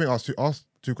think ask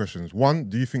 2 questions. One,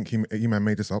 do you think E-Man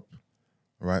made this up?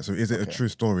 All right, so is it a true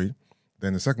story?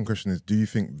 Then the second question is, do you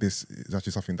think this is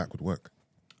actually something that could work?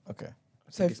 Okay.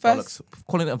 So first,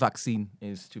 calling it a vaccine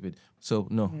is stupid. So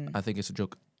no, I think it's a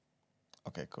joke.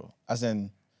 Okay, cool. As in,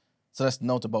 so let's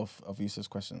no to both of Yusuf's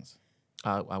questions.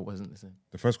 I wasn't listening.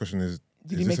 The first question is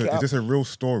Is this a real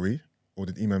story or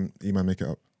did E-Man make it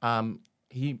up?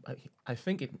 I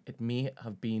think it may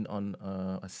have been on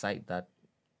a site that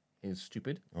is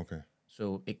stupid. Okay.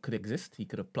 So it could exist. He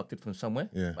could have plucked it from somewhere.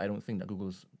 Yeah. But I don't think that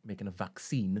Google's making a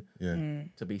vaccine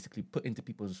to basically put into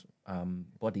people's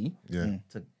body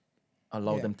to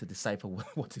allow them to decipher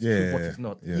what is true, what is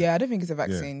not. Yeah, I don't think it's a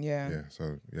vaccine. Yeah. Yeah.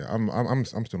 So yeah, I'm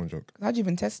still on joke. How'd you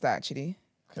even test that actually?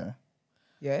 Okay.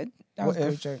 Yeah, that was a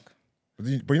good joke.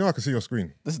 But you know I can see your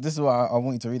screen. This is what I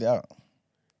want you to read it out.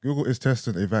 Google is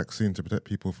testing a vaccine to protect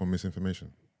people from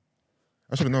misinformation.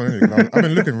 I should have known anyway. 'Cause I've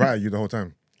been looking right at you the whole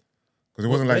time. Because it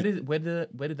wasn't where like...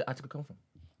 Where did the article come from?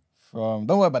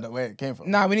 Don't worry about where it came from.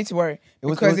 Nah, we need to worry. It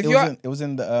was, Because it, if was you're... in, it was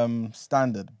in the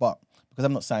standard, but because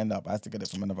I'm not signed up, I had to get it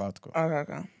from another article.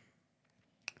 Okay.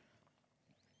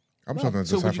 I'm trying to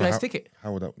So would you decipher guys take it?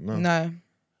 how would that... No. No.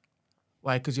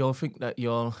 Why? Because y'all think that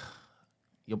your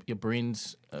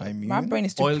brains... I mean, My brain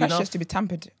is too Oily precious enough? to be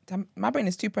tampered. My brain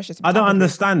is too precious to be I don't tampered with.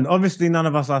 understand. Obviously, none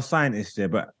of us are scientists here,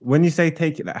 but when you say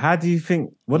take it, like, how do you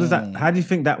think? What does that? How do you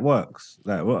think that works?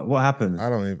 Like, what happens?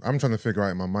 I'm trying to figure out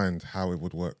in my mind how it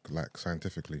would work, like,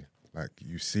 scientifically. Like,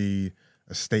 you see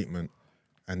a statement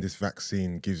and this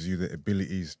vaccine gives you the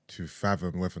abilities to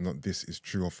fathom whether or not this is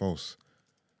true or false.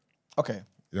 okay.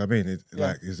 You know what I mean? Yeah.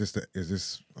 Like, is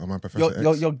this am I Professor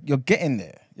X? You're getting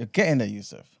there. You're getting there,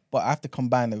 Yusuf. But I have to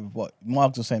combine it with what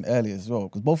Margs was saying earlier as well,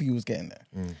 because both of you was getting there.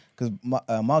 Because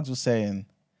Margs was saying,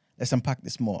 let's unpack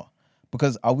this more.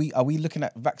 Because are we looking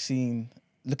at a vaccine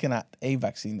in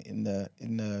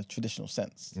the traditional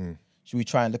sense? Should we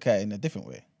try and look at it in a different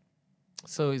way?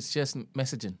 So it's just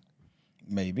messaging.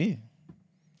 Maybe.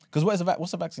 Because what's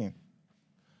a vaccine?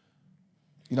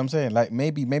 You know what I'm saying? Like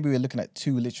maybe we're looking at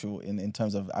too literal in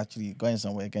terms of actually going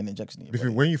somewhere, getting an injection in your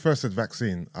body. When you first said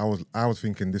vaccine, I was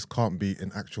thinking this can't be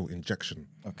an actual injection.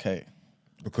 Okay.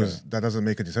 Because that doesn't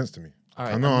make any sense to me. All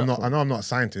right, I know I'm not a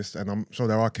scientist, and I'm sure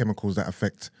there are chemicals that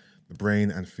affect the brain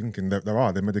and thinking. There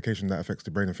are medication that affects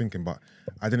the brain and thinking, but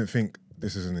I didn't think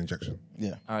this is an injection.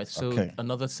 Yeah. All right, so Okay.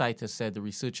 another site has said the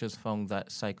researchers found that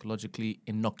psychologically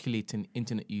inoculating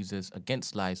internet users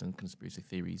against lies and conspiracy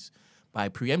theories by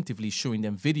preemptively showing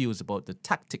them videos about the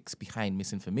tactics behind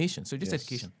misinformation. So just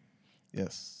education.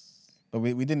 Yes. But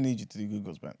we didn't need you to do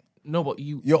Google's, man. No, but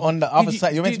You're on the other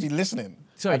side. You're meant to be listening.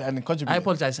 Sorry, and contributing. I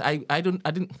apologize. I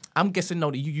didn't. I'm guessing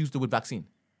now that you used the word vaccine.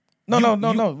 No.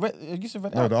 You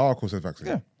said No, the article said vaccine.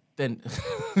 Yeah. Then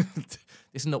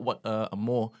it's not what a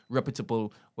more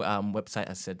reputable website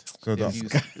has said. So They've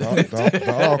used.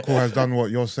 the article has done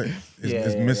what you're saying.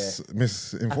 Is I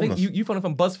misinformed think us. you found it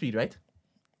from BuzzFeed, right?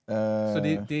 So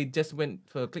they just went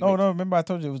for clickbait. No. Remember, I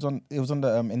told you it was on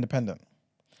the Independent,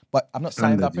 but I'm not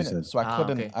signed Standard, up you in it, said. so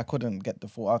okay. I couldn't get the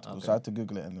full article, so I had to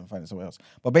Google it and then find it somewhere else.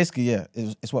 But basically, yeah,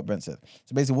 it's what Brent said.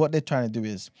 So basically, what they're trying to do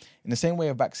is, in the same way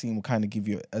a vaccine will kind of give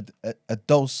you a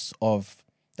dose of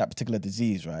that particular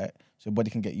disease, right? So your body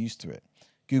can get used to it.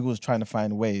 Google's trying to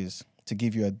find ways to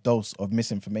give you a dose of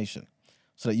misinformation,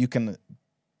 so that you can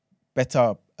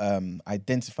better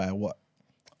identify what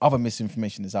other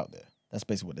misinformation is out there. That's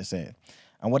basically what they're saying.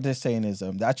 And what they're saying is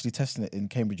they're actually testing it in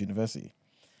Cambridge University.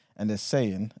 And they're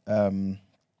saying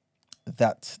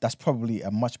that that's probably a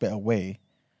much better way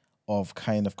of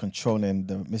kind of controlling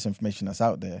the misinformation that's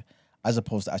out there, as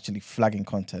opposed to actually flagging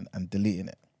content and deleting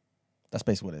it. That's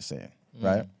basically what they're saying,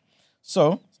 right?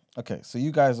 So, okay, so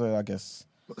you guys are, I guess...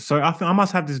 So I think I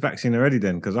must have this vaccine already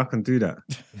then, because I can do that.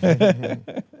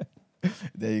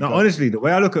 There you No, go. honestly, the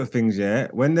way I look at things, yeah,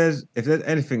 if there's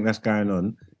anything that's going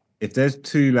on, if there's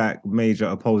two like major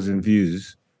opposing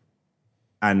views,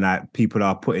 and like people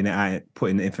are putting the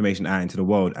information out into the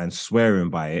world and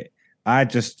swearing by it, I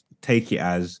just take it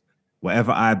as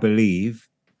whatever I believe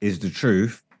is the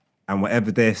truth, and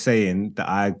whatever they're saying that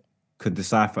I could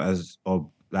decipher as, or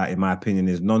like in my opinion,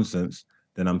 is nonsense,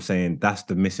 then I'm saying that's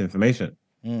the misinformation.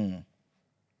 Does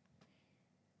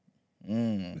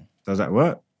that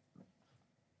work?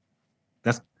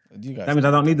 You guys That means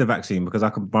I don't need the vaccine because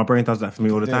my brain does that for me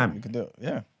all the time. You can do it,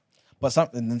 yeah. But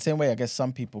in the same way, I guess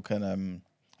some people can,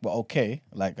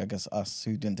 like I guess us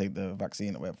who didn't take the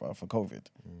vaccine or whatever for COVID.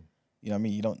 You know what I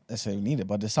mean? You don't necessarily need it,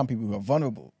 but there's some people who are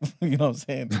vulnerable. You know what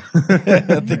I'm saying?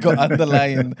 They got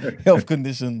underlying health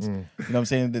conditions. You know what I'm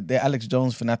saying? They're Alex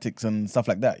Jones fanatics and stuff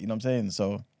like that. You know what I'm saying?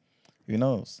 So who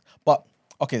knows? But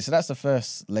okay, so that's the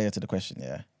first layer to the question,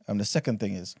 yeah. The second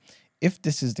thing is, if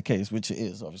this is the case, which it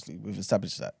is, obviously, we've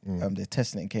established that, they're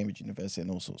testing it in Cambridge University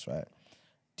and all sorts, right?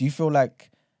 Do you feel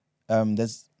like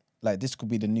there's, like, this could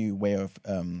be the new way of,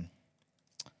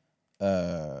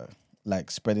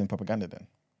 like, spreading propaganda then?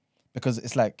 Because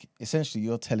it's like, essentially,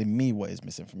 you're telling me what is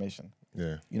misinformation.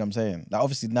 Yeah. You know what I'm saying? Like,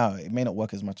 obviously, now, it may not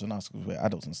work as much on us because we're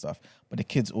adults and stuff, but the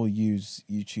kids all use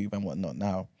YouTube and whatnot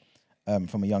now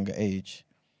from a younger age.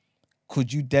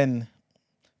 Could you then...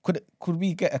 Could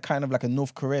we get a kind of like a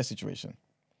North Korea situation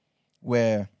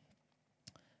where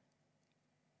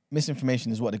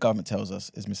misinformation is what the government tells us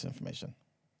is misinformation?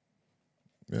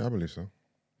 Yeah, I believe so.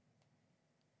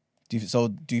 Do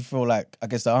you feel like, I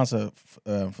guess the answer for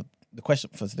the question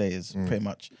for today is pretty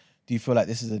much, do you feel like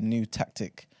this is a new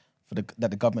tactic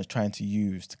that the government's trying to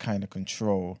use to kind of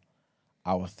control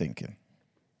our thinking?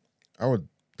 I would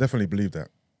definitely believe that,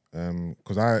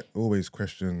 because I always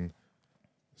question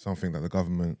something that the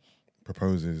government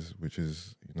proposes, which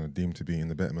is deemed to be in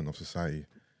the betterment of society.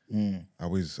 I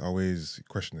always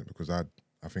question it because I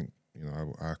think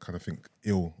I kind of think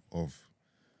ill of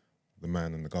the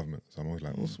man and the government. So I'm always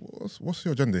like, what's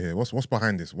your agenda here? What's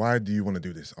behind this? Why do you want to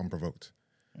do this unprovoked?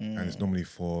 And it's normally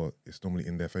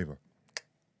in their favor,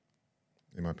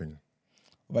 in my opinion.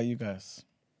 What about you guys?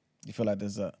 You feel like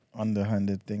there's an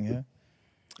underhanded thing here?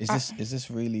 Is this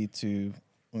really to?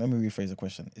 Let me rephrase the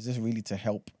question. Is this really to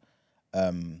help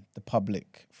the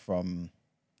public from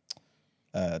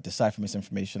decipher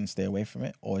misinformation, stay away from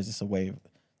it, or is this a way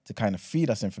to kind of feed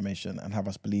us information and have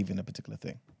us believe in a particular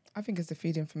thing? I think it's to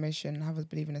feed information and have us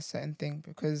believe in a certain thing,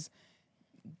 because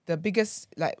the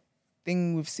biggest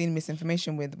thing we've seen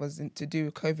misinformation with was to do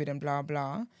with COVID and blah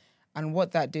blah, and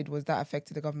what that did was that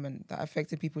affected the government, that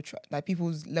affected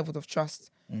people's levels of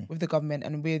trust with the government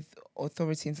and with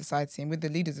authority in society and with the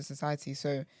leaders of society.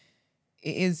 So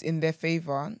it is in their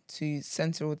favor to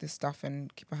censor all this stuff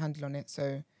and keep a handle on it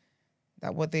so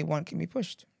that what they want can be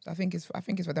pushed. So I think it's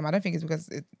for them. I don't think it's because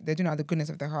they're doing it out of the goodness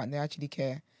of their heart and they actually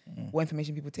care what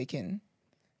information people take in,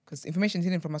 because information is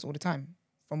hidden from us all the time.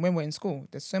 From when we're in school,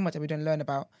 there's so much that we don't learn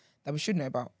about that we should know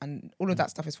about, and all of that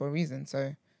stuff is for a reason.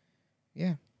 So,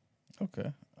 yeah.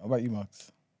 Okay. How about you,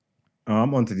 Max?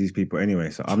 I'm onto these people anyway,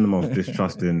 so I'm the most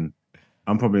distrusting.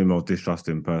 I'm probably the most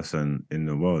distrusting person in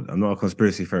the world. I'm not a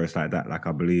conspiracy theorist like that. Like,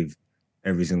 I believe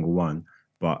every single one,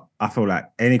 but I feel like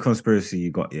any conspiracy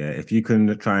you got, if you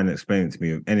can try and explain it to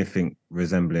me with anything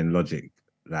resembling logic,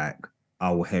 like,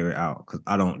 I will hear it out, because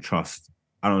I don't trust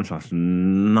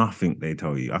nothing they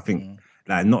tell you. I think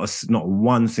like not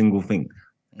one single thing,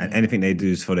 and anything they do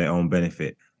is for their own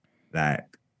benefit. Like,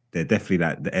 they're definitely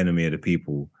like the enemy of the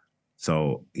people.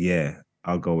 So yeah,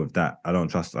 I'll go with that. I don't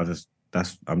trust.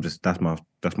 That's my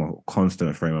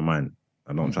constant frame of mind.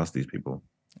 I don't trust these people.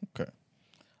 Okay,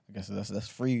 I guess that's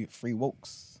free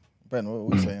wokes. Brent,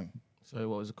 what are you saying? Sorry,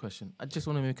 what was the question? I just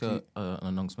want to make an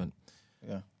announcement.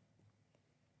 Yeah.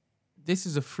 This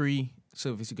is a free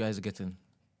service you guys are getting,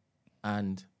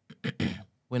 and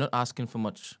we're not asking for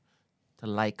much to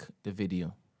like the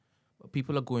video, but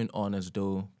people are going on as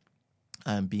though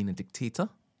I'm being a dictator,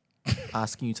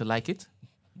 asking you to like it.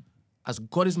 As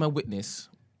God is my witness,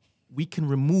 we can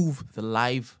remove the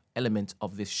live element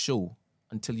of this show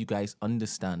until you guys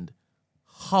understand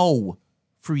how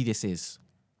free this is.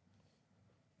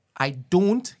 I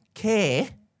don't care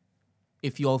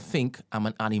if you all think I'm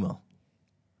an animal.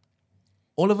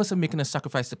 All of us are making a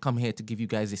sacrifice to come here to give you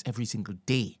guys this every single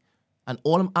day. And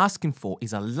all I'm asking for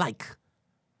is a like.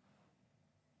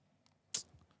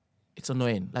 It's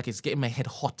annoying. Like, it's getting my head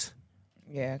hot.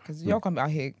 Yeah, because y'all come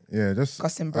out here. Yeah, just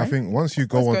cussing, I Brent. think once you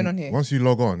What's going on here? once you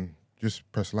log on, just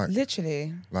press like.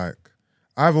 Literally. Like,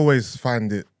 I've always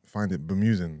find it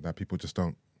bemusing that people just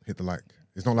don't hit the like.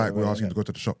 It's not like we're asking you to go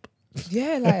to the shop.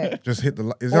 Yeah, like. Just hit the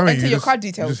like. Or enter your card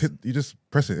details. You just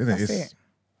press it, innit? That's it.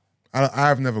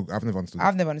 I've never understood.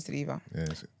 I've never understood either. Yeah,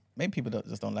 Maybe people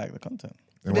just don't like the content.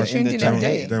 They're tuned in every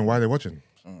day. Then why are they watching?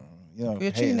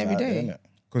 You're tuning every day.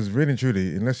 Because really and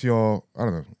truly, unless you're, I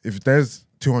don't know, if there's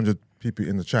 200 people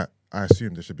in the chat, I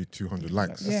assume there should be 200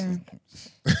 likes. Yeah.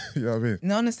 You know what I mean?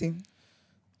 No, honestly. You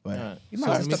might have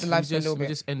to stop the live for a little bit. We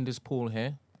just end this poll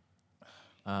here.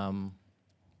 The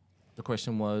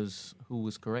question was, who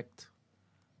was correct?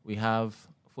 We have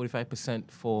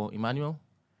 45% for Emmanuel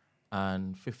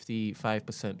and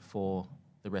 55% for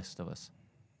the rest of us.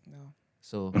 No.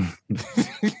 So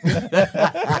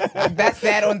that's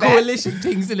that on that. Coalition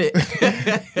things, isn't it?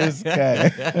 This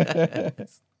guy.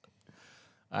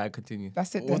 All right, continue.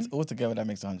 That's it then. Altogether, that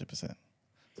makes 100%.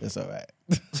 It's all right.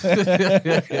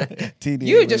 TD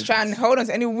you wins. Just try and hold on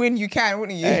to any win you can,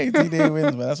 wouldn't you? Hey, TD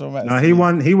wins, man. That's what matters. No,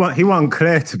 he won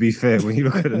clear, to be fair, when you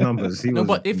look at the numbers.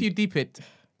 But if you deep it,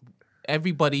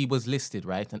 everybody was listed,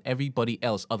 right? And everybody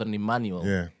else other than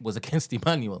Emmanuel was against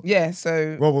Emmanuel. Yeah,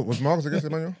 so... Well, was Marcus against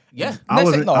Emmanuel? Yeah.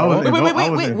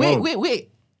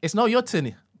 Wait. It's not your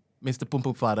turn, Mr. Pum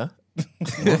Pum Father. Do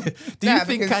you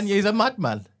think Kanye is a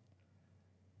madman?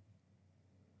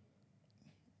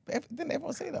 Didn't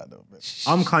everyone say that though?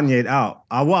 I'm Kanye'd out.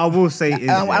 What I will say is...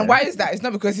 and why is that? It's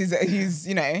not because he's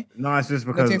you know... No, it's just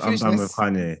because I'm done with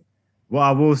Kanye. What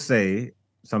I will say,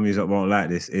 some of you that won't like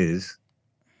this, is...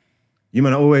 You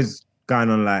man are always going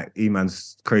on like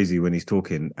E-man's crazy when he's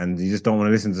talking, and you just don't want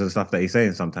to listen to the stuff that he's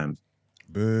saying sometimes.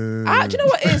 Do you know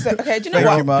what it is? Okay, do you know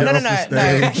what? No.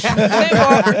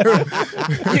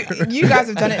 You guys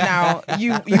have done it now.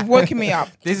 You've woken me up.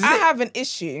 I have an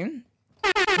issue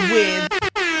with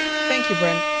you,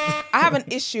 Brent. I have an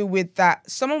issue with that.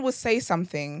 Someone will say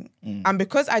something, and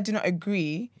because I do not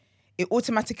agree, it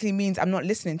automatically means I'm not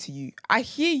listening to you. I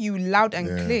hear you loud and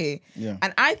clear. Yeah.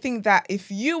 And I think that if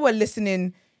you were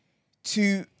listening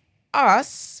to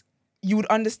us, you would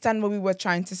understand what we were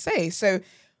trying to say. So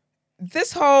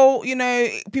this whole,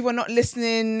 people are not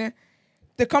listening,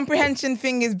 the comprehension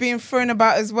thing is being thrown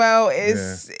about as well.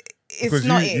 It's Because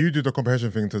not you do the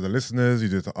comprehension thing to the listeners, you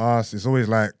do it to us. It's always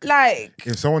like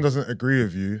if someone doesn't agree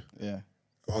with you,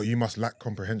 you must lack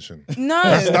comprehension. No.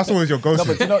 That's always your go-to. No,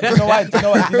 but do you know why?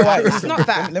 It's not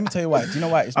that. Let me tell you why. Do you know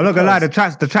why? I'm not gonna lie, the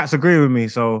chats agree with me,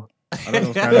 so I don't know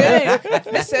what's going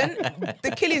on. Listen,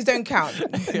 the killies don't count.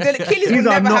 The killies will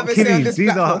never have a say on this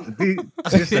platform.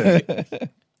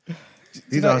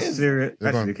 These are serious.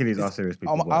 Actually, the killies are serious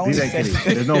people. I These ain't killies.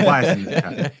 There's no bias in this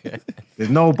chat. There's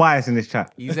no bias in this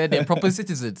chat. You said they're proper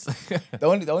citizens. The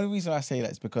only reason I say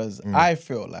that is because I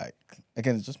feel like,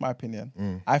 again, it's just my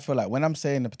opinion. I feel like when I'm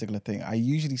saying a particular thing, I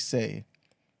usually say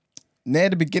near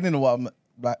the beginning of what I'm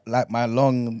like my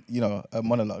long,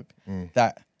 monologue,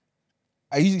 that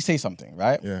I usually say something,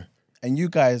 right? Yeah. And you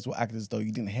guys will act as though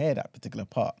you didn't hear that particular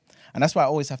part. And that's why I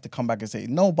always have to come back and say,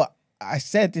 no, but I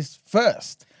said this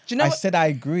first. Do you know I said I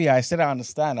agree. I said I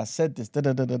understand. I said this,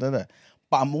 da-da-da-da-da-da.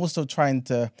 But I'm also trying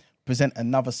to present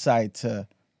another side to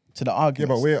the Yeah, argument.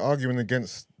 but we're arguing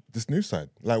against this new side.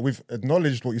 Like, we've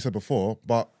acknowledged what you said before,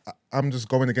 but I'm just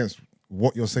going against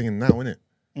what you're saying now, innit?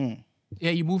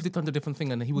 Yeah, you moved it on to a different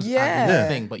thing, and he was Yeah. adding the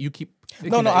thing, but you keep... No,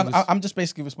 thinking that it was- I'm just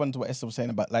basically responding to what Esther was saying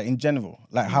about, like, in general,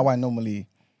 like how I normally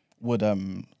would,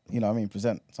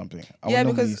 present something. I would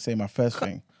normally because- say my first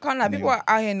thing. Can't lie, people are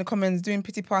out here in the comments doing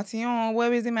pity party. Oh,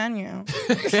 where is Emmanuel?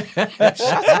 Shut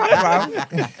up,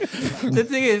 bro. The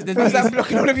thing is, Because I'm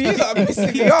blocking all of you. I'm missing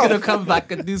he's you off. gonna come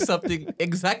back and do something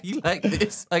exactly like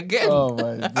this again. Oh,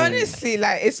 my God. Honestly,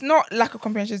 like, it's not lack of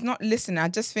comprehension. It's not listening. I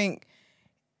just think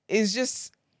it's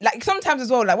just, like, sometimes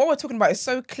as well, like, what we're talking about is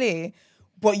so clear,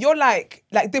 but you're like,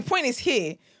 the point is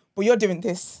here, but you're doing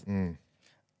this.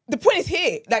 The point is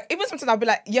here. Like, even sometimes I'll be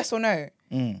like, yes or no.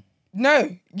 No,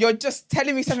 you're just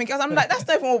telling me something else. I'm like, that's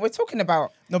not even what we're talking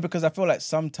about. No, because I feel like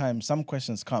sometimes some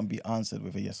questions can't be answered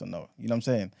with a yes or no. You know what I'm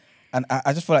saying? And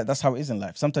I just feel like that's how it is in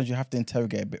life. Sometimes you have to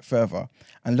interrogate a bit further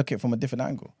and look at it from a different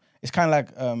angle. It's kind of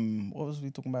like, what was we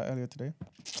talking about earlier today?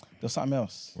 There was something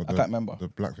else. I can't remember. The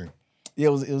black thing. Yeah,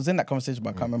 it was in that conversation,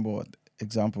 but I can't remember what the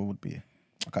example would be.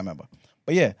 I can't remember.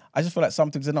 But yeah, I just feel like some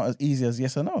things are not as easy as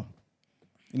yes or no.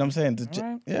 You know what I'm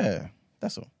saying? Yeah,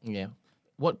 that's all. Yeah.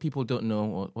 What people don't know,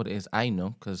 or what it is I know,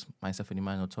 because myself and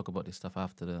Emmanuel talk about this stuff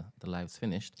after the live's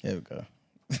finished. Here we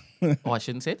go. Oh, I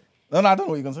shouldn't say it? No, I don't know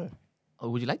what you're going to say. Or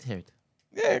would you like to hear it?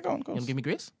 Yeah, go on, You want to give me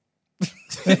grace?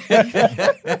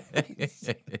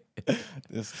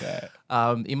 This guy.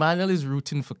 Emmanuel is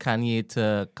rooting for Kanye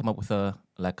to come up with a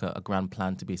grand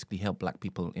plan to basically help black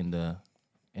people in the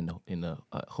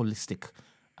holistic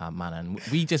manner. And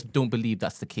we just don't believe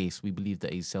that's the case. We believe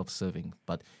that he's self-serving,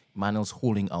 but Emmanuel's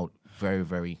holding out very,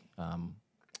 very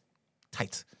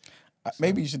tight.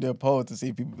 Maybe you should do a poll to see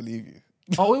if people believe you.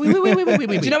 Oh, wait.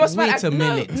 Do you know what's Wait mad? a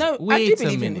minute. No, I Wait do a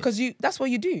believe him minute. because that's what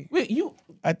you do. Wait, you...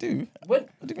 I do. When,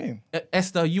 What do you mean?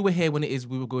 Esther, you were here when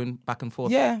we were going back and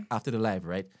forth Yeah. after the live,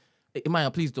 right?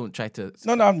 Emmanuel, please don't try to...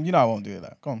 No, I won't do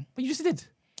that. Come on. But you just did.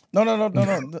 No.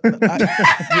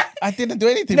 I didn't do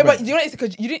anything. No, Brent. but you know it's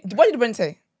because you didn't. What did Brent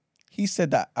say? He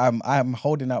said that I'm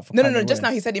holding out for. No. Kanye Just now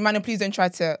West. he said, Emmanuel, please don't try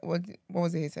to. What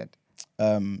was it he said?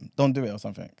 Don't do it or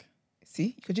something.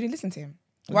 See, because you didn't listen to him.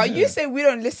 While you say we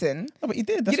don't listen, No, but he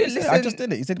did. That's You what he didn't said. I listen. just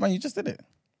did it. He said, "Man, you just did it."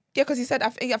 yeah, because he said, I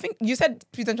think you said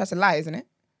please don't try to lie, isn't it?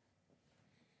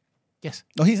 Yes.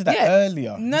 No, he said that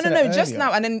earlier. He No, said that just earlier.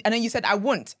 now, and then you said I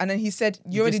won't, and then he said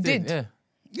you already just did. Yeah.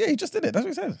 Yeah, he just did it. That's what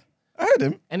he said. I heard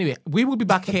him. Anyway, we will be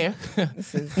back here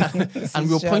This is, and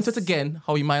we'll point out again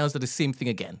how Emmanuel's did the same thing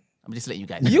again. I'm just letting you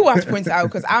guys know. You have to point it out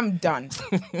because I'm done.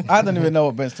 I don't even know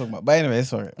what Ben's talking about. But anyway,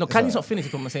 sorry. No, Kanye's not finished,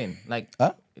 is what I'm saying. Like,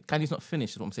 Huh? Kanye's not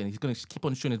finished, is what I'm saying. He's going to keep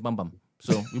on showing his bum bum.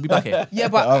 So we'll be back here. Yeah,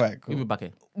 but All right, We'll cool. be back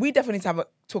here. we definitely need to have a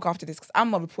talk after this because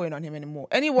I'm not reporting on him anymore.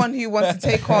 Anyone who wants to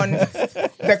take on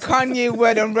the Kanye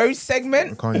word on roast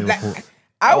segment, The Kanye like, report.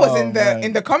 I was man.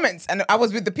 in the comments and I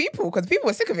was with the people because people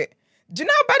were sick of it. Do you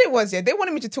know how bad it was? Yeah, they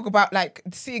wanted me to talk about like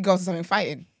the city girls or something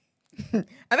fighting, and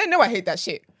they know I hate that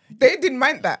shit. They didn't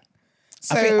mind that.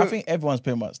 So I think everyone's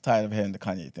pretty much tired of hearing the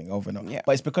Kanye thing over and over. Yeah.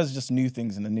 But it's because it's just new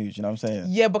things in the news. You know what I'm saying?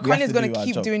 yeah, but We have Kanye's to gonna do our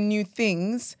keep job. doing new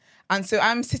things, and so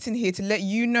I'm sitting here to let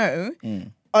you know,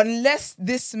 unless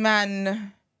this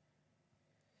man.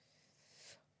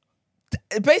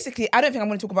 Basically, I don't think I'm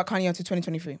going to talk about Kanye until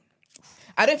 2023.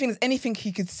 I don't think there's anything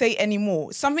he could say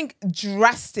anymore. Something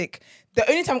drastic. The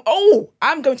only time,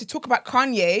 I'm going to talk about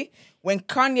Kanye when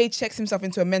Kanye checks himself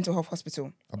into a mental health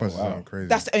hospital. Crazy.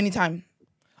 That's the only time.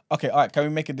 Okay, all right. Can we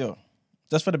make a deal?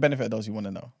 Just for the benefit of those who want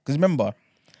to know. Because remember,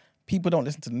 people don't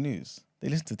listen to the news. They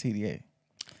listen to TDA.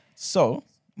 So,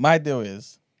 my deal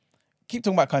is, keep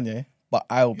talking about Kanye, but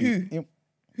I'll be...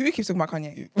 Who keeps talking about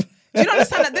Kanye? Do you not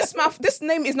understand that this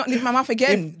name is not leaving my mouth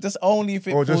again? Just only if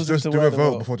it Or falls just into do where a the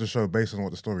vote vote. before the show based on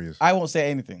what the story is. I won't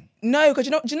say anything. No, because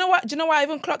do you know what I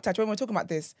even clocked at when we were talking about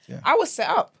this? Yeah. I was set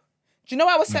up. Do you know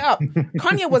why I was set up?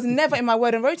 Kanye was never in my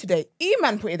word and road today.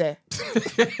 E-Man put it there. So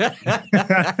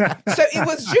it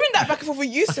was during that back and forth with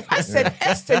Yusuf. I said,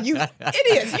 Esther, you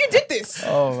idiots, you did this.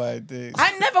 Oh my days.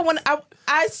 I never want.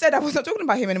 I said I was not talking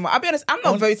about him anymore. I'll be honest. I'm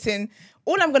not voting.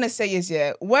 All I'm gonna say is,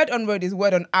 word on road is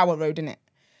word on our road, innit?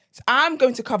 So I'm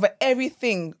going to cover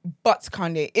everything but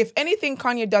Kanye. If anything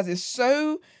Kanye does is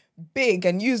so big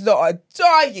and you lot are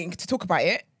dying to talk about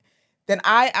it, then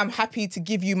I am happy to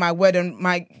give you my word on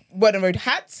road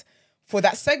hat for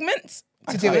that segment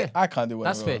to do it. I can't do word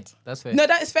That's on fair. road. That's fair. No,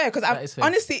 that is fair because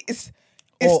honestly, it's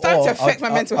starting to affect my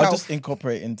mental I'll health. just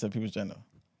incorporate into people's journal.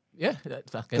 Yeah,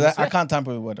 Because I can't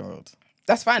tamper with word on road.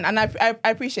 That's fine, and I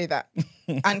appreciate that.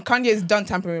 And Kanye is done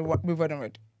tampering with word on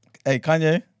road. Hey,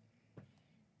 Kanye,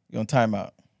 you're on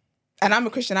timeout. And I'm a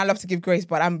Christian. I love to give grace,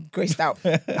 but I'm graced out.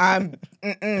 I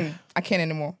can't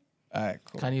anymore. All right,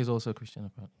 cool. Kanye is also a Christian,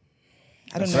 apparently.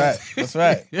 I don't That's know.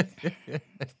 right. That's right.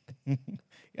 You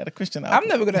had a Christian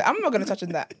album. I'm not gonna touch on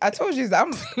that. I told you that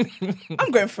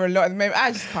I'm going for a lot at the moment.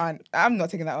 I just can't. I'm not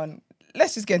taking that on.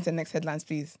 Let's just get into the next headlines,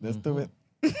 please. Let's do it.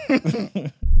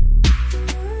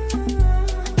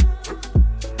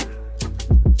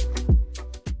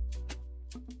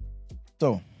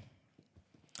 So,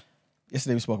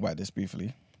 yesterday we spoke about this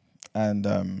briefly. And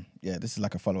this is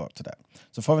like a follow-up to that.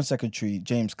 So Foreign Secretary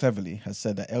James Cleverly has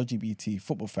said that LGBT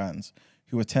football fans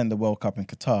who attend the World Cup in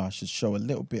Qatar should show a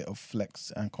little bit of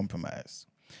flex and compromise.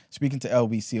 Speaking to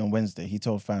LBC on Wednesday, he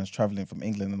told fans travelling from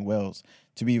England and Wales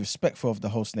to be respectful of the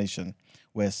host nation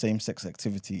where same-sex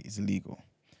activity is illegal.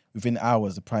 Within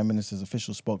hours, the Prime Minister's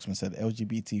official spokesman said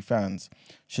LGBT fans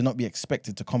should not be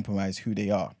expected to compromise who they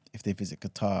are if they visit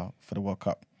Qatar for the World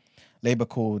Cup. Labour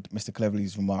called Mr.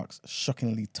 Cleverly's remarks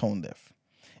shockingly tone-deaf.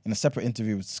 In a separate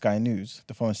interview with Sky News,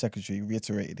 the Foreign Secretary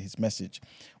reiterated his message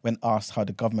when asked how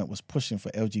the government was pushing for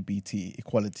LGBT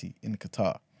equality in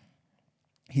Qatar.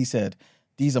 He said,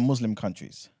 "These are Muslim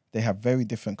countries. They have very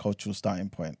different cultural starting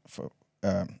point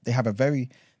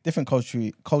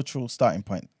cultural starting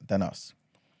point than us.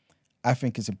 I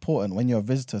think it's important when you're a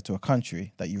visitor to a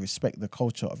country that you respect the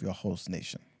culture of your host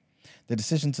nation. The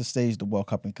decision to stage the World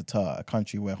Cup in Qatar, a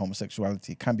country where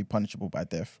homosexuality can be punishable by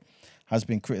death, has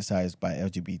been criticised by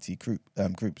LGBT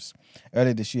groups.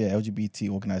 Earlier this year, LGBT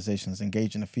organisations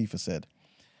engaged in the FIFA said,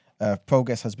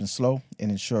 progress has been slow in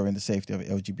ensuring the safety of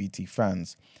LGBT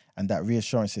fans and that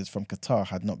reassurances from Qatar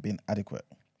had not been adequate.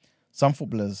 Some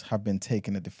footballers have been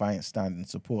taking a defiant stand in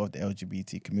support of the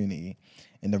LGBT community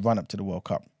in the run-up to the World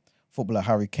Cup. Footballer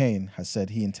Harry Kane has said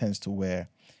he intends to wear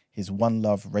his One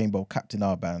Love Rainbow Captain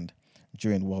Armband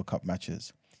during World Cup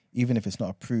matches, even if it's not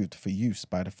approved for use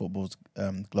by the football's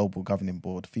global governing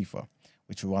board, FIFA,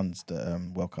 which runs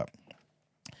the World Cup.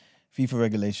 FIFA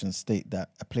regulations state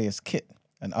that a player's kit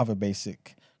and other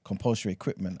basic compulsory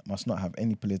equipment must not have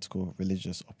any political,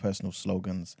 religious, or personal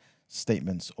slogans,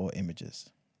 statements, or images.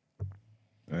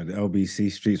 The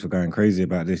LBC streets were going crazy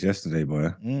about this yesterday,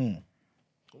 boy.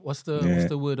 What's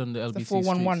the word on the LBC The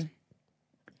 411. streets?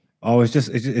 Oh, it's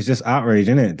just outrage,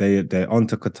 isn't it? They're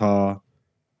onto Qatar.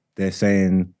 They're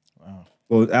saying,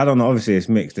 well, I don't know. Obviously, it's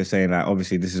mixed. They're saying like,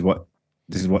 obviously, this is what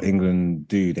England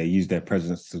do. They use their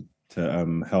presence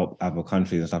to help other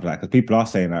countries and stuff like that. Because people are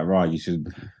saying like, right, you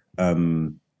should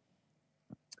abide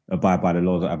by the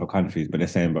laws of other countries. But they're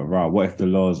saying, but right, what if the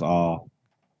laws are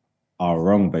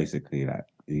wrong? Basically, like,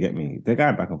 you get me? They're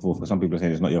going back and forth. Because some people are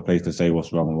saying it's not your place to say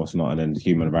what's wrong and what's not, and then the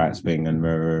human rights thing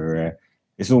and.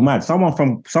 It's all mad. Someone I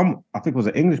think it was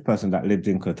an English person that lived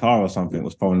in Qatar or something,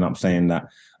 was phoning up saying that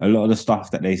a lot of the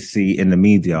stuff that they see in the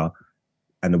media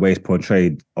and the way it's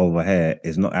portrayed over here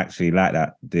is not actually like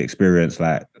that. The experience,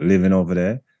 like living over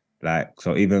there, like,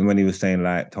 so even when he was saying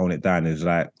like tone it down, there's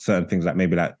like certain things like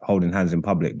maybe like holding hands in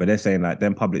public, but they're saying like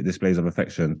them public displays of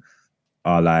affection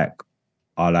are like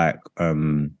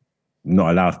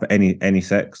not allowed for any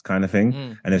sex kind of thing.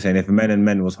 And they're saying if men and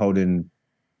men was holding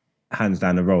hands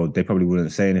down the road, they probably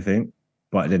wouldn't say anything.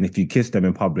 But then if you kiss them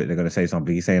in public, they're going to say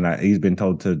something. He's saying like he's been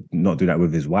told to not do that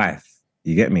with his wife.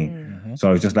 You get me?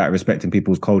 So it's just like respecting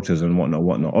people's cultures and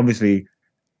whatnot. Obviously,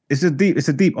 it's a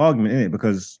deep argument, isn't it?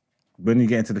 Because when you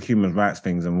get into the human rights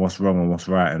things and what's wrong and what's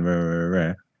right and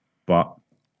rare, but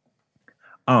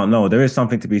I don't know. There is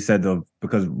something to be said of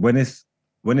because when it's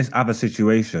other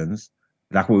situations,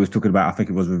 like what we was talking about, I think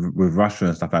it was with Russia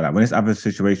and stuff like that. When it's other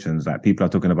situations, like people are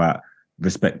talking about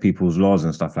respect people's laws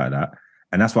and stuff like that.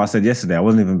 And that's what I said yesterday. I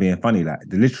wasn't even being funny. Like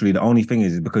literally, the only thing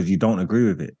is because you don't agree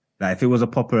with it. Like if it was a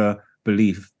popular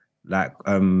belief, like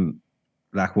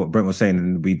what Brent was saying,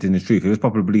 and we did the truth. If it was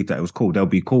popular belief that it was cool, they'll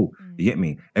be cool. You get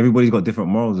me? Everybody's got different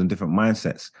morals and different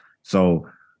mindsets. So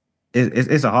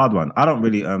it's a hard one. I don't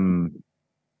really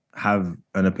have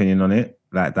an opinion on it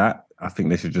like that. I think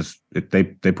they should just if they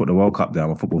put the World Cup there.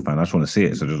 I'm a football fan. I just want to see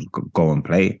it, so just go and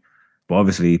play. But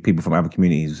obviously, people from other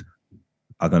communities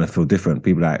are gonna feel different.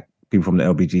 People from the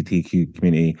LGBTQ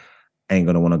community ain't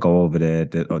gonna want to go over there.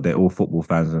 They're all football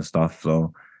fans and stuff.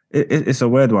 So it's a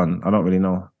weird one. I don't really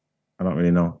know,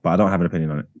 but I don't have an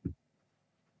opinion on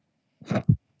it.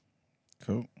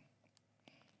 Cool.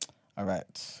 All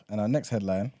right, and our next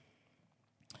headline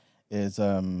is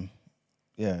a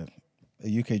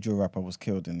UK drill rapper was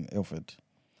killed in Ilford.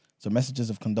 So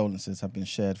messages of condolences have been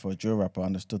shared for a drill rapper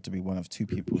understood to be one of two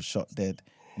people shot dead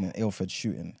in an Ilford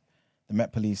shooting. The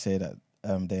Met Police say that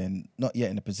they're not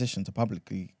yet in a position to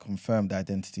publicly confirm the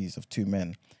identities of two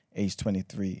men, aged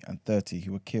 23 and 30,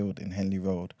 who were killed in Henley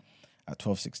Road at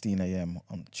 12:16 a.m.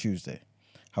 on Tuesday.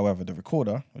 However, the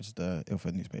Recorder, which is the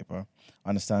Ilford newspaper,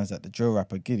 understands that the drill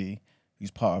rapper Giddy,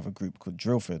 who's part of a group called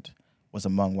Drillford, was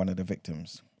among one of the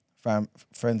victims.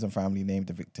 Friends and family named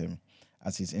the victim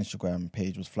as his Instagram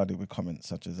page was flooded with comments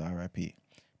such as RIP.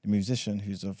 The musician,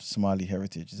 who's of Somali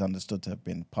heritage, is understood to have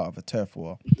been part of a turf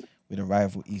war with a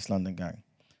rival East London gang.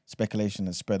 Speculation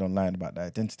has spread online about the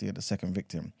identity of the second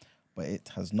victim, but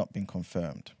it has not been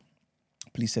confirmed.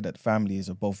 Police said that families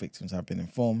of both victims have been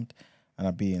informed and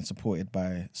are being supported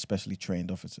by specially trained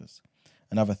officers.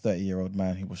 Another 30-year-old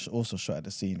man who was also shot at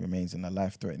the scene remains in a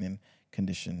life-threatening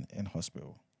condition in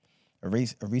hospital. A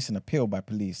recent appeal by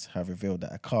police have revealed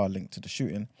that a car linked to the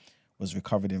shooting was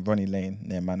recovered in Ronnie Lane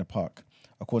near Manor Park.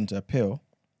 According to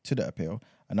the appeal,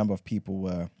 a number of people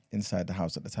were inside the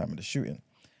house at the time of the shooting.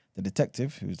 The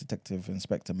detective, who's Detective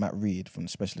Inspector Matt Reed from the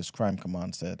Specialist Crime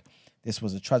Command, said this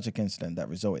was a tragic incident that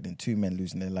resulted in two men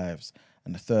losing their lives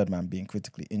and the third man being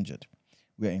critically injured.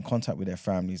 We are in contact with their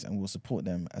families and will support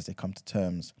them as they come to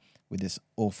terms with this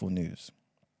awful news.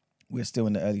 We are still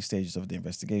in the early stages of the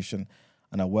investigation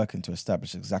and are working to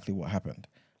establish exactly what happened.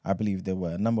 I believe there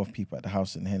were a number of people at the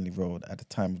house in Henley Road at the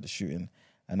time of the shooting,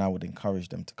 and I would encourage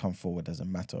them to come forward as a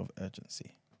matter of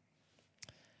urgency.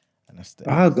 And that's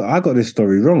I got this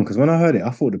story wrong because when I heard it, I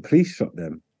thought the police shot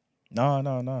them. No.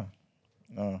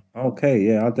 Okay,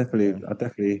 yeah, I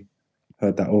definitely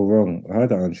heard that all wrong. I heard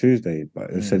that on Tuesday, but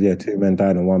it said two men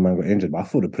died and one man got injured. But I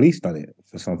thought the police done it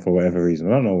for whatever reason.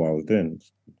 I don't know what I was doing.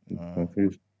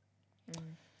 Confused.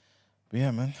 But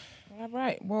yeah, man. All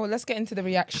right. Well, let's get into the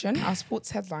reaction. Our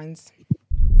sports headlines.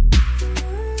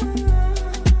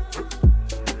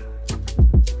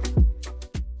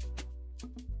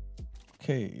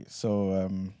 Okay, so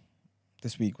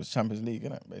this week was Champions League,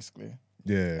 innit, basically.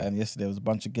 Yeah. And yesterday was a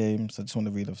bunch of games. I just want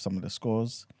to read off some of the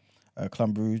scores.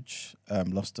 Club Brugge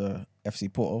lost to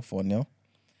FC Porto 4-0.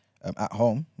 At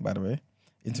home, by the way.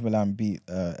 Inter Milan beat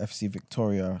FC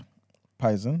Victoria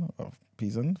Pilsen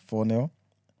 4-0.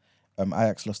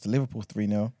 Ajax lost to Liverpool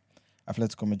 3-0.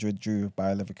 Atletico Madrid drew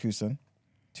by Leverkusen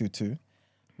 2-2.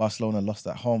 Barcelona lost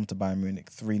at home to Bayern Munich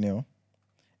 3-0.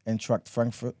 Eintracht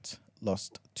Frankfurt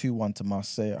lost 2-1 to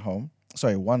Marseille at home.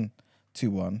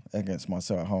 1-2-1 against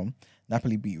Marseille at home.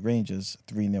 Napoli beat Rangers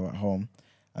 3-0 at home.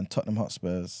 And Tottenham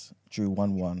Hotspurs drew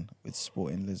 1-1 with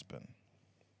Sporting Lisbon.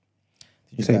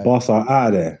 You say Barca out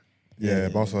of there? Yeah,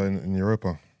 Barca in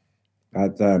Europa.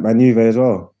 And Juve as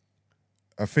well.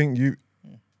 I think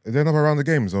is there another round of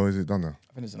games or is it done now?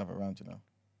 I think it's another round, you know.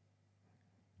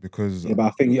 Because but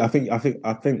I think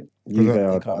Juve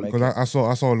are done. Because I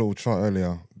saw a little chart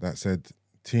earlier that said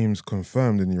teams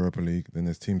confirmed in the Europa League, then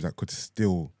there's teams that could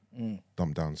still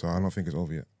dump down. So I don't think it's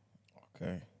over yet.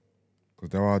 Okay.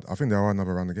 Because I think there are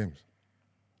another round of games.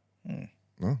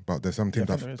 No, but there's some teams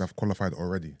that have qualified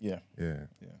already. Yeah. Yeah.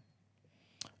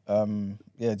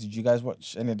 Did you guys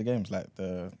watch any of the games, like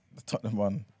the Tottenham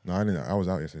one? No, I didn't. I was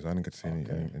out yesterday, so I didn't get to see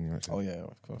any matches. Oh yeah,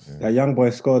 of course. Yeah. That young boy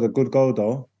scored a good goal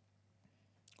though.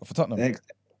 For Tottenham.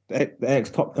 The ex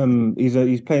top.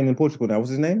 He's playing in Portugal now. What's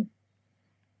his name?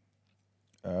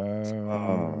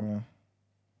 Let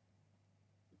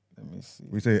me see.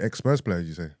 We say ex-Spurs player, did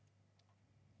you say?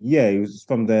 Yeah, he was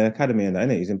from the academy and that,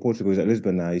 innit? He's in Portugal. He's at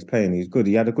Lisbon now. He's playing. He's good.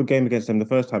 He had a good game against them the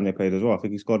first time they played as well. I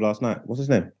think he scored last night. What's his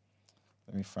name?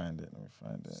 Let me find it.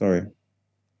 Sorry.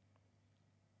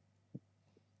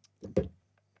 But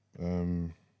yeah,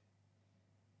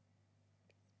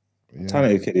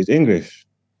 Talented kid. He's English.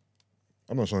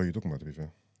 I'm not sure who you're talking about, to be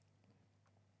fair.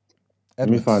 Let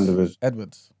me find the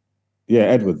Edwards. Yeah,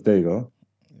 Edwards. There you go.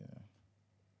 Yeah.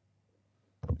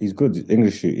 He's good.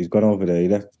 English shoot. He's gone over there. He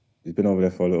left. He's been over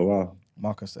there for a little while.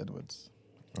 Marcus Edwards.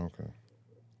 Okay.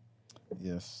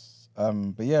 Yes.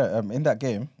 But yeah, in that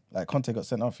game, like Conte got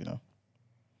sent off, you know.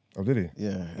 Oh, did he?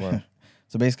 Yeah. Why?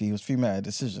 So basically, he was fuming at a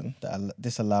decision that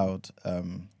disallowed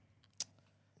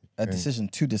a decision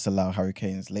to disallow Harry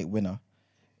Kane's late winner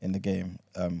in the game,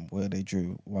 where they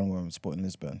drew 1-1 with Sporting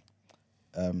Lisbon.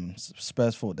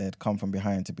 Spurs thought they had come from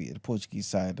behind to beat the Portuguese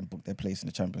side and book their place in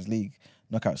the Champions League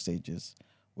knockout stages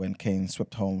when Kane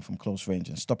swept home from close range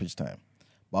in stoppage time.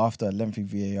 But after a lengthy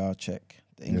VAR check,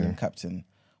 the England captain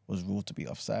was ruled to be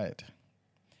offside,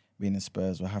 meaning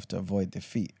Spurs will have to avoid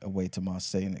defeat away to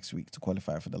Marseille next week to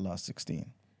qualify for the last 16.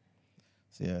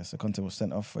 So Conte was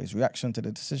sent off for his reaction to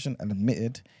the decision and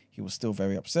admitted he was still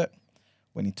very upset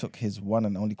when he took his one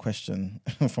and only question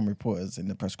from reporters in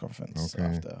the press conference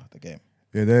after the game.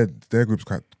 Yeah, their group's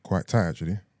quite tight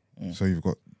actually. So you've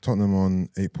got Tottenham on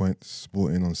 8 points,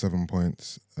 Sporting on 7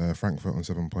 points, Frankfurt on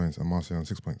 7 points, and Marseille on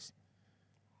 6 points.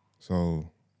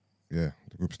 So yeah,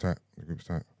 the group's tight.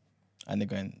 And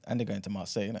they're going to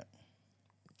Marseille, innit?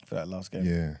 For that last game.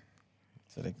 Yeah.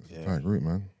 So they tight group,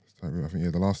 man. It's tight group. I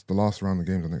think the last round of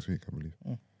games are next week, I believe.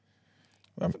 Well,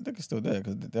 I think they're still there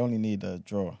because they only need a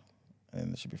draw,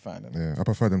 and they should be fine. Yeah, I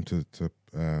prefer them to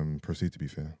proceed. To be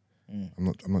fair,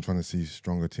 I'm not trying to see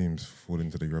stronger teams fall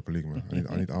into the Europa League, man.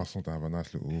 I need Arsenal to have a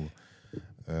nice little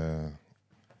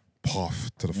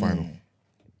path to the final.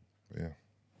 But yeah.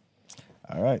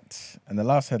 All right, and the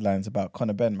last headline is about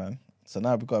Conor Benn, man. So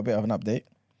now we've got a bit of an update,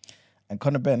 and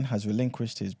Conor Benn has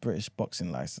relinquished his British boxing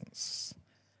license,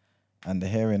 and the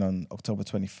hearing on October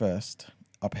 21st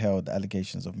upheld the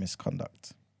allegations of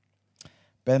misconduct.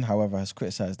 Ben, however, has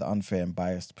criticised the unfair and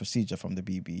biased procedure from the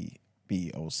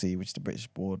BBOC, which is the British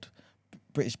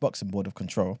Boxing Board of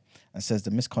Control, and says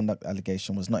the misconduct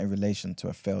allegation was not in relation to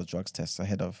a failed drugs test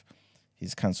ahead of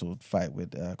his cancelled fight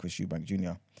with Chris Eubank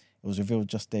Jr. It was revealed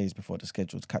just days before the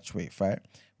scheduled catchweight fight,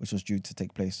 which was due to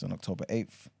take place on October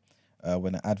 8th,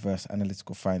 when an adverse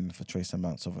analytical finding for trace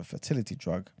amounts of a fertility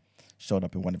drug showed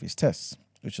up in one of his tests,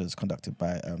 which was conducted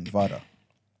by Nevada.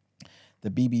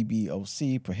 The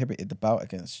BBBOC prohibited the bout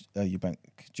against Eubank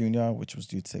Jr., which was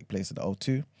due to take place at the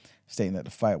O2, stating that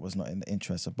the fight was not in the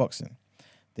interest of boxing.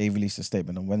 They released a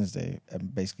statement on Wednesday,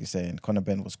 basically saying Conor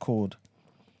Benn was called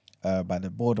by the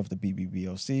board of the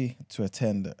BBBOC to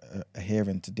attend a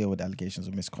hearing to deal with allegations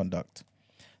of misconduct.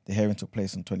 The hearing took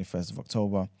place on 21st of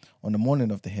October. On the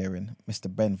morning of the hearing,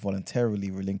 Mr. Benn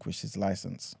voluntarily relinquished his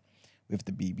license with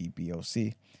the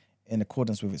BBBOC. In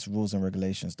accordance with its rules and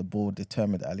regulations, the board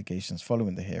determined the allegations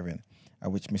following the hearing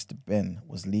at which Mr. Benn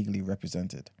was legally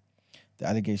represented. The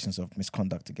allegations of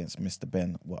misconduct against Mr.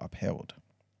 Benn were upheld.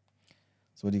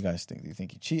 So what do you guys think? Do you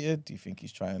think he cheated? Do you think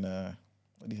he's trying to...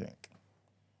 What do you think?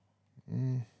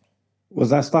 Was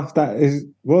that stuff what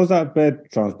was that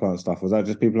bed transplant stuff? Was that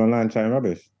just people online chatting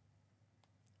rubbish?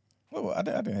 Well, I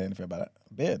didn't hear anything about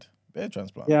that. Beard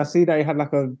transplant. Yeah, I see that he had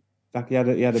he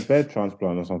had a bed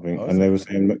transplant or something, Oh, and they were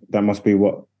saying that must be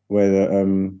where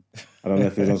the I don't know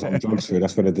if he was on some drugs for it.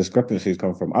 That's where the discrepancies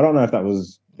come from. I don't know if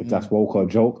that's woke or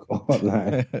joke or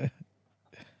like.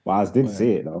 But I did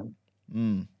see it though.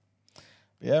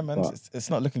 Yeah, man, it's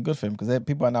not looking good for him because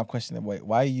people are now questioning, wait,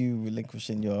 why are you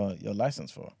relinquishing your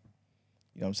license for?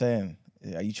 You know what I'm saying?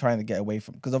 Are you trying to get away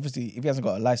from... Because obviously, if he hasn't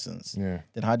got a license, then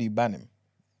how do you ban him?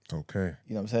 Okay.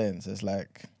 You know what I'm saying? So it's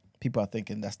like, people are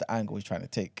thinking that's the angle he's trying to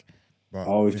take. But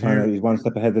he's one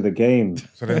step ahead of the game.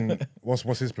 So then,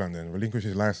 what's his plan then? Relinquish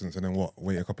his license and then what?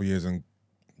 Wait a couple of years and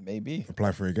maybe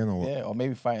apply for it again or what? Yeah, or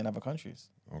maybe fight in other countries.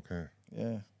 Okay.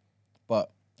 Yeah. But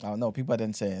I don't know. People are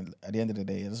then saying at the end of the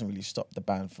day, it doesn't really stop the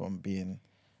ban from being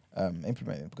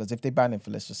implemented. Because if they ban it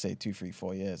for, let's just say, 2, 3,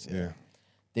 4 years,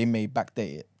 they may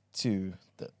backdate it to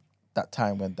that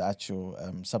time when the actual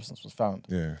substance was found.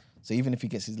 Yeah. So even if he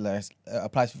gets his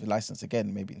applies for his license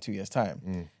again, maybe in 2 years'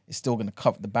 time, it's still going to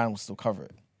cover, the ban will still cover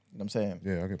it. You know what I'm saying?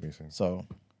 Yeah, I get what you're saying. So,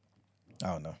 I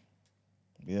don't know.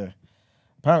 Yeah.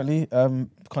 Apparently,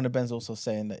 Conor Benn's also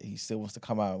saying that he still wants to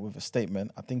come out with a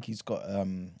statement. I think he's got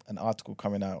an article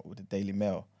coming out with the Daily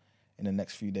Mail in the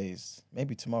next few days,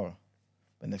 maybe tomorrow.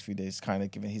 But next few days, kind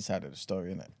of giving his side of the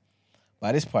story, innit? But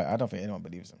at this point, I don't think anyone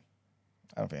believes him.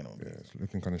 It's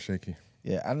looking kind of shaky.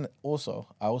 Yeah, and also,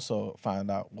 I also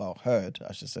heard,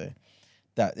 I should say,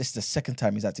 that this is the second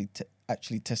time he's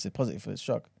actually tested positive for this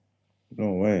drug.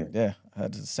 No way. Yeah, I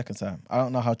heard it the second time. I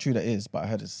don't know how true that is, but I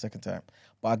heard it the second time.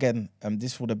 But again,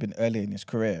 this would have been early in his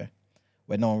career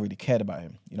where no one really cared about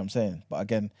him. You know what I'm saying? But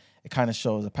again, it kind of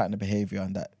shows a pattern of behavior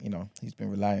and that, he's been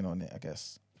relying on it, I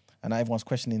guess. And now everyone's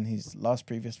questioning his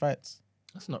previous fights.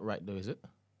 That's not right, though, is it?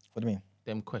 What do you mean?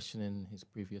 Them questioning his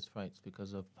previous fights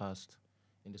because of past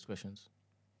indiscretions.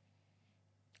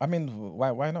 I mean,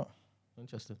 why not?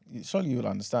 Interesting. Surely you'll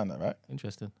understand that, right?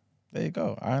 Interesting. There you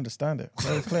go. I understand it.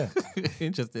 Very clear.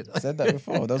 Interesting. I said that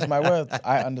before. Those are my words.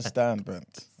 I understand,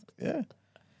 Brent. Yeah.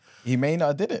 He may not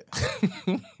have did it,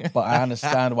 but I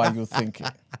understand why you'll think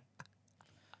it.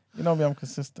 You know me, I'm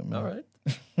consistent, man. All right.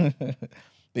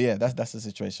 But yeah, that's the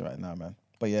situation right now, man.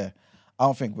 But yeah, I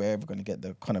don't think we're ever going to get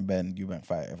the Conor Ben Eubank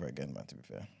fight ever again, man, to be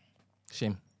fair.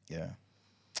 Shame. Yeah.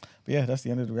 But yeah, that's the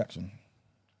end of the reaction.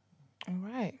 All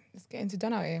right. Let's get into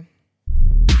Done Out here.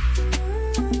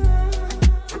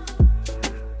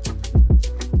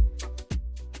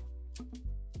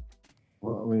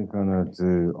 What are we gonna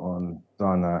do on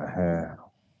Done Out here?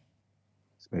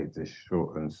 Let's make this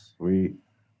short and sweet.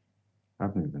 I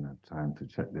haven't even had time to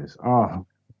check this.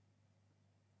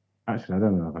 Actually, I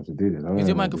don't know if I should do this. Is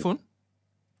your microphone?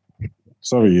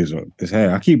 Sorry, user. It's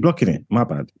here. I keep blocking it. My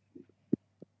bad.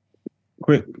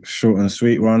 Quick, short and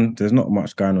sweet one. There's not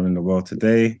much going on in the world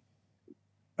today.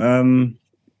 Trigger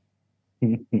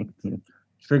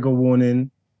warning.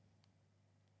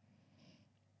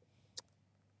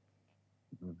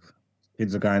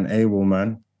 Kids are going AWOL,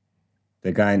 man.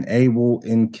 They're going AWOL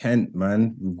in Kent,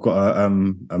 man. We've got a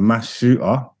mass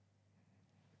shooter,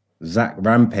 Zach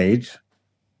Rampage.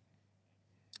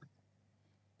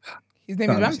 His name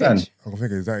is Rampage. I'm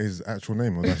thinking, is that his actual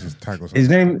name or that's his tag or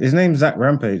something? His name's Zach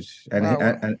Rampage,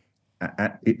 and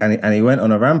he went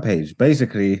on a rampage.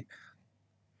 Basically,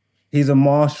 he's a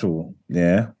marshal.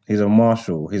 Yeah, he's a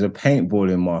marshal. He's a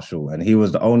paintballing marshal, and he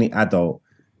was the only adult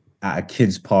at a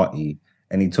kids' party,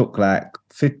 and he took like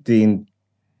 15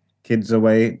 kids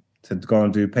away to go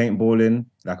and do paintballing,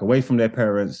 like away from their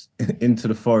parents into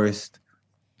the forest,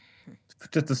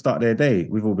 just to start their day.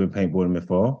 We've all been paintballing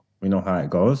before. We know how it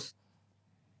goes.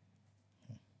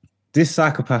 This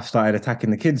psychopath started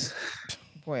attacking the kids.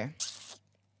 Boy.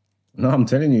 No, I'm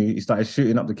telling you, he started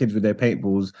shooting up the kids with their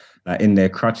paintballs, like in their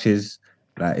crutches,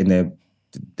 like in their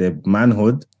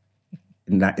manhood,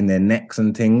 in their necks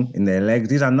and thing, in their legs.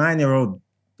 These are 9-year-old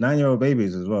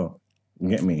babies as well. You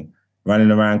get me? Running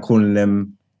around calling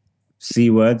them C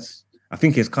words. I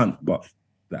think it's cunt, but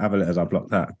the other letters are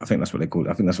blocked out. I think that's what they call it.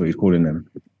 I think that's what he's calling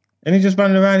them. And he's just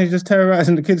running around, he's just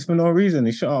terrorizing the kids for no reason.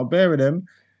 He shot out a bear of them.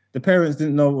 The parents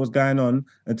didn't know what was going on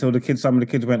until some of the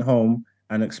kids went home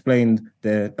and explained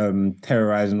their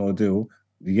terrorizing ordeal.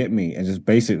 You get me? And just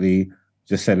basically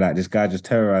just said, like, this guy just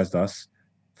terrorized us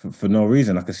for no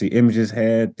reason. I could see images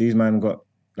here. These men got,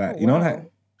 like, like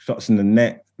shots in the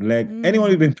neck, leg.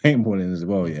 Anyone who's been paintballing as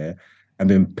well, yeah, and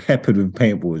been peppered with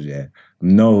paintballs, yeah,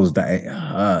 knows that it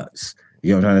hurts.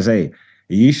 You know what I'm trying to say?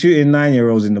 You shooting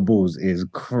 9-year-olds in the balls is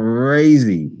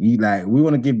crazy. We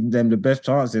want to give them the best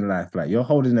chance in life. Like, you're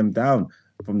holding them down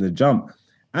from the jump.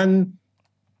 And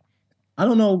I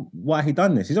don't know why he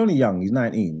done this. He's only young. He's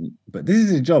 19. But this is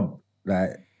his job.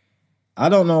 Like, I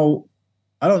don't know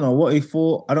what he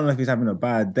thought. I don't know if he's having a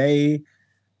bad day.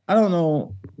 I don't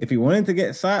know if he wanted to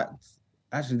get sacked.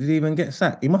 Actually, did he even get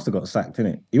sacked? He must have got sacked,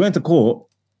 innit? He went to court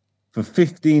for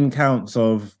 15 counts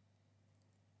of,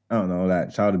 I don't know,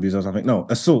 like child abuse or something. No,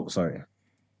 assault, sorry.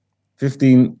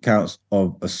 15 counts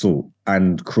of assault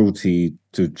and cruelty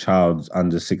to child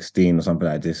under 16 or something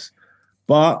like this.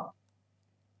 But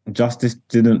justice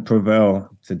didn't prevail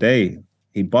today.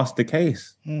 He bust the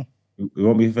case. He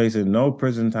won't be facing no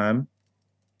prison time.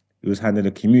 He was handed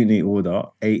a community order,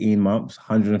 18 months,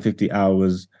 150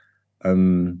 hours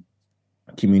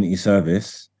community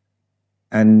service.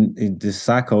 And this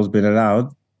psycho's been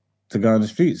allowed to go on the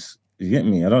streets. You get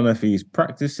me? I don't know if he's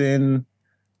practicing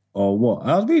or what.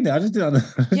 I was reading it. I just didn't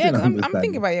understand. Yeah, I'm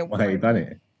thinking about it. Why he done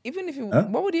it? Even if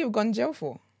what would he have gone jail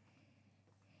for?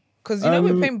 Because,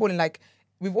 with paintballing, like,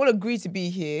 we've all agreed to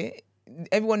be here.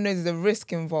 Everyone knows there's a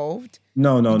risk involved.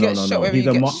 No.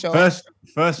 Shot.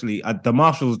 Firstly, the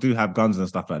marshals do have guns and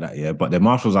stuff like that, yeah. But the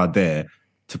marshals are there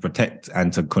to protect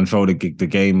and to control the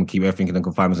game, keep everything in the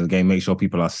confinements of the game, make sure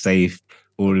people are safe.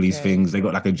 All of these things, they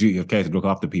got like a duty of care to look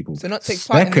after people. So not take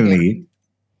part in the game.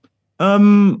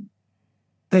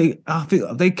 I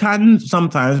think they can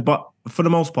sometimes, but for the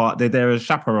most part, they're there as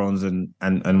chaperones and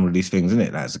all these things, isn't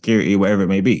it? Like security, whatever it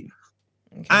may be.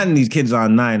 Okay. And these kids are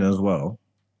 9 as well.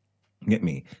 Get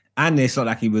me? And it's not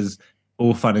like he was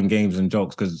all fun and games and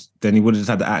jokes, because then he would have just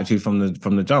had the attitude from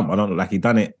the jump. I don't look like he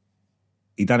done it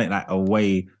like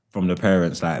away from the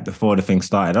parents, like before the thing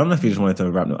started. I don't know if he just wanted to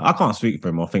wrap them. I can't speak for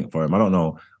him or think for him. I don't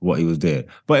know what he was doing,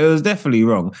 but it was definitely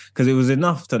wrong because it was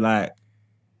enough to like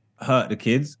hurt the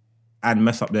kids and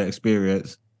mess up their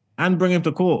experience and bring him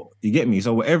to court. You get me?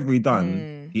 So whatever he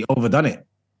done, he overdone it.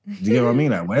 Do you get what I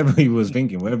mean? Like whatever he was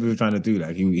thinking, whatever he was trying to do,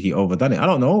 like he overdone it. I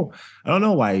don't know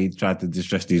why he tried to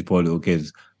distress these poor little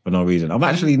kids for no reason. I've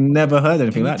actually never heard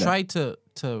anything like that. Can you try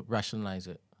to rationalize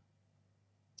it?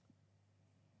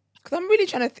 Because I'm really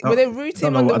trying to think. Were they rooting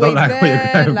him on the way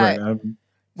there? Like,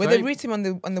 were they rooting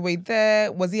him on the way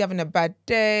there? Was he having a bad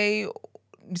day?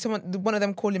 One of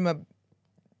them called him a.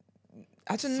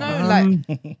 I don't know.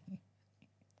 Like,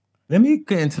 let me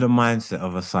get into the mindset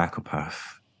of a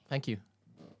psychopath. Thank you.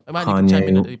 I might need to chime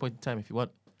in at any point in time if you want.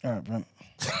 All right, Brent.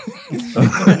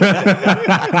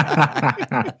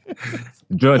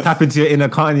 Joe, tap into your inner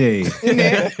Kanye.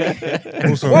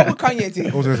 Also, what would Kanye do?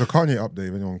 Also, there's a Kanye update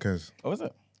if anyone cares. What was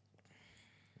it?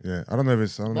 Yeah, I don't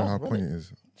know how poignant it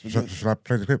is. Should I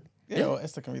play the clip? Yeah, well,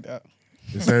 Esther can read that.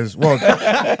 It says, well,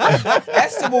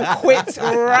 Esther will quit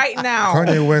right now.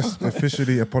 Kanye West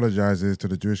officially apologizes to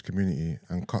the Jewish community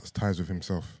and cuts ties with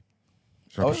himself.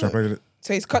 Should I play it?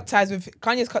 So he's cut ties with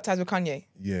Kanye's cut ties with Kanye.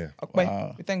 Yeah. Okay,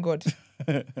 wow. Thank God.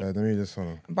 Let me just hold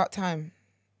on. About time.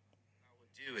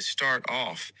 Do is start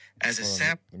off as a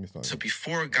samurai. So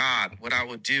before God, what I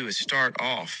would do is start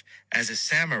off as a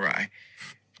samurai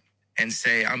and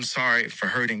say, I'm sorry for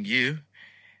hurting you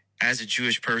as a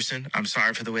Jewish person. I'm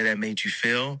sorry for the way that made you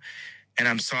feel. And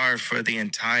I'm sorry for the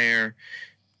entire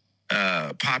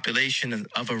population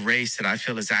of a race that I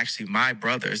feel is actually my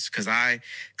brothers, because I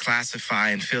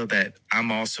classify and feel that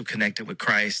I'm also connected with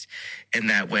Christ in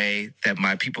that way, that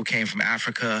my people came from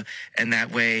Africa in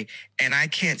that way. And I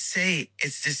can't say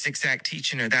it's this exact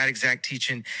teaching or that exact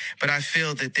teaching, but I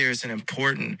feel that there's an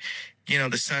important,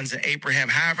 the sons of Abraham,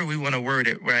 however we want to word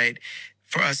it, right?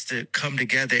 For us to come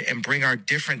together and bring our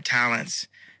different talents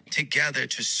together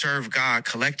to serve God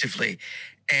collectively.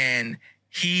 And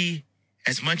he,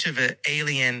 as much of an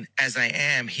alien as I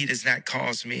am, he did not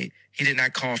call for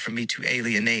me to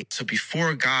alienate. So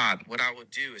before God, what I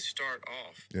would do is start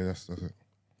off. Yeah, that's it.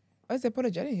 What's the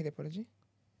apology? I didn't hear the apology.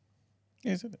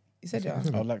 Yeah, he said it. He said it.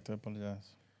 I would like to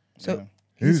apologize. So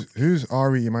who's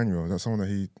Ari Emanuel? That's someone that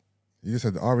he just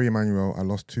said, Ari Emanuel, I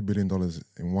lost $2 billion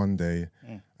in one day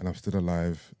and I'm still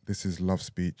alive. This is love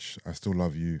speech. I still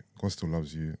love you. God still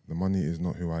loves you. The money is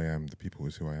not who I am. The people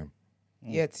is who I am.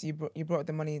 Yet you brought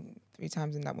the money 3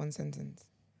 times in that one sentence.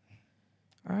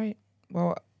 All right.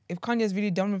 Well, if Kanye's really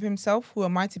done with himself, who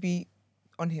am I to be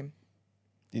on him?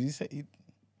 Did he say?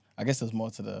 I guess there's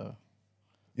more to the.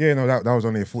 Yeah, no, that was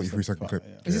only a 43-second clip.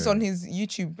 Yeah. Is this on his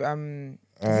YouTube?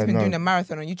 He's been doing a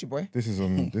marathon on YouTube, boy. This is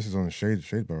on Shade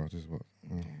Barrow. This is what.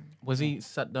 Was he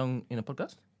sat down in a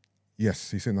podcast?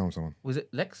 Yes, he's sitting down with someone. Was it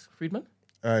Lex Friedman?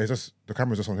 It's just the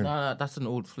camera's just on him. No, that's an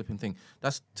old flipping thing.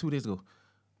 That's 2 days ago.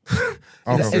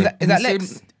 Is that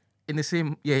Lex? In the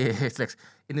same, it's Lex.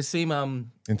 In the same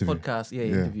interview. podcast,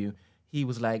 interview, he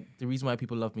was like, the reason why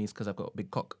people love me is because I've got a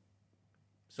big cock.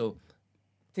 So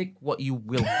take what you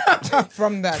will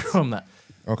from that.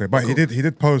 Okay, but cool. he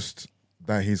did post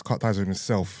that he's cut ties with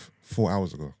himself 4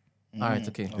 hours ago. All right,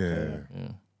 okay. Yeah.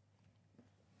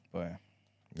 Boy.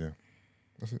 Yeah.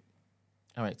 That's it.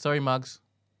 All right, sorry, Mugs.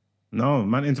 No,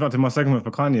 man, interrupted my segment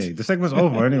for Kanye. The segment's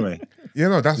over anyway. Yeah,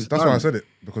 no, that's why I said it,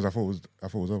 because I thought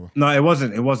it was over. No, it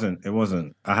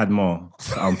wasn't. I had more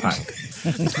to unpack.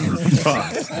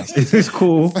 But is this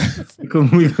cool? We can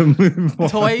move on.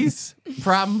 Toys,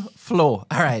 pram, floor.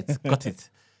 All right, got it.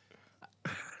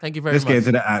 Thank you very much. Let's get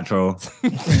into the outro.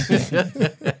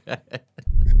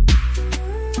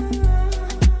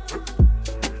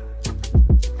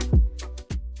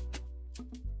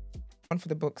 One for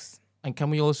the books. And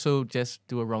can we also just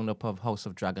do a roundup of House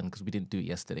of Dragon, because we didn't do it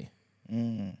yesterday?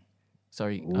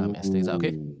 Sorry, Esther, is that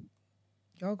okay?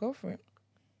 Y'all go for it.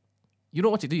 You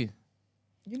don't watch it, do you?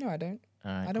 You know I don't.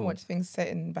 All right, I don't watch things set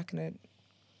in back in the...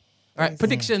 All right,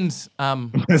 predictions. I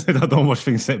said I don't watch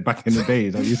things set back in the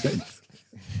days, have you said?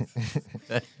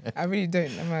 I really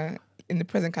don't. I'm a in the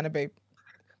present kind of babe.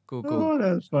 Cool. Oh,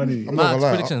 that's funny. I'm not gonna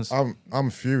lie. Predictions. I'm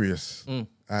furious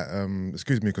at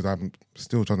excuse me, because I'm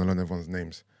still trying to learn everyone's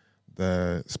names.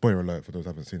 The spoiler alert for those who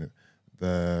haven't seen it.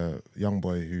 The young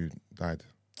boy who died.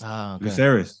 Ah, okay.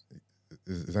 Lucerys.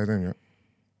 Is that his name, yeah?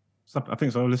 I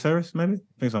think so. Lucerys, maybe?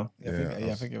 I think so. I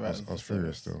think you're right. I was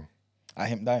furious still.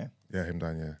 Him dying. Yeah, him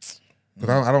dying, yeah.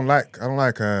 Because I don't like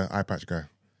eye patch guy.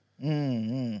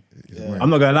 Yeah. I'm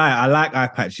not gonna lie, I like Eye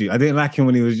Patch. I didn't like him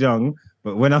when he was young,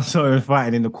 but when I saw him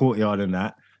fighting in the courtyard and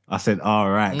that, I said,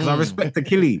 all right. Because I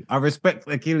respect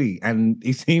Achille. And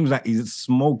he seems like he's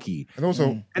smoky. And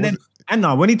also, and And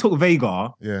now, when he took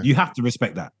Vega, Yeah. you have to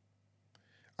respect that.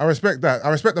 I respect that. I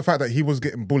respect the fact that he was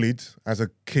getting bullied as a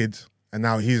kid, and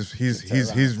now he's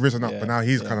risen up, but now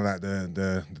he's kind of like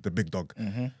the big dog.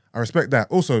 Mm-hmm. I respect that.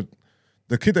 Also,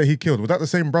 the kid that he killed, was that the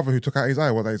same brother who took out his eye,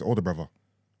 or was that his older brother?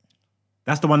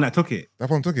 That's the one that took it. That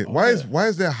one took it. Why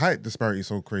is their height disparity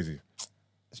so crazy?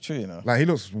 It's true, you know. Like, he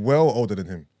looks well older than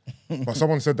him. But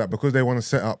someone said that because they want to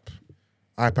set up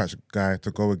eye patch guy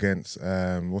to go against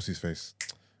what's his face?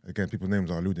 Again, people's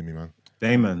names are eluding me, man.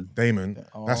 Damon.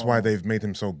 That's why they've made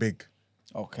him so big.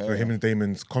 Okay. So him and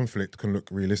Damon's conflict can look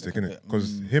realistic, innit?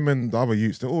 Because him and the other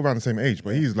youths, they're all around the same age,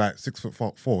 but he's like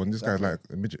 6'4", and this guy's like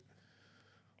a midget.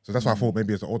 So that's why I thought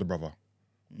maybe it's the older brother.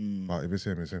 But if it's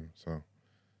him, it's him. So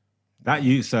That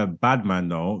youth's a bad man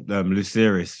though,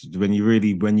 Luceris. When you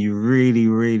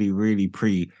really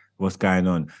pre what's going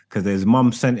on, because his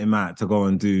mum sent him out to go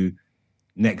and do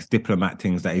next diplomat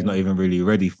things that he's not even really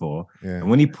ready for. Yeah. And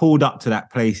when he pulled up to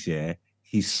that place,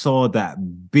 he saw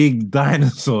that big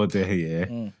dinosaur there.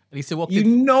 And he still walked You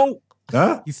in. know,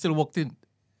 huh? He still walked in.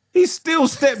 He still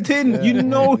stepped in. You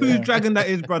know whose dragon that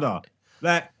is, brother.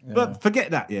 Like, but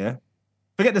forget that,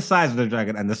 Forget the size of the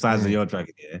dragon and the size of your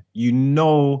dragon, You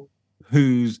know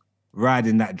who's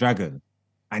riding that dragon,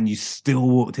 and you still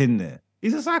walked in there.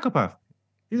 He's a psychopath.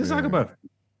 He's a psychopath.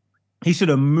 He should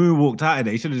have moonwalked out of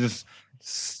there.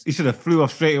 He should have flew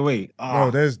off straight away.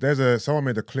 no, there's someone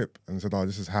made a clip and said, "Oh,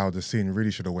 this is how the scene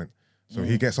really should have went." So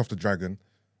he gets off his dragon,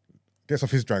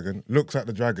 looks at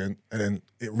the dragon, and then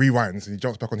it rewinds, and he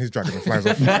jumps back on his dragon and flies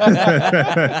off.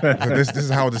 So this is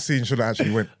how the scene should have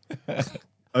actually went.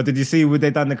 Oh, did you see where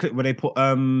they done the clip where they put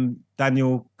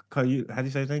Daniel? How do you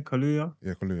say his name? Kaluuya.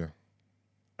 Yeah, Kaluuya.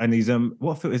 And he's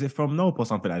what film is it from? Nope or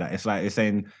something like that. It's like it's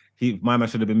saying my man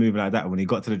should have been moving like that. When he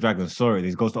got to the dragon, saw it,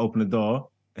 he goes to open the door,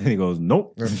 and he goes,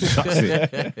 "Nope," shuts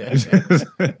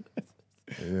it.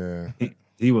 Yeah.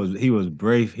 He was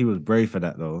brave. He was brave for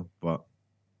that though. But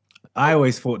I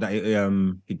always thought that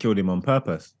he killed him on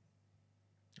purpose.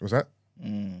 Was that?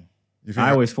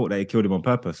 I always thought that he killed him on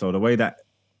purpose. So the way that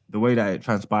it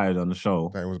transpired on the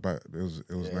show, that it was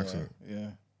an accident. Yeah,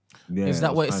 Is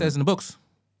that what it says in the books?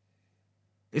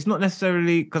 It's not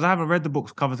necessarily because I haven't read the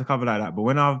books cover to cover like that.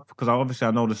 But obviously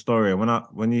I know the story, and when I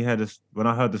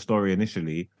heard the story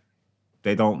initially,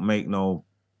 they don't make no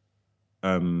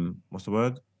what's the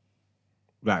word?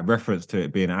 Like reference to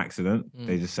it being an accident.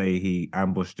 They just say he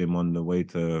ambushed him on the way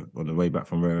back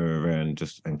from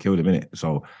and killed him in it.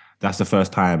 So that's the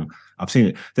first time I've seen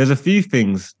it. There's a few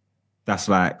things that's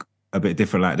like a bit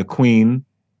different. Like the Queen,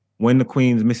 when the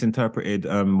Queen's misinterpreted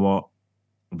what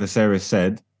Viserys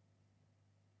said,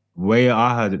 the way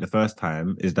I heard it the first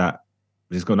time is that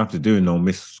it's got nothing to do with no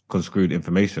misconstrued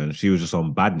information. She was just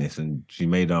on badness, and she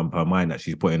made up her mind that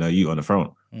she's putting her youth on the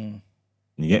throne.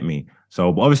 You get me?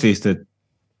 So, but obviously,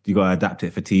 you got to adapt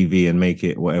it for TV and make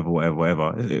it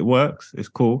whatever. It works. It's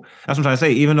cool. That's what I'm trying to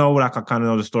say. Even though like I kind of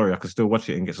know the story, I can still watch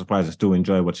it and get surprised and still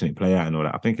enjoy watching it play out and all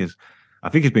that. I think it's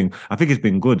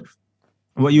been good.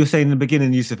 What you were saying in the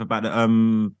beginning, Yusuf, about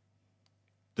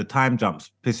the time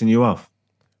jumps pissing you off.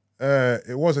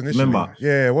 It was initially. Remember?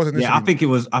 Yeah, it was initially. Yeah, I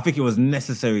think it was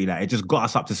necessary. Like it just got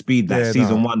us up to speed. That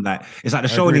season one, like it's like the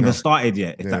show hadn't even started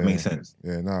yet. If that makes sense.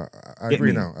 Yeah, no, I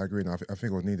agree now. I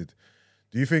think it was needed.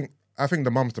 Do you think? I think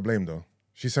the mum's to blame though.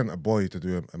 She sent a boy to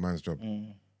do a man's job. You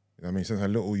know what I mean, sent her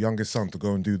little youngest son to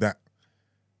go and do that.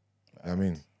 You know what I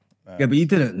mean, yeah, but you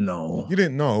didn't know. You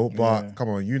didn't know, but come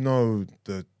on, you know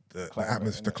the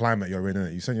atmosphere, the climate you're in,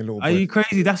 innit? You send your little boy. Are you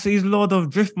crazy? He's Lord of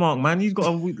Driftmark, man. He's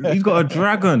got a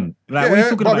dragon. Like what are you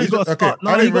talking about? He's got to start.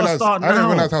 No, you got to start now. I didn't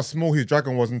realize how small his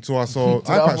dragon was until I saw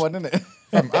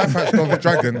iPatch Don's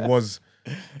dragon was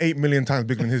 8 million times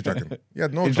bigger than his dragon. He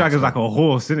had no his dragon's like a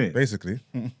horse, isn't it? Basically.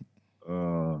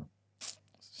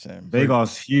 Shame.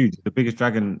 Vhagar's huge, the biggest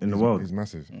dragon in the world. He's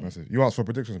massive. You asked for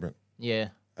predictions, Brent? Yeah.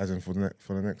 As in for the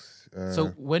next.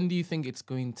 So when do you think it's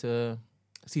going to?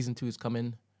 Season 2 is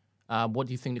coming. What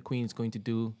do you think the Queen's going to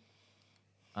do?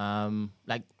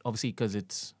 Like obviously because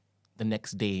it's the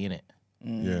next day, innit?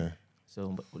 Yeah. So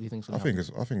what do you think? I think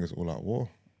it's all out war.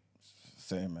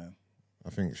 Same, man. I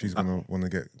think she's gonna want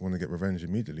to get revenge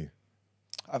immediately.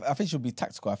 I think she'll be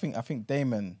tactical. I think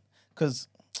Damon, because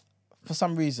for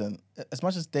some reason, as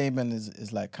much as Damon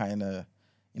is like kind of,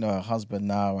 her husband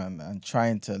now and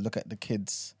trying to look at the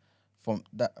kids from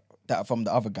that from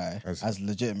the other guy as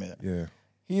legitimate. Yeah.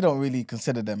 He don't really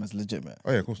consider them as legitimate.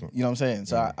 Oh yeah, of course not. You know what I'm saying?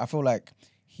 So I feel like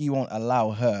he won't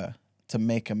allow her to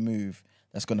make a move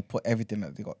that's going to put everything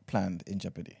that they got planned in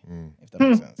jeopardy. If that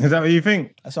makes sense. Is that what you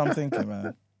think? That's what I'm thinking,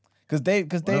 man.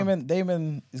 Because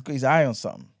Damon is got his eye on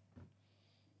something.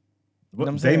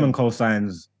 What Damon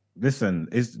co-signs listen,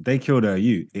 they killed her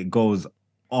youth. It goes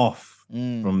off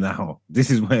from now. This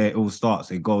is where it all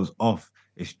starts. It goes off.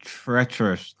 It's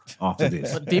treacherous after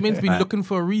this. But Damon's been looking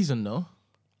for a reason, no?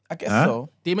 I guess so.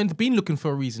 Damon's been looking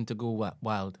for a reason to go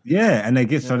wild. Yeah, and they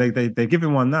give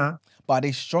him one now. But are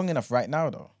they strong enough right now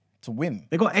though to win?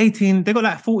 They got 18. They got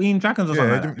like 14 dragons or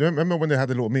something. Yeah, Like do that. you remember when they had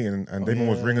the little meeting and Damon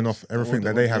was ringing off everything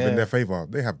that they have in their favor?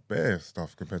 They have bare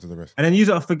stuff compared to the rest. And then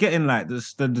you are forgetting like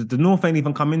the North ain't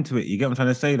even come into it. You get what I'm trying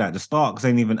to say? Like the Starks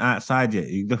ain't even outside yet.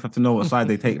 You just have to know what side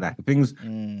they take. Like things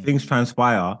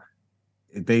transpire.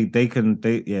 They can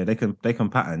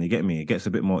pattern. You get me? It gets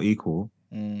a bit more equal.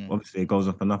 Obviously, it goes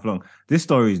on for enough long. This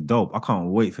story is dope. I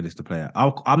can't wait for this to play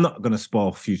out. I'm not gonna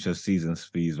spoil future seasons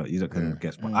for you. Like you can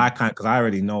guess, but I can't because I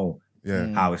already know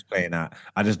how it's playing out.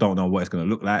 I just don't know what it's gonna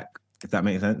look like. If that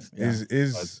makes sense. Yeah.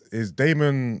 Is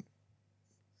Damon?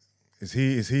 Is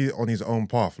he on his own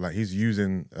path? Like he's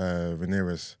using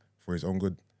Rhaenyra for his own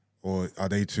good, or are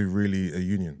they two really a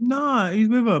union? Nah, he's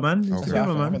with her, man. He's with her,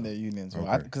 I man. think they're unions.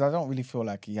 Because I don't really feel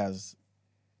like he has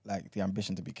like the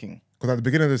ambition to be king. Because at the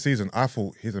beginning of the season, I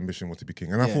thought his ambition was to be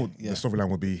king, and I thought the storyline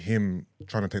would be him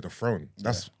trying to take the throne.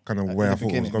 That's kind of where I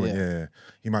thought it was going. Yeah.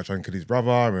 He might try and kill his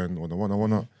brother and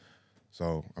whatnot.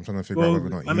 So I'm trying to figure out whether or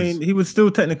not. I mean, he would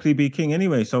still technically be king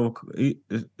anyway. So, he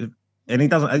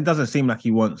doesn't. It doesn't seem like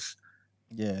he wants.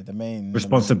 Yeah, the main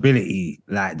responsibility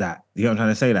like that. You know what I'm trying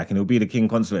to say? Like, and he'll be the king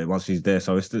consort once he's there.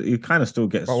 So he kind of still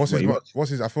gets. But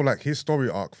what's his? I feel like his story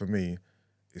arc for me,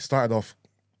 it started off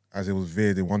as it was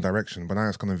veered in one direction, but now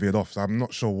it's kind of veered off. So I'm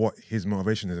not sure what his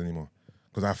motivation is anymore.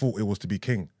 Because I thought it was to be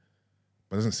king,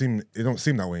 but it don't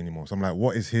seem that way anymore. So I'm like,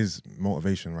 what is his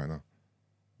motivation right now?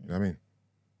 You know what I mean?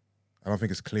 I don't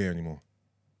think it's clear anymore.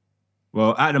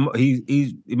 Well,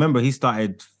 remember he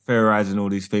started theorizing all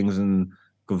these things and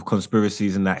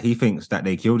conspiracies and that he thinks that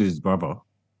they killed his brother.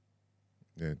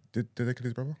 Yeah, did they kill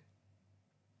his brother?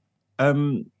 I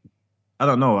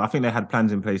don't know. I think they had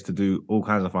plans in place to do all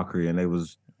kinds of fuckery, and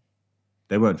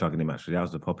they weren't drugging him. Actually, that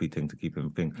was the Poppy thing to keep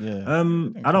him think. Yeah.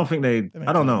 I don't think they.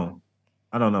 I don't know.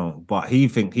 I don't know. But he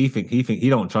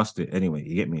don't trust it anyway.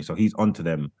 You get me? So he's onto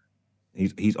them.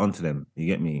 He's onto them. You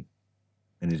get me?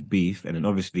 And his beef, and then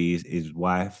obviously his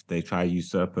wife. They try to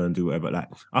usurp her and do whatever. Like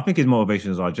I think his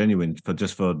motivations are genuine for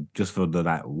just for the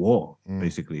like war,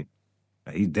 basically.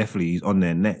 Like, he's on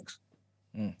their necks.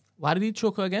 Why did he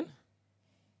choke her again?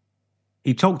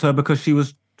 He choked her because she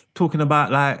was talking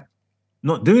about like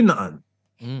not doing nothing.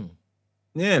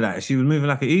 Yeah, like she was moving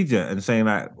like an idiot and saying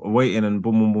like waiting and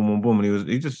boom, boom, boom, boom, boom, and he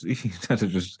had to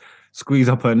just squeeze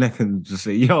up her neck and just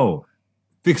say, "Yo,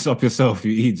 fix up yourself,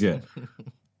 you idiot."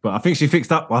 But I think she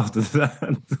fixed up after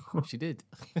that. She did.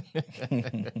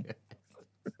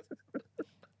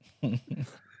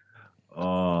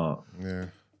 Oh yeah.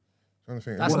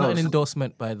 That's not an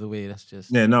endorsement, by the way. That's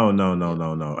just no.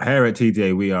 Here at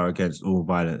TDA, we are against all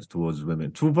violence towards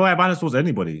women. Violence towards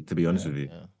anybody, to be honest with you.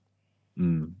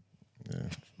 Yeah.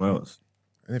 What else?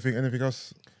 Anything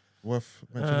else worth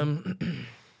mentioning?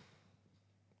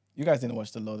 You guys didn't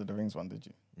watch the Lord of the Rings one, did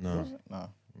you? No.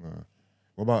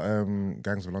 What about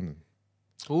Gangs of London?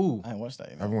 Ooh, I haven't watched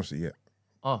that. I haven't watched it yet.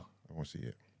 Oh, I haven't watched it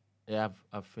yet. Yeah,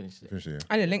 I've finished it. Yeah.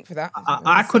 I need a link for that.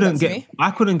 I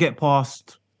couldn't get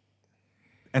past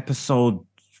episode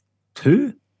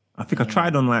 2. I think I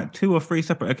tried on like 2 or 3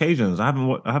 separate occasions. I don't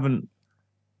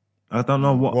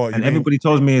know what. And everybody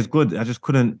told me it's good. I just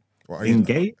couldn't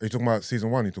engage. Are you talking about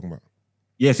season 1?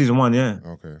 Yeah, season 1. Yeah.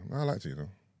 Okay, I liked it.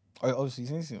 Oh, so you've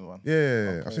seen season 1? Yeah.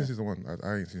 Okay. I've seen season 1.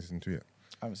 I ain't seen season 2 yet.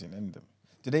 I haven't seen any of them.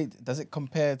 Does it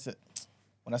compare to?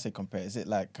 When I say compare, is it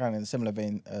like kind of in a similar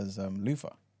vein as Luther?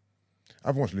 I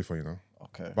haven't watched Luther,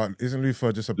 Okay. But isn't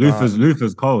Luther just about...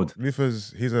 Luther's cold.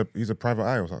 He's a private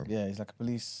eye or something? Yeah, he's like a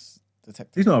police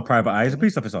detective. He's not a private eye, he's a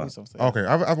police officer. Yeah. Okay,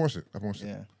 I've watched it.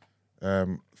 Yeah.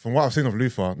 From what I've seen of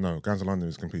Luther, no, Gangs of London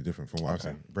is completely different from what I've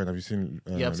seen. Brent, have you seen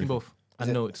Yeah, I've seen Luther? both. I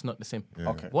know it's not the same. Yeah.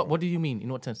 Okay. What do you mean?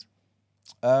 In what sense?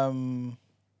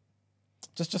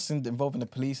 Just involving the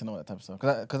police and all that type of stuff.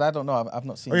 Because I don't know, I've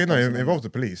not seen. Oh yeah, no, it involves the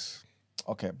police.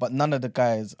 Okay, but none of the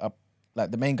guys are like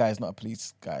the main guy is not a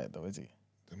police guy though, is he?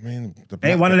 The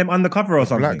ain't one of them undercover or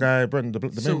something. Black guy, Brent,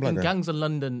 the So main black in guy. Gangs of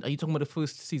London, are you talking about the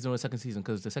first season or the second season?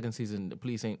 Because the second season, the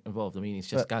police ain't involved. I mean, it's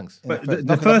just gangs. But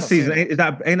the first season, ain't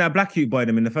that black cute boy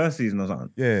them in the first season or something?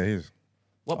 Yeah, he is.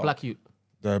 What black youth?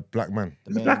 The black man.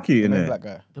 There's a black cute in there. Black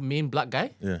guy. The main black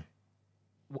guy? Yeah.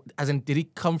 As in, did he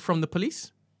come from the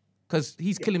police? Because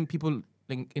he's killing people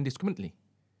indiscriminately.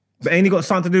 But ain't he got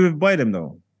something to do with boy them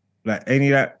though? Like, ain't he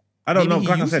that? I don't Maybe know.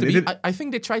 Like I used said, to be. I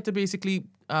think they tried to basically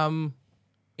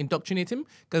indoctrinate him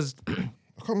because I can't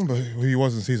remember who he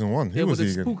was in season 1. Who there were was the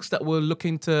he again? spooks that were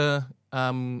looking to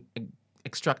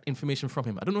extract information from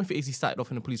him. I don't know if it is he started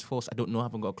off in the police force. I don't know. I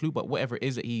haven't got a clue. But whatever it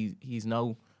is, that he's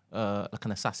now like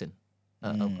an assassin.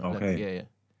 Okay. Yeah.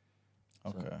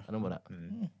 Okay. So, I don't know about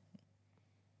that.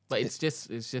 But it's just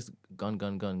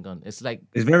gun. It's like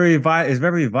It's very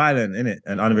violent, isn't it,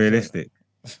 and unrealistic.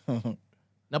 no,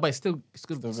 but it's still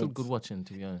good. good watching,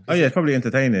 to be honest. Oh yeah, it's probably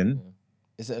entertaining.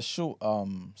 Is it a short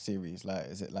series? Like,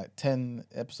 is it like 10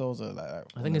 episodes or like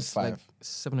I think it's 5? like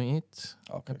 7 or 8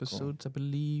 Okay, episodes, I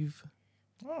believe.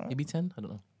 All right. Maybe 10. I don't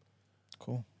know.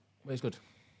 Cool. But it's good.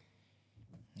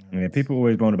 Yeah, people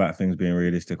always moan about things being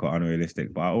realistic or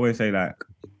unrealistic, but I always say like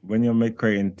when you're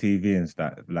creating TV and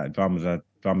stuff, like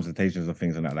dramatizations of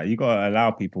things and that, like you gotta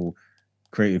allow people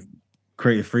creative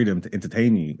freedom to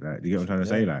entertain you. Like, do you get what I'm trying to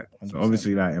say? Like, so 100%.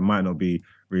 obviously, like it might not be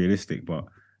realistic, but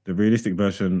the realistic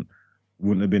version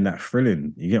wouldn't have been that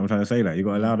thrilling. You get what I'm trying to say? Like, you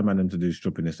gotta allow the man to do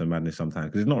stupidness and madness sometimes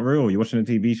because it's not real. You're watching a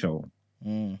TV show.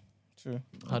 True.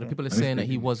 The people are saying that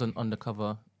he was an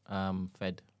undercover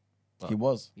Fed. But He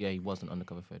was. Yeah, he was an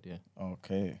undercover Fed. Yeah.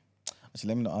 Okay. Actually,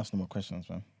 let me not ask no more questions,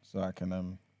 man. So I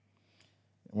can,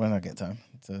 when I get time,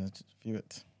 to view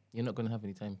it. You're not gonna have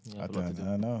any time. You I have a lot to don't.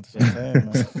 do. I know. That's what I'm saying,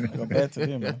 man. I got better to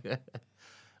do, man.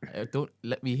 Don't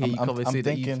let me hear you come and say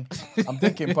that you've... I'm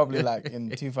thinking probably like in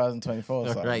 2024 or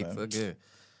something. Right. Man. Okay.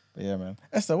 But yeah, man.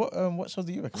 Esther, what shows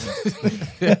do you recommend?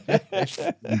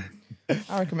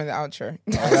 I recommend the outro.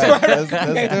 All right, let's do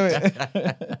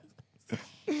it.